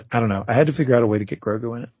 but I don't know. I had to figure out a way to get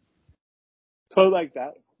Grogu in it. Totally like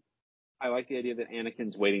that. I like the idea that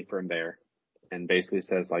Anakin's waiting for him there and basically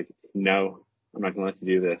says, like, no, I'm not going to let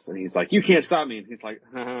you do this. And he's like, you can't stop me. And he's like,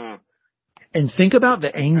 haha. And think about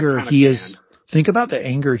the anger think about the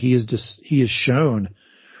anger he has shown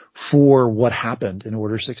for what happened in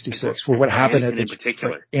Order 66, for what happened Anakin in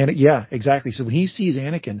particular. And yeah, exactly. So when he sees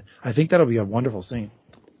Anakin, I think that'll be a wonderful scene.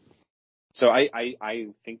 So I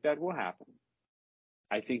think that will happen.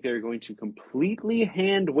 I think they're going to completely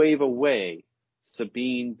hand wave away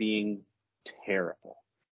Sabine being terrible.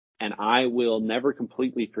 And I will never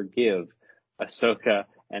completely forgive Ahsoka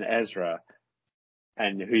and Ezra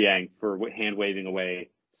and Huyang for hand waving away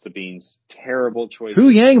Sabine's terrible choice.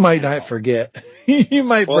 Huyang might not forget. He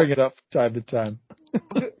might bring it up time to time.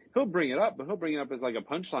 He'll bring it up, but he'll bring it up as like a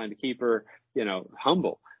punchline to keep her,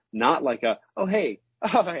 humble. Not like oh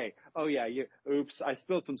yeah, oops, I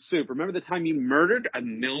spilled some soup. Remember the time you murdered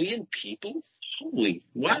 1 million people? Holy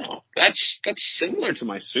wow, that's similar to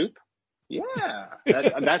my soup. Yeah,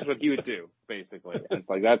 that's what he would do basically. And it's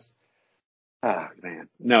like man,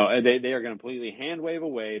 no, they are going to completely hand wave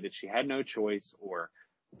away that she had no choice, or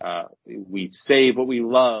we save what we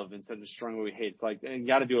love instead of destroying what we hate. It's like you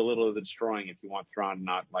got to do a little of the destroying if you want Thrawn to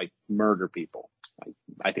not like murder people. Like,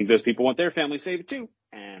 I think those people want their family saved too,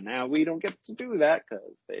 and now we don't get to do that because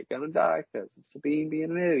they're gonna die because of Sabine being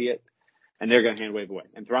an idiot, and they're gonna hand wave away.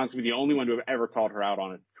 And Thrawn's gonna be the only one to have ever called her out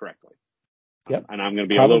on it correctly. Yep. And I'm gonna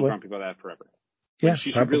be a little grumpy about that forever. Yeah,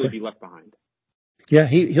 she should really be left behind. Yeah,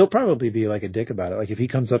 he'll probably be like a dick about it. Like if he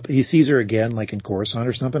comes up, he sees her again, like in Coruscant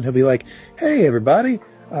or something, he'll be like, "Hey, everybody,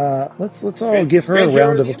 let's all give her a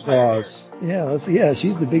round of applause." Yeah,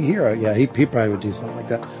 she's the big hero. Yeah, he probably would do something like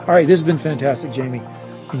that. All right, this has been fantastic, Jamie.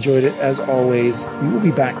 Enjoyed it as always. We will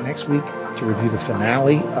be back next week to review the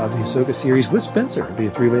finale of the Ahsoka series with Spencer. It'll be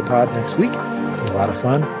a 3-way pod next week. It'll be a lot of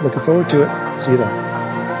fun. Looking forward to it. See you then.